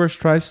universe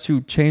tries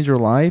to change your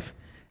life,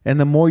 and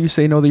the more you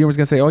say no, the universe is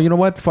gonna say, oh, you know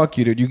what? Fuck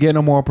you, dude. You get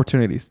no more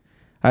opportunities.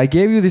 I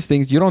gave you these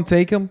things. You don't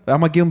take them. I'm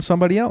gonna give them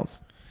somebody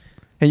else.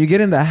 And you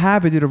get in the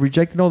habit, dude, of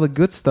rejecting all the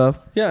good stuff,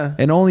 yeah,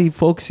 and only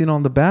focusing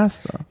on the bad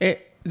stuff.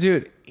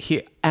 Dude,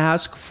 he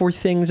asked for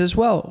things as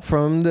well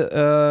from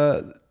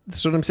the.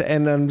 That's what I'm saying,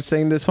 and I'm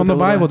saying this From the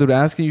Bible, dude.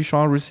 Asking you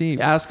shall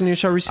receive. Asking you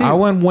shall receive. I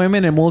want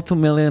women and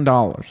 $multi-million, and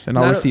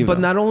I'll receive But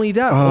them. not only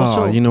that, Oh,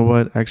 also you know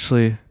what?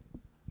 Actually,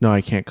 no,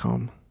 I can't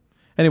come.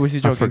 Anyways,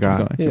 he's joking.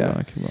 forgot. Keep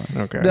going.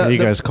 Okay, you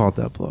guys called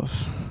that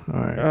bluff. All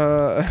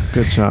right,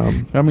 good job.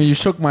 I mean, you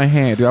shook my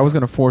hand, dude. I was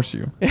gonna force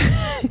you.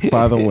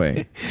 By the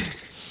way,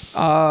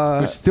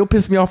 which still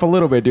pissed me off a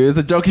little bit, dude. It's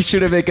a joke you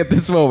shouldn't make at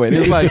this moment.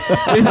 It's like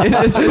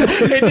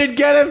it did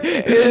get him.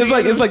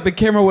 it's like the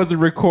camera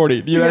wasn't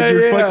recording. You know, as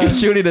you're fucking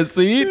shooting a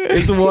scene.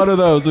 It's one of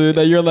those, dude,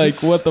 that you're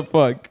like, what the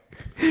fuck?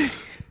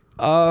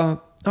 Oh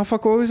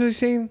fuck! What was I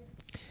saying?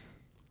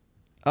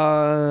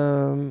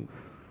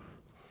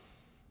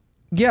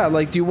 Yeah,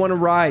 like, do you want to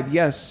ride?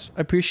 Yes,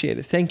 I appreciate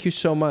it. Thank you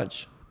so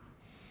much.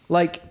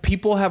 Like,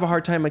 people have a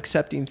hard time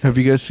accepting things. Have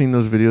you guys seen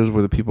those videos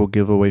where the people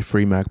give away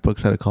free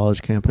MacBooks at a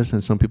college campus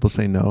and some people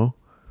say no?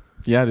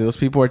 Yeah, dude, those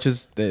people are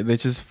just they're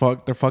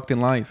fucked in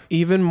life.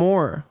 Even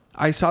more.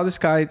 I saw this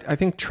guy, I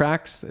think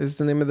Trax is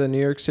the name of the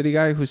New York City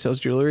guy who sells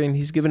jewelry, and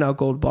he's giving out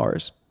gold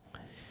bars.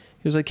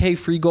 He was like, hey,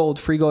 free gold,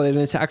 and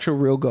it's actual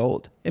real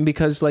gold. And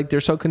because like they're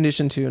so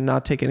conditioned to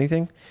not take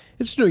anything,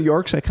 it's New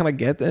York, so I kind of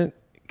get that,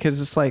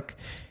 because it's like,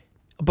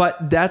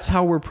 but that's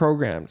how we're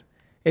programmed.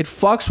 It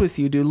fucks with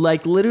you, dude.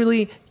 Like,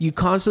 literally, you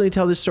constantly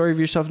tell this story of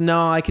yourself.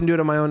 No, I can do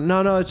it on my own.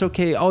 No, it's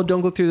okay. Oh,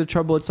 don't go through the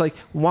trouble. It's like,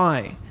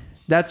 why?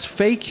 That's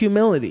fake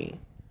humility.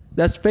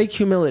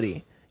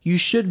 You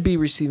should be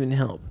receiving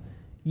help.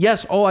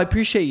 Yes. Oh, I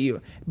appreciate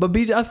you. But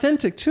be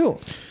authentic, too.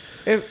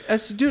 Dude,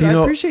 I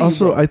appreciate you.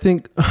 Also, bro. I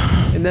think...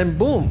 And then,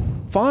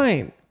 boom,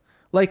 fine.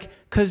 Like,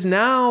 because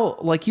now,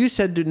 like you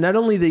said, dude, not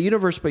only the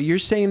universe, but you're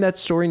saying that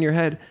story in your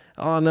head.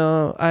 Oh,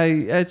 no,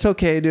 it's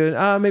okay, dude.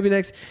 Maybe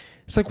next...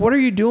 It's like, what are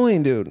you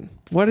doing, dude?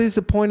 What is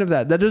the point of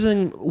that? That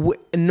doesn't...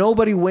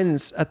 Nobody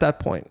wins at that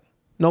point.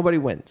 Nobody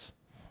wins.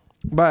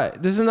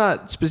 But this is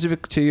not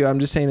specific to you. I'm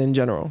just saying in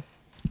general.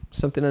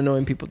 Something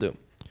annoying people do.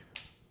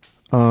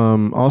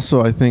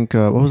 Also, I think...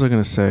 what was I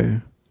going to say?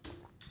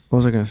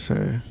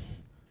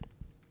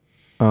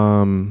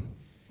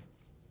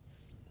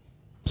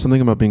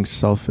 Something about being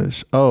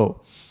selfish.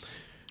 Oh,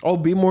 Oh,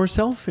 be more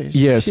selfish.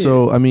 Yeah, Shit.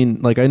 so I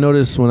mean, like I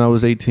noticed when I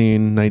was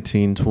 18,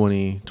 19,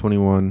 20,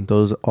 21,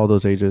 all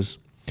those ages,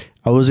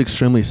 I was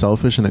extremely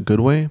selfish in a good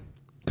way,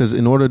 because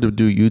in order to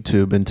do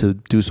YouTube and to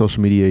do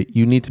social media,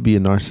 you need to be a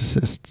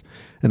narcissist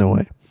in a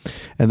way.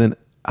 And then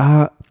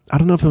I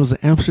don't know if it was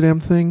the Amsterdam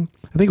thing.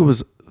 I think it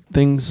was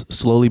things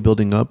slowly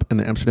building up, and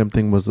the Amsterdam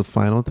thing was the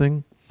final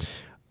thing.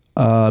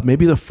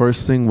 Maybe the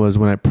first thing was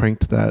when I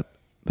pranked that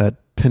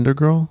Tinder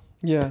girl.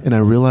 Yeah. And I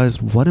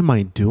realized, what am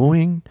I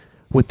doing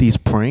with these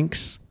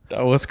pranks?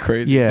 That was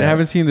crazy. Yeah. I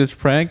haven't seen this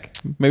prank.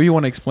 Maybe you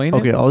want to explain it?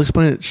 Okay, I'll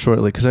explain it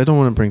shortly because I don't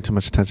want to bring too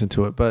much attention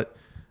to it. But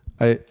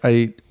I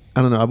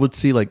don't know. I would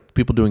see like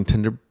people doing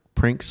Tinder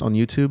pranks on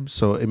YouTube,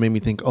 so it made me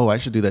think, oh, I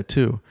should do that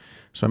too.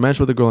 So I matched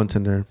with a girl on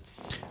Tinder.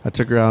 I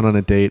took her out on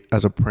a date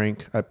as a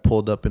prank. I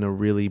pulled up in a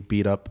really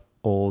beat up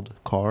old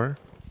car,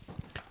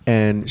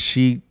 and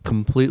she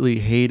completely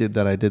hated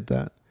that I did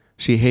that.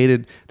 She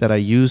hated that I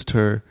used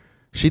her.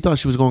 She thought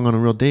she was going on a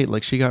real date.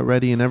 Like, she got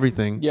ready and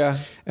everything. Yeah.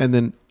 And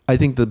then I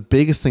think the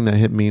biggest thing that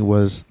hit me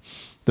was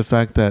the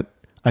fact that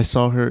I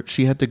saw her.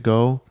 She had to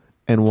go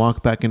and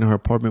walk back into her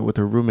apartment with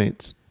her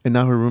roommates. And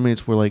now her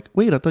roommates were like,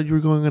 wait, I thought you were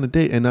going on a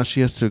date. And now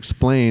she has to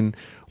explain,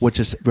 which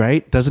is,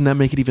 right? Doesn't that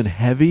make it even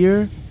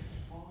heavier?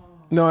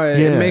 No,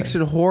 it makes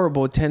it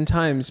horrible 10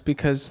 times,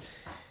 because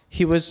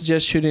he was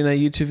just shooting a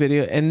YouTube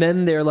video, and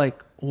then they're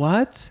like,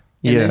 what?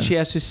 And then she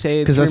has to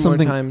say it 3 more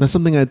times. That's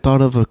something I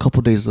thought of a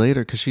couple days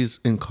later, because she's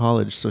in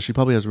college, so she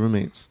probably has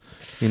roommates,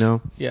 you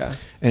know? Yeah.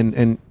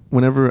 And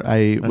whenever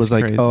I was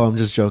like, crazy. oh, I'm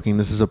just joking,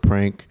 this is a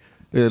prank.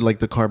 Like,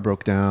 the car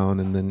broke down,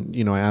 and then,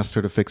 you know, I asked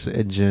her to fix the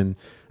engine.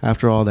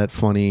 After all that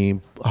funny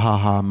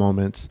haha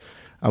moments,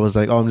 I was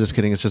like, oh, I'm just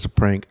kidding, it's just a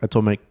prank. I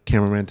told my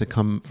cameraman to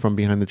come from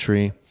behind the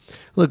tree.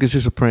 Look, it's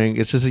just a prank.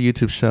 It's just a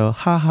YouTube show.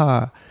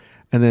 Haha.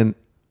 And then,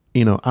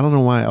 you know, I don't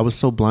know why. I was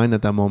so blind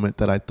at that moment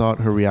that I thought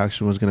her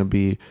reaction was going to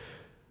be,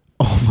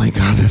 oh my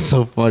God, that's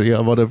so funny.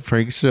 I'm on a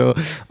prank show.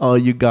 Oh,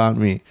 you got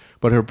me.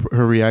 But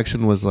her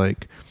reaction was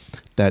like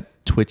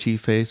that twitchy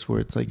face where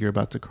it's like you're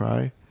about to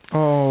cry.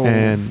 Oh.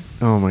 And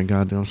oh my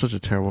God, dude, I'm such a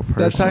terrible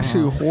person. That's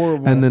actually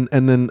horrible. And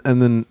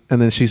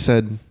then she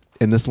said,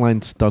 and this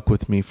line stuck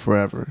with me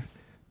forever.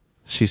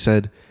 She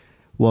said,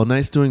 well,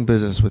 nice doing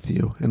business with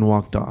you, and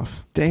walked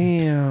off.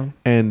 Damn.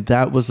 And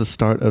that was the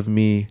start of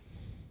me.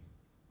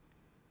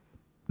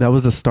 That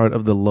was the start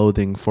of the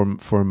loathing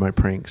for my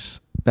pranks.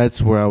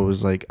 That's where I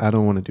was like, I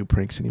don't want to do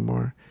pranks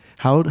anymore.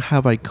 How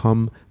have I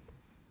come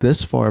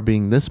this far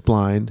being this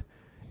blind,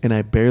 and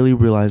I barely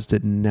realized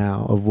it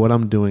now of what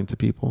I'm doing to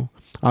people?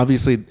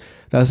 Obviously,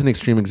 that's an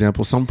extreme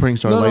example. Some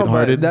pranks are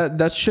lighthearted. But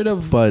that should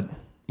have. But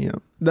yeah,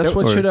 that's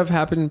what should have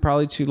happened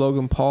probably to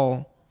Logan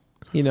Paul.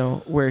 You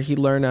know, where he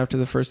learned after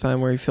the first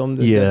time where he filmed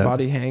the dead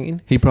body hanging.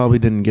 He probably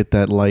didn't get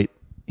that light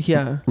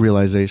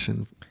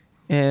realization.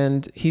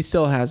 And he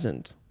still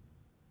hasn't.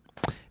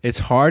 It's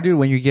hard, dude,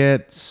 when you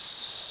get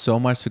so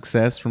much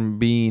success from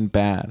being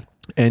bad.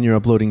 And you're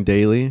uploading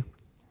daily.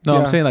 No,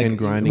 I'm saying like, and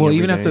grinding well, every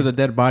even day. after the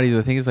dead body,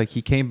 the thing is like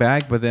he came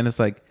back, but then it's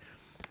like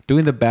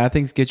doing the bad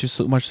things gets you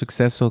so much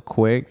success so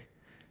quick.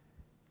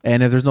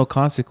 And if there's no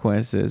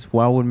consequences,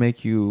 what would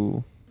make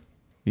you...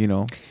 You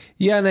know?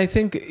 Yeah, and I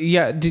think,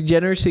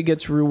 degeneracy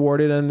gets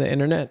rewarded on the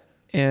internet.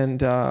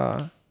 And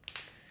I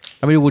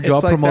mean, would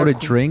y'all like promote a that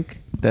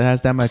drink that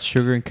has that much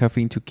sugar and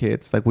caffeine to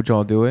kids? Like, would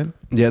y'all do it?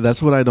 Yeah,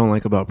 that's what I don't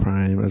like about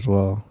Prime as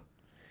well.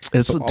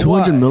 It's But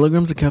 200 why?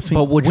 milligrams of caffeine.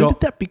 But would when y'all-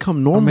 did that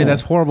become normal? I mean,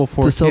 that's horrible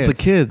for to sell to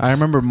kids. I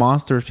remember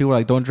Monsters. People were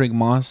like, don't drink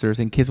Monsters.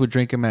 And kids would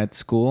drink them at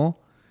school.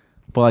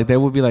 But like, there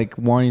would be like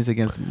warnings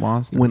against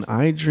Monsters. When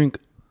I drink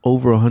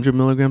over 100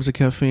 milligrams of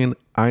caffeine,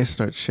 I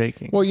start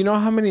shaking. well, you know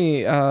how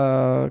many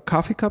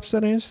coffee cups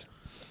that is?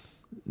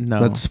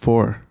 No. That's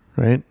 4,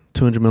 right?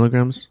 200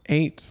 milligrams?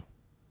 8.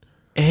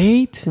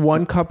 8?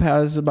 1 cup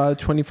has about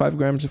 25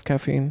 grams of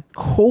caffeine.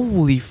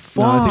 Holy I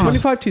fuck. think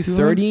 25 to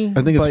 30.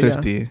 I think it's but yeah.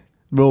 50.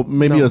 Well,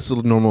 maybe No. it's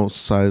a normal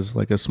size,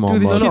 like a small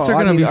Dude, these mug. kids are I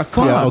gonna mean, be a cup.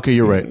 fucked. Yeah, okay,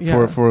 you're right.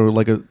 Yeah. For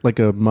like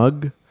a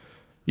mug,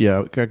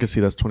 yeah, I could see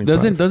that's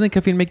 25. Doesn't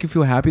caffeine make you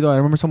feel happy though? I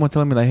remember someone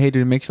telling me like, hey,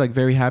 dude, it makes you like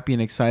very happy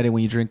and excited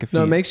when you drink caffeine.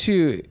 No, it makes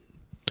you...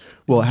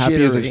 Well, happy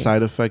is a jittery.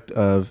 side effect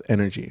of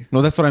energy.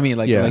 No, that's what I mean.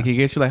 Like, Yeah. like it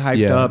gets you like hyped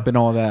Yeah. up and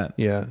all that.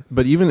 Yeah,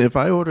 but even if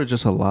I order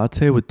just a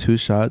latte with 2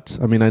 shots,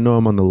 I mean, I know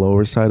I'm on the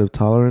lower side of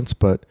tolerance,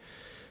 but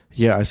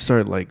yeah, I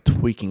start like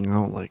tweaking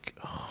out, like,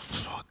 oh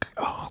fuck,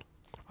 oh.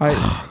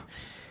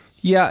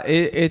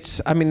 it's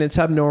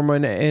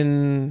abnormal,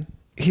 and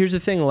here's the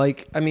thing,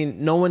 like, I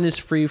mean, no one is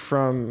free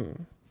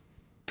from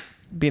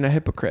being a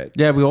hypocrite.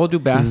 Yeah, we all do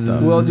bad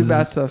stuff. We all do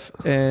bad stuff,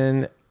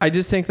 and I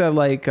just think that,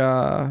 like,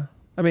 I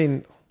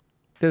mean,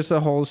 there's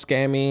a whole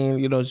scamming,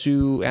 you know,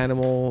 zoo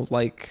animal,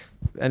 like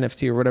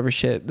NFT or whatever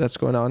shit that's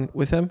going on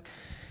with him.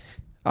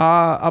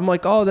 I'm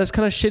like, oh, that's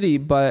kind of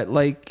shitty, but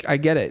like, I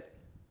get it.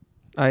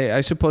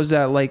 I suppose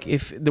that, like,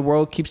 if the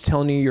world keeps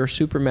telling you you're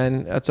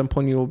Superman, at some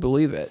point you will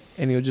believe it,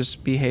 and you'll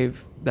just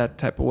behave that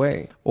type of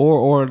way.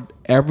 Or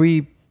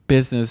every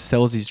business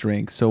sells these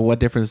drinks. So what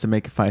difference does it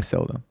make if I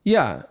sell them?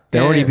 Yeah,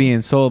 They're already and-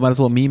 being sold. Might as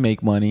well me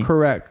make money.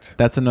 correct.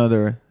 That's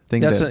another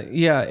thing.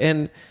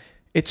 And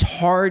it's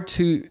hard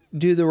to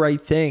do the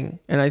right thing.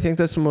 And I think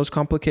that's the most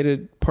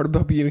complicated part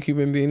about being a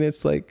human being.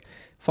 It's like,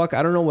 fuck,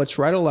 I don't know what's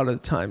right a lot of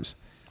the times.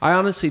 I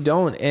honestly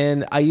don't.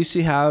 And I used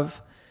to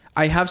have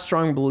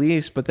strong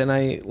beliefs, but then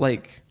I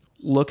like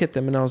look at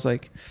them and I was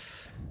like,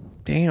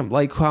 damn,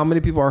 like how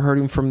many people are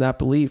hurting from that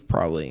belief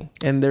probably.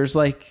 And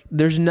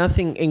there's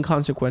nothing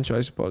inconsequential,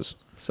 I suppose.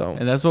 So,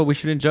 and that's what we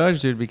shouldn't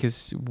judge, dude,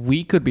 because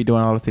we could be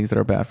doing all the things that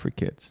are bad for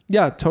kids.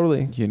 Yeah,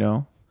 totally. You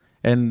know?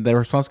 And the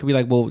response could be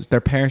like, well,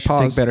 their parents should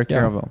take better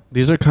care of them.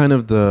 These are kind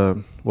of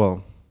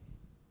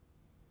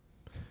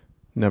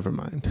never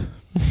mind.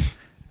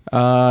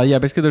 Yeah,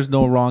 basically there's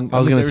no wrong. I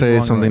was going to say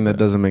something that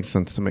doesn't make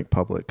sense to make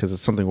public because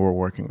it's something we're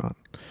working on.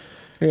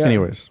 Yeah.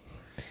 Anyways.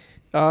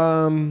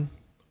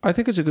 I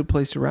think it's a good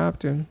place to wrap,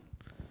 dude.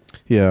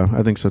 Yeah,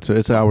 I think so too.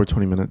 It's an hour,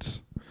 20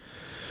 minutes.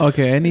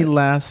 Okay, any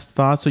last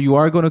thoughts? So you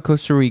are going to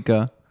Costa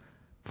Rica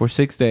for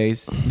 6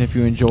 days. And if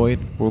you enjoy it,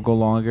 we'll go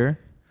longer.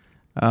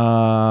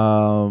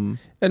 And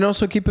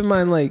also keep in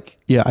mind, like,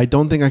 yeah, I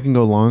don't think I can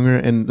go longer,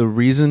 and the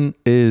reason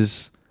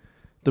is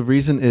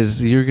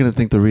you're gonna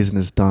think the reason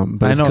is dumb,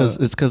 but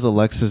it's because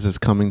Alexis is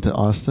coming to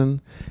Austin,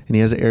 and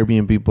he has an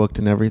Airbnb booked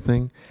and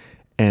everything,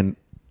 and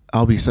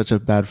I'll be such a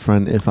bad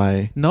friend if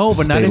I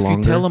but not if longer.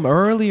 you tell him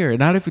earlier,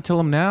 not if you tell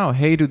him now.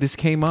 Hey, dude, this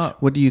came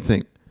up. What do you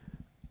think?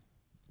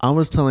 I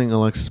was telling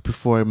Alexis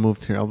before I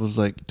moved here, I was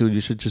like, dude, you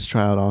should just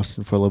try out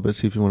Austin for a little bit,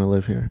 see if you want to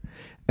live here.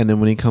 And then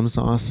when he comes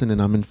to Austin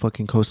and I'm in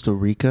fucking Costa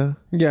Rica,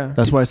 yeah,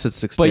 that's why I said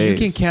 6 days. But you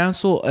can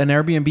cancel an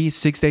Airbnb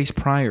 6 days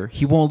prior.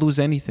 He won't lose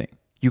anything.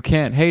 You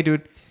can't. Hey,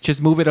 dude,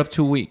 just move it up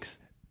 2 weeks.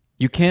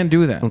 You can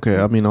do that. Okay,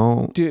 I mean,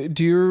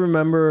 Do you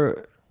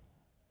remember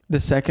the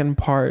second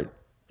part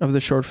of the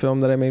short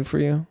film that I made for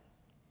you?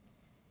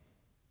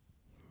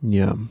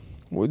 Yeah.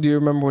 Do you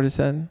remember what it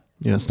said?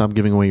 Yeah, stop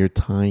giving away your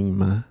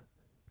time.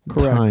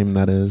 Correct. Time,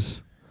 that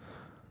is.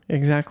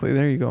 Exactly.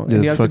 There you go. The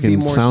and you have to be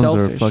more sounds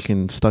selfish. are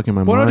fucking stuck in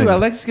my Well, mind. no, dude,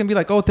 Alexis can be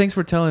like, oh, thanks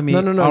for telling me. No.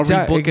 I'll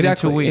rebook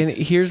exactly. it in 2 weeks.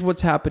 And here's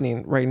what's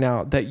happening right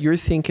now. That you're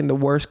thinking the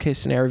worst case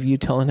scenario of you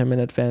telling him in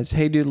advance,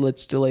 hey, dude,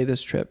 let's delay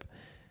this trip.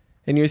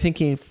 And you're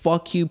thinking,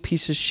 fuck you,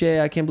 piece of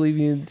shit. I can't believe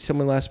you need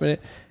someone last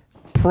minute.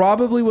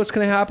 Probably what's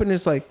going to happen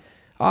is like,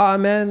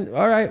 man,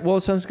 all right, well,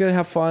 sounds good.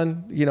 Have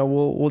fun. You know,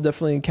 we'll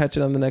definitely catch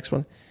it on the next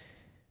one.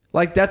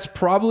 Like, that's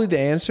probably the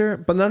answer.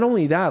 But not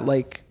only that,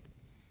 like,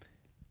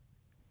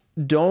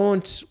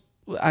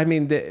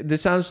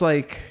 this sounds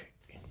like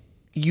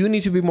you need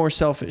to be more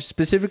selfish.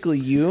 Specifically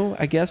you,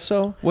 I guess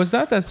so. Was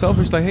that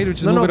selfish? Like, hey, dude,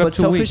 just move it up 2 weeks.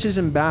 No, but selfish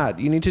isn't bad.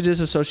 You need to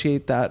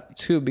disassociate that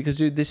too, because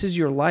dude, this is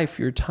your life,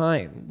 your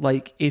time.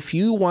 Like, if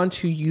you want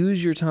to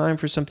use your time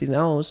for something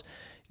else,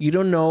 you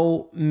don't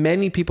know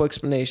many people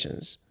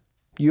explanations.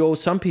 You owe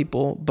some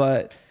people,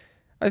 but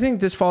I think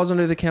this falls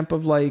under the camp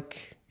of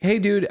like, hey,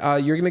 dude,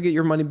 you're going to get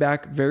your money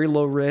back, very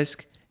low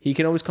risk. He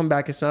can always come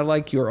back. It's not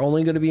like you're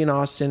only going to be in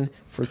Austin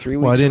for 3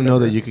 weeks. Well, I didn't know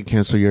that you could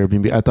cancel your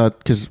Airbnb. I thought,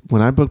 because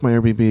when I booked my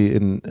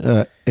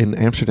Airbnb in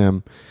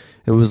Amsterdam,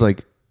 it was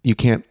like you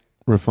can't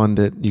refund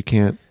it. You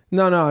can't.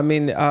 No. I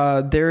mean,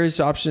 there is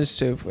options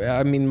too.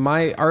 I mean,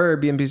 our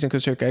Airbnbs in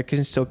Costa Rica, I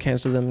can still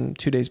cancel them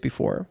 2 days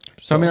before.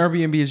 So I mean,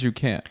 Airbnbs you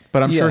can't,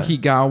 but I'm sure he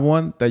got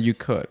one that you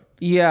could.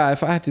 Yeah,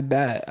 if I had to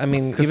bet. I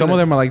mean, because some of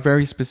them are like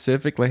very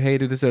specific. Like, hey,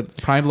 dude, this is a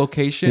prime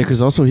location. Yeah,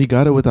 because also he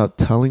got it without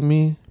telling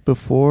me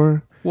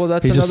before. Well,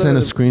 he just sent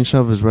a screenshot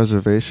of his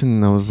reservation,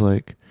 and I was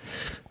like,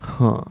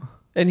 huh.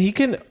 And he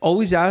can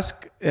always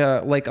ask,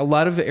 like a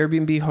lot of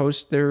Airbnb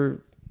hosts,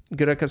 they're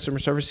good at customer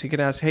service. He can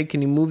ask, hey,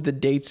 can you move the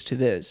dates to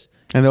this?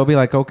 And they'll be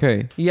like,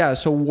 okay. Yeah,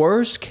 so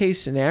worst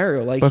case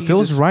scenario. Like, but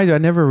Phil's right. I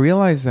never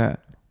realized that.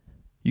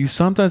 You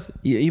sometimes,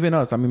 even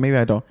us, I mean, maybe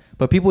I don't,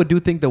 but people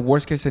do think the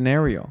worst case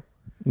scenario.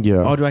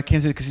 Yeah. Oh, do I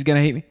cancel it because he's going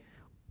to hate me?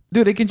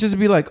 Dude, it can just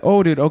be like,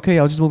 oh, dude, okay,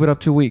 I'll just move it up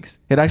 2 weeks.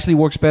 It actually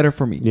works better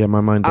for me. Yeah, my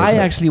mind does I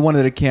that. actually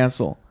wanted to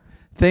cancel.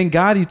 Thank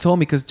God you told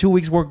me, because 2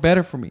 weeks work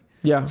better for me.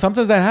 Yeah.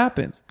 Sometimes that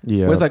happens.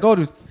 Yeah. Where it's like, oh,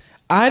 dude,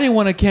 I didn't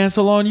want to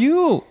cancel on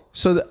you.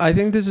 So I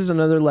think this is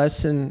another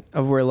lesson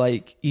of where,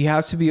 like, you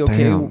have to be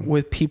okay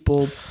with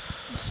people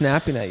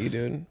snapping at you,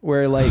 dude.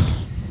 Where, like,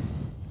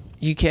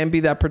 you can't be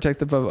that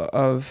protective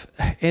of...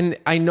 And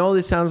I know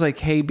this sounds like,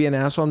 hey, be an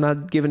asshole. I'm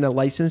not giving a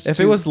license If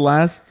it was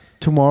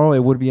tomorrow, it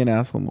would be an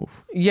asshole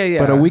move. Yeah.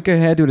 But a week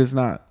ahead, dude, it's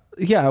not.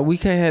 Yeah, a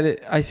week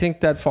ahead, I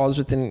think that falls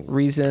within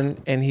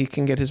reason, and he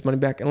can get his money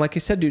back. And like I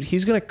said, dude,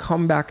 he's going to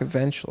come back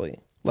eventually.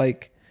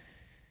 Like,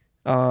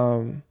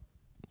 I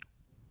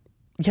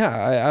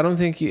don't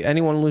think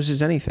anyone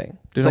loses anything.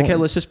 It's like, hey,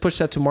 let's just push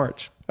that to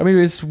March. I mean,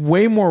 it's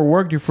way more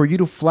work for you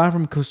to fly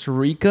from Costa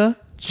Rica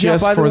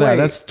just by for the that. way,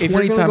 That's 20 if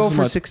you're times gonna go as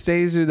for much. 6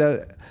 days, dude,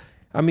 that...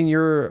 I mean,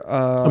 you're...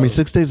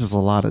 6 days is a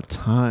lot of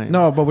time.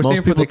 No, but we're saying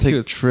most for the people take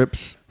excuse.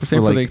 trips We're for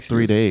saying for the like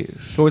 3 days.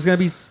 So it's going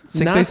to be 6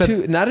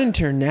 days. Not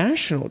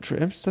international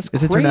trips. That's It's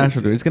crazy.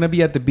 international, dude. It's going to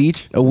be at the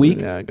beach a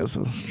week. Yeah, I guess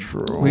that's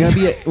true. We're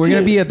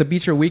gonna be at the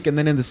beach a week, and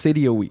then in the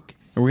city a week.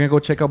 And we're going to go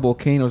check out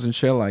volcanoes and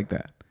shit like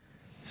that.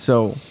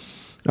 So...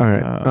 All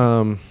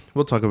right.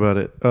 We'll talk about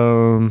it.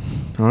 All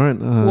right.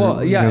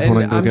 Well, yeah,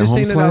 and I'm just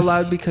saying it out slice?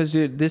 loud because,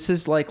 dude, this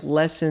is like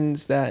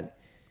lessons that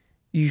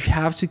you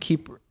have to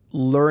keep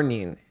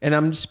learning. And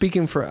I'm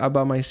speaking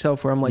about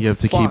myself, where I'm like, you have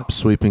to keep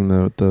sweeping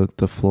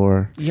the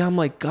floor. Yeah, I'm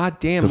like, God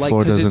damn, The like,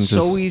 floor because it's doesn't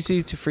so just-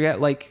 easy to forget.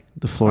 Like,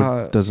 The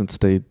floor doesn't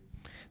stay.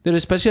 dude,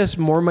 especially as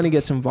more money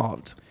gets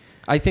involved.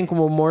 I think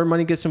when more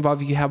money gets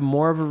involved, you have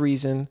more of a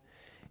reason.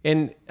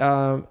 And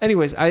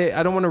anyways,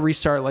 I don't want to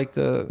restart like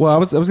the. Well, I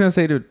was gonna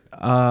say, dude.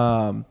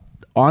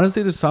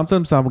 Honestly, dude,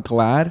 sometimes I'm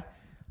glad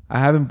I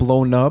haven't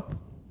blown up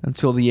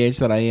until the age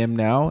that I am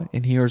now,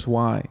 and here's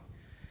why.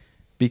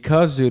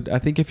 Because, dude, I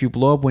think if you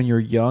blow up when you're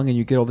young and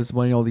you get all this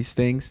money, all these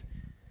things,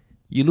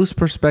 you lose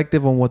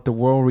perspective on what the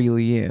world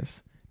really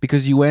is.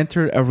 Because you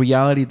enter a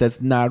reality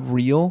that's not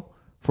real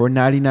for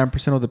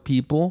 99% of the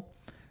people.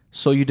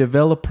 So you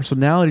develop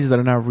personalities that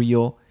are not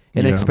real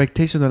and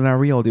expectations that are not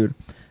real, dude.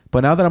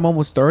 But now that I'm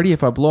almost 30,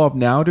 if I blow up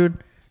now,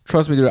 dude,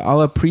 trust me, dude,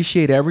 I'll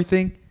appreciate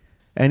everything.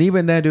 And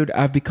even then, dude,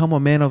 I've become a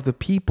man of the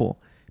people.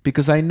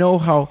 Because I know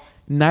how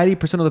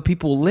 90% of the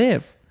people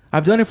live.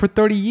 I've done it for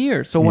 30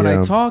 years. So when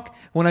I talk,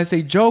 when I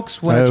say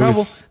jokes, when I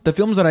travel, the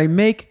films that I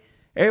make,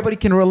 everybody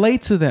can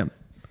relate to them.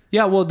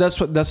 Yeah, well, that's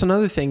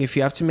another thing. If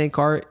you have to make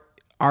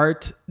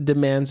art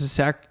demands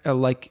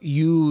like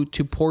you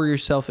to pour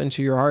yourself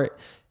into your art.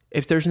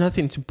 If there's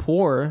nothing to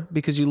pour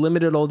because you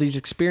limited all these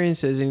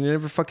experiences and you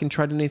never fucking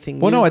tried anything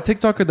Well, new. no, a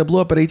TikToker that blew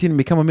up at 18 and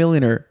become a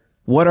millionaire.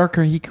 What art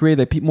can he create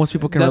that most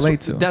people can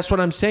relate to? That's what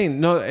I'm saying.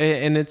 No,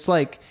 and it's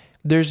like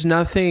there's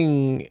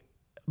nothing,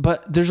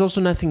 but there's also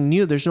nothing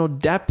new. There's no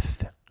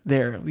depth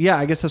there. Yeah,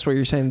 I guess that's what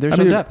you're saying. There's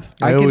no depth.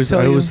 I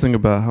always think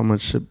about how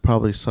much it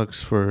probably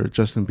sucks for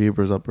Justin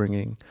Bieber's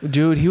upbringing.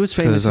 Dude, he was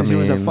famous since he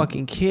was a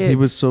fucking kid. He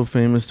was so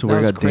famous to where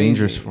it got crazy.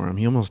 dangerous for him.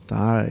 He almost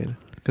died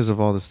because of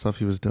all the stuff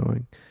he was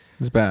doing.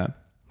 It's bad.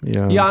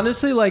 Yeah,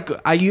 honestly, like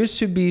I used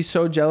to be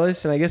so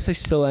jealous, and I guess I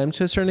still am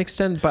to a certain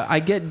extent. But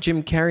I get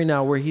Jim Carrey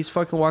now, where he's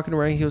fucking walking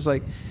around. He was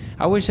like,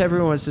 "I wish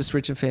everyone was this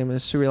rich and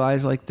famous to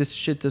realize like this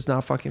shit does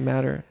not fucking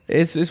matter."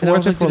 It's And I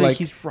worth was it for dude, like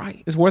he's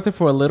right. it's worth it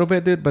for a little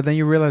bit, dude. But then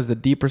you realize the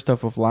deeper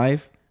stuff of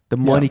life, the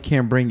money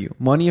can't bring you.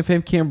 Money of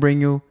him can't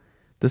bring you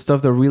the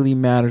stuff that really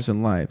matters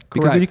in life.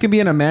 Because Correct. you can be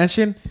in a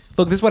mansion.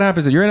 Look, this is what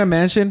happens. You're in a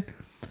mansion,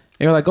 and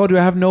you're like, "Oh, do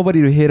I have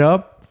nobody to hit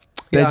up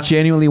that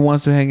genuinely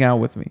wants to hang out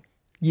with me?"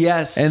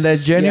 Yes, And that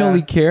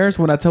genuinely cares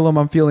when I tell them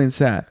I'm feeling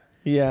sad.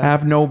 Yeah, I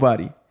have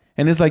nobody.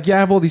 And it's like, yeah, I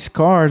have all these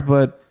cars,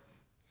 but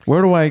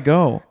where do I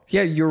go?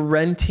 Yeah, you're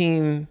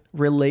renting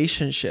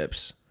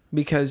relationships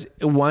because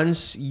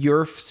once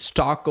your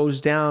stock goes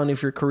down,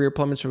 if your career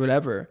plummets or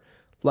whatever,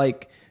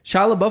 like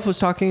Shia LaBeouf was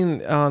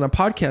talking on a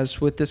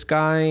podcast with this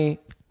guy, I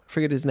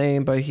forget his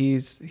name, but he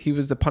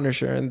was the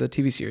Punisher in the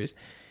TV series,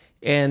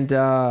 and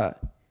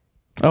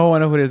Oh, I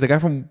know who it is. The guy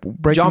from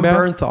Breaking John Bad?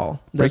 Bernthal.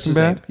 That's Breaking his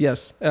Bad? name.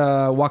 Yes,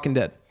 Walking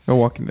Dead. Oh,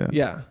 Walking Dead.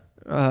 Yeah,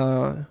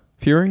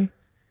 Fury?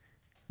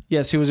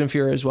 yes, he was in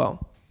Fury as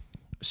well.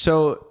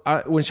 So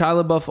when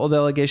Shia LaBeouf, all the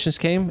allegations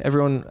came,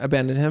 everyone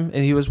abandoned him,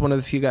 and he was one of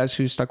the few guys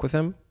who stuck with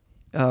him.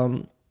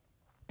 And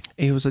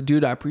he was like,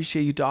 "Dude, I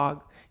appreciate you,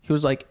 dog." He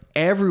was like,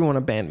 "Everyone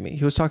abandoned me."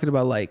 He was talking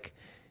about like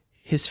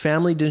his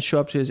family didn't show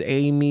up to his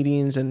AA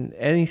meetings and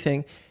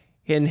anything.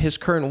 And his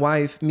current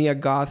wife, Mia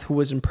Goth, who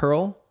was in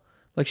Pearl,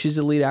 like she's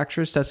the lead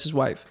actress, that's his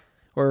wife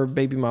or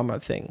baby mama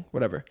thing,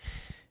 whatever.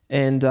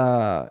 And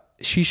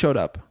she showed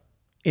up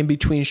in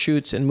between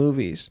shoots and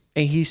movies,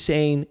 and he's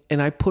saying,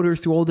 and I put her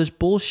through all this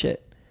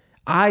bullshit.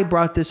 I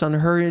brought this on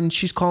her, and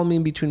she's calling me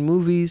in between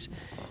movies,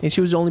 and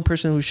she was the only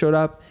person who showed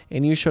up,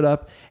 and you showed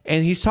up.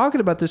 And he's talking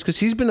about this because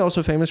he's been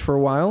also famous for a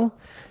while.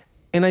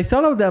 And I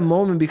thought of that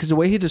moment because the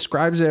way he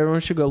describes it,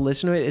 everyone should go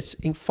listen to it. It's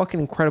fucking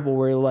incredible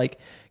where you're like,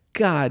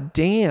 God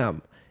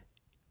damn.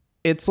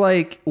 It's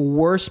like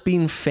worse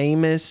being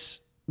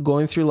famous,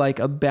 going through like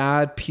a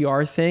bad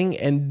PR thing,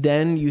 and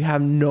then you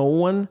have no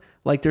one.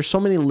 Like there's so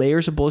many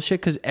layers of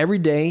bullshit because every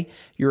day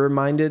you're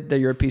reminded that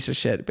you're a piece of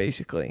shit,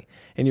 basically.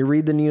 And you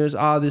read the news,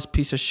 this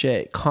piece of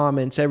shit,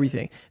 comments,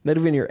 everything. Not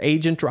even your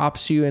agent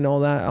drops you and all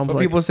that. But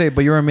like, people say,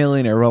 but you're a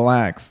millionaire,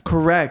 relax.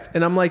 Correct.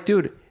 And I'm like,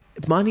 dude,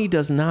 money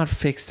does not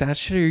fix that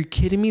shit. Are you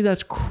kidding me?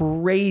 That's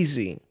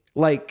crazy.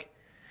 Like,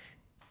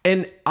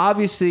 and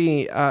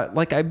obviously,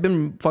 like I've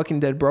been fucking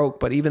dead broke,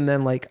 but even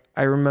then, like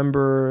I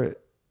remember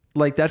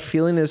like that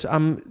feeling is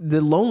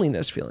the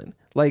loneliness feeling.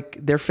 Like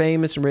they're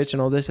famous and rich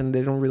and all this, and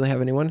they don't really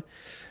have anyone.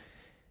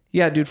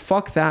 Yeah, dude,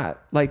 fuck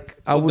that. Like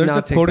I would not take that.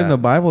 There's a quote in the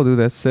Bible, dude,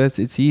 that says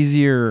it's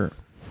easier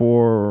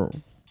for,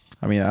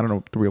 I mean, I don't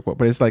know the real quote,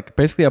 but it's like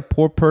basically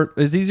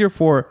it's easier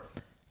for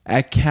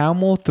a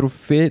camel to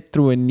fit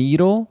through a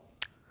needle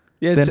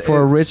than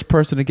for a rich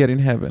person to get in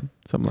heaven.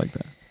 Something like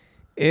that.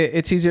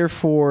 It's easier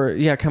for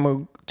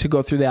camel to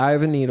go through the eye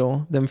of a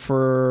needle than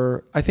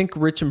for, I think,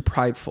 rich and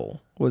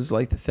prideful was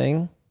like the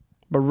thing.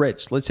 But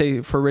rich, let's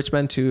say for rich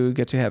men to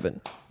get to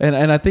heaven.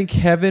 And I think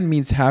heaven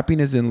means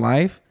happiness in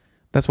life.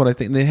 That's what I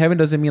think. The heaven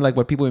doesn't mean like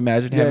what people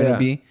imagine heaven to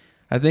be.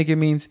 I think it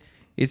means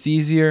it's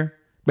easier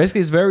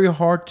Basically, it's very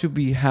hard to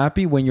be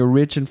happy when you're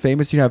rich and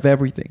famous. You have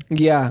everything.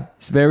 Yeah.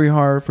 It's very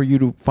hard for you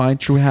to find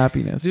true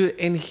happiness. Dude,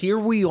 and here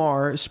we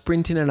are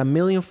sprinting at a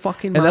million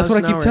fucking miles And that's what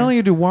I keep an hour. telling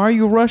you, dude. Why are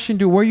you rushing,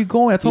 dude? Where are you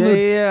going? I told him,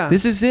 Yeah.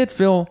 this is it,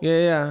 Phil.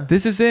 Yeah.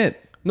 This is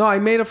it. No, I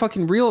made a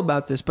fucking reel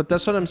about this, but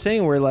that's what I'm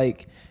saying. We're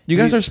like, You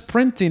guys are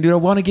sprinting, dude. I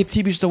want to get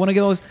TV shows. I want to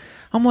get all this.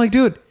 I'm like,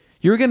 dude,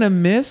 you're going to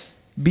miss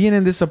being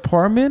in this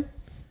apartment,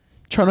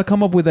 trying to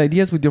come up with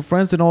ideas with your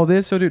friends and all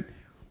this. So, dude,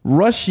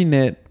 rushing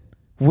it.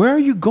 Where are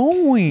you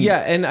going? Yeah,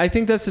 and I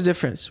think that's the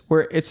difference.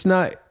 Where it's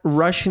not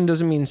rushing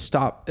doesn't mean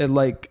stop.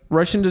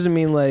 Rushing doesn't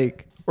mean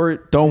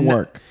don't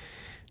work.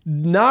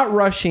 Not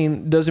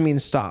rushing doesn't mean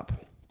stop.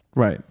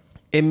 Right.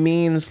 It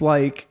means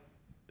like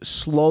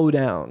slow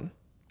down,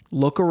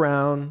 look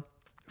around.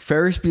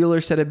 Ferris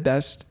Bueller said it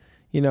best.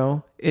 You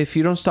know, if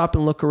you don't stop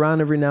and look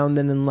around every now and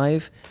then in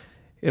life,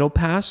 it'll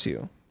pass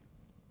you.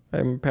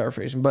 I'm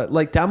paraphrasing, but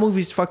like that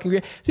movie's fucking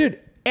great, dude.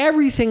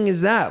 Everything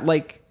is that.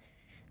 Like,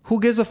 who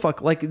gives a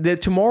fuck? Like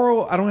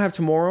tomorrow, I don't have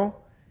tomorrow,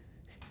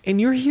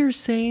 and you're here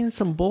saying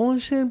some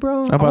bullshit,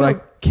 bro. I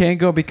can't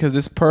go because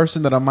this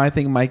person that I might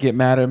think might get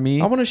mad at me.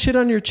 I want to shit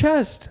on your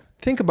chest.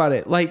 Think about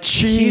it. Like,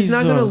 he's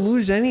not gonna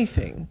lose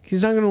anything.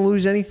 He's not gonna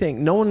lose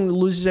anything. No one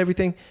loses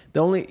everything.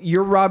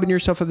 You're robbing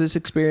yourself of this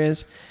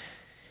experience.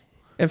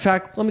 In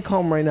fact, let me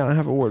call him right now and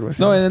have a word with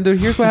him. No, and then dude,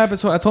 here's what happened.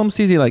 So I told him,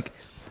 Steezy, like,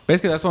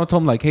 basically that's what I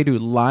told him. Like, hey,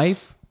 dude,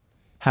 life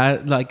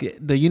has, like,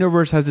 the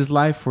universe has this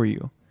life for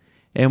you.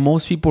 And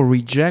most people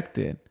reject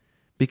it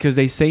because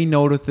they say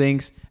no to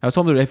things. I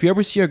told them, if you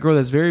ever see a girl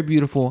that's very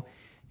beautiful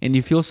and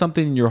you feel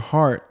something in your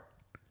heart,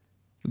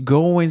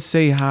 go and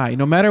say hi.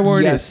 No matter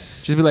where it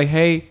is. Just be like,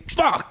 hey,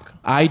 fuck,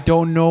 I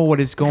don't know what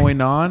is going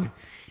on,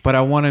 but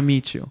I want to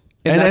meet you.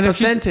 And that's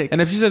authentic.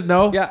 And if she says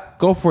no,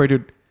 go for it,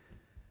 dude.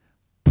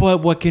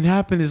 But what can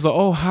happen is like,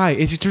 oh, hi.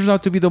 And she turns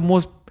out to be the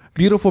most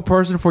beautiful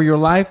person for your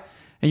life.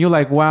 And you're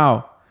like,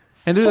 wow.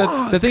 And dude,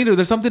 the thing, dude,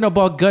 there's something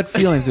about gut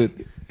feelings,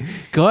 dude.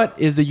 Gut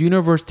is the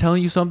universe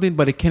telling you something,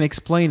 but it can't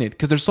explain it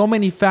because there's so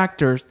many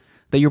factors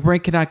that your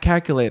brain cannot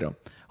calculate them.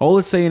 All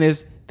it's saying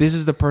is this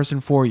is the person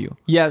for you.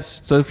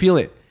 Yes. So feel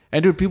it.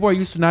 And dude, people are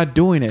used to not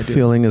doing it. Dude.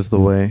 Feeling is the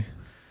way.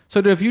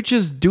 So dude, if you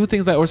just do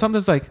things like, or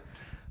something's like,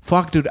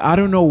 fuck, dude, I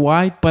don't know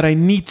why, but I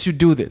need to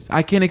do this.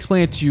 I can't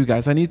explain it to you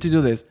guys. I need to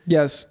do this.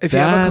 Yes. If you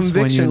have a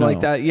conviction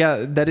like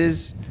that, that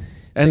is.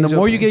 And the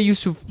more you get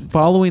used to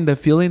following the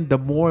feeling, the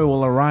more it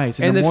will arise,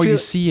 and the more you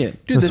see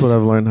it. Dude, that's what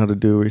I've learned how to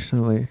do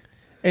recently.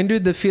 And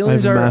dude, the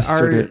feelings are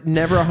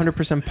never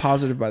 100%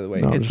 positive, by the way.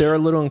 No, they're a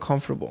little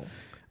uncomfortable.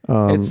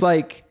 It's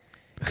like,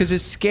 because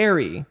it's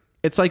scary.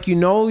 It's like, you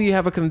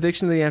have a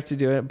conviction that you have to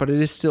do it, but it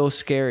is still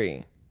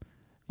scary.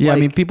 Yeah, like, I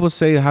mean, people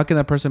say, how can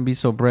that person be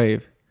so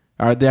brave?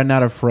 Are they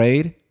not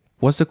afraid?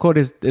 What's the quote?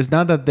 It's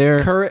not that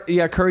they're...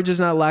 courage is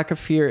not lack of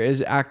fear,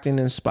 is acting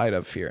in spite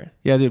of fear.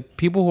 Yeah, dude,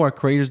 people who are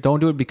courageous don't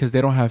do it because they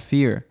don't have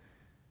fear.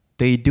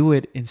 They do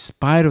it in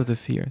spite of the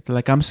fear. They're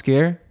like, I'm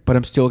scared, but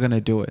I'm still going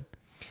to do it.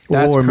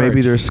 That's or courage.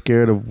 Maybe they're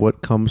scared of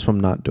what comes from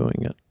not doing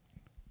it.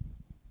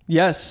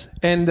 Yes,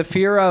 and the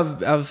fear of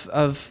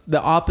the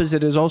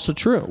opposite is also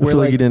true. I feel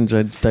like you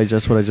didn't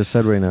digest what I just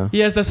said right now.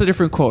 Yes, that's a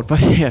different quote,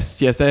 but yes,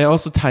 that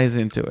also ties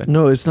into it.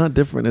 No, it's not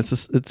different. It's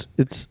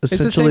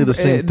essentially the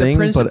same thing.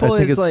 The principle but I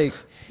think is like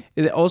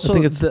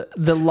also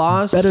the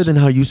loss. Better than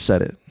how you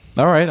said it.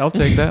 All right, I'll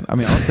take that. I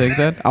mean, I'll take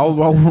that.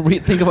 I'll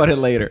think about it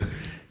later.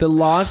 The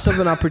loss of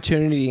an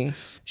opportunity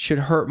should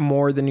hurt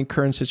more than your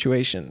current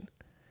situation.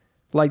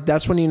 Like,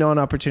 that's when you know an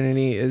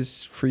opportunity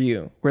is for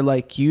you. Where,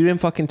 like, you didn't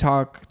fucking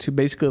talk to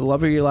basically the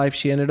love of your life.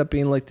 She ended up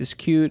being, like, this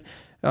cute,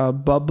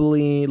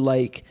 bubbly,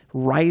 like,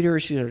 writer.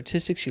 She's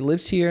artistic. She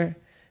lives here.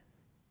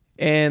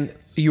 And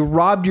you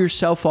robbed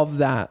yourself of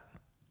that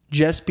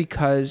just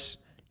because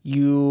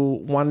you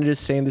wanted to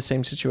stay in the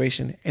same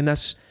situation. And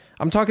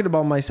I'm talking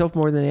about myself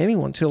more than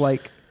anyone, too.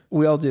 Like,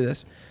 we all do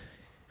this.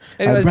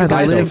 Anyways,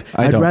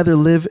 I'd rather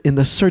live in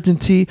the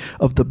certainty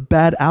of the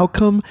bad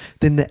outcome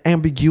than the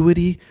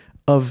ambiguity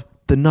of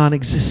the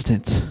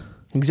non-existent.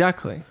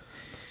 Exactly.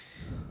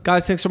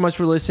 Guys, thanks so much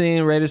for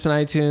listening. Rate us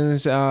on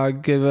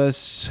iTunes. Give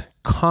us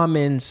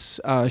comments,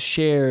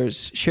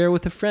 shares. Share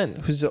with a friend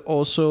who's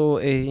also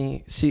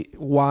a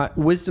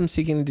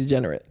wisdom-seeking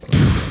degenerate.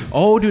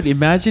 Oh, dude,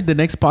 imagine the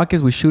next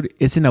podcast we shoot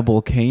is in a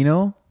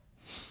volcano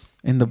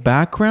in the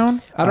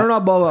background. I don't know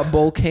about a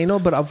volcano,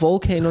 but a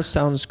volcano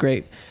sounds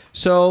great.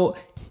 So,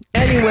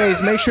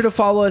 anyways, make sure to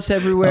follow us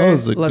everywhere. That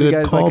was a Love good you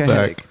guys like a callback.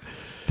 headache.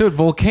 Dude,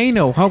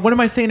 volcano. What am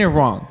I saying it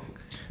wrong?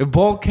 A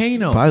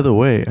volcano. By the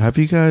way, have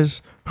you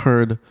guys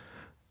heard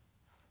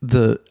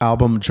the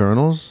album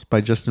Journals by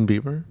Justin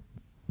Bieber?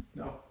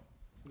 No.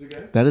 Is it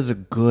good? That is a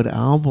good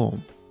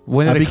album.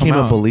 When did I became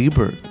a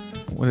believer.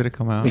 When did it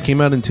come out? It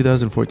came out in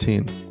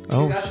 2014.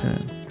 Oh,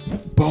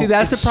 shit. See,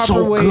 that's the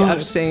proper way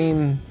of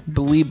saying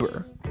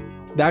believer.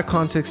 That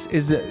context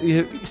is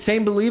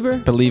saying believer?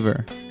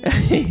 Believer.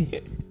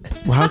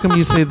 Well, how come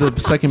you say the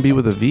second B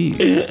with a V?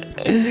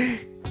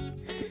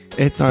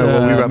 It's All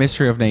right, a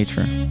mystery of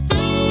nature.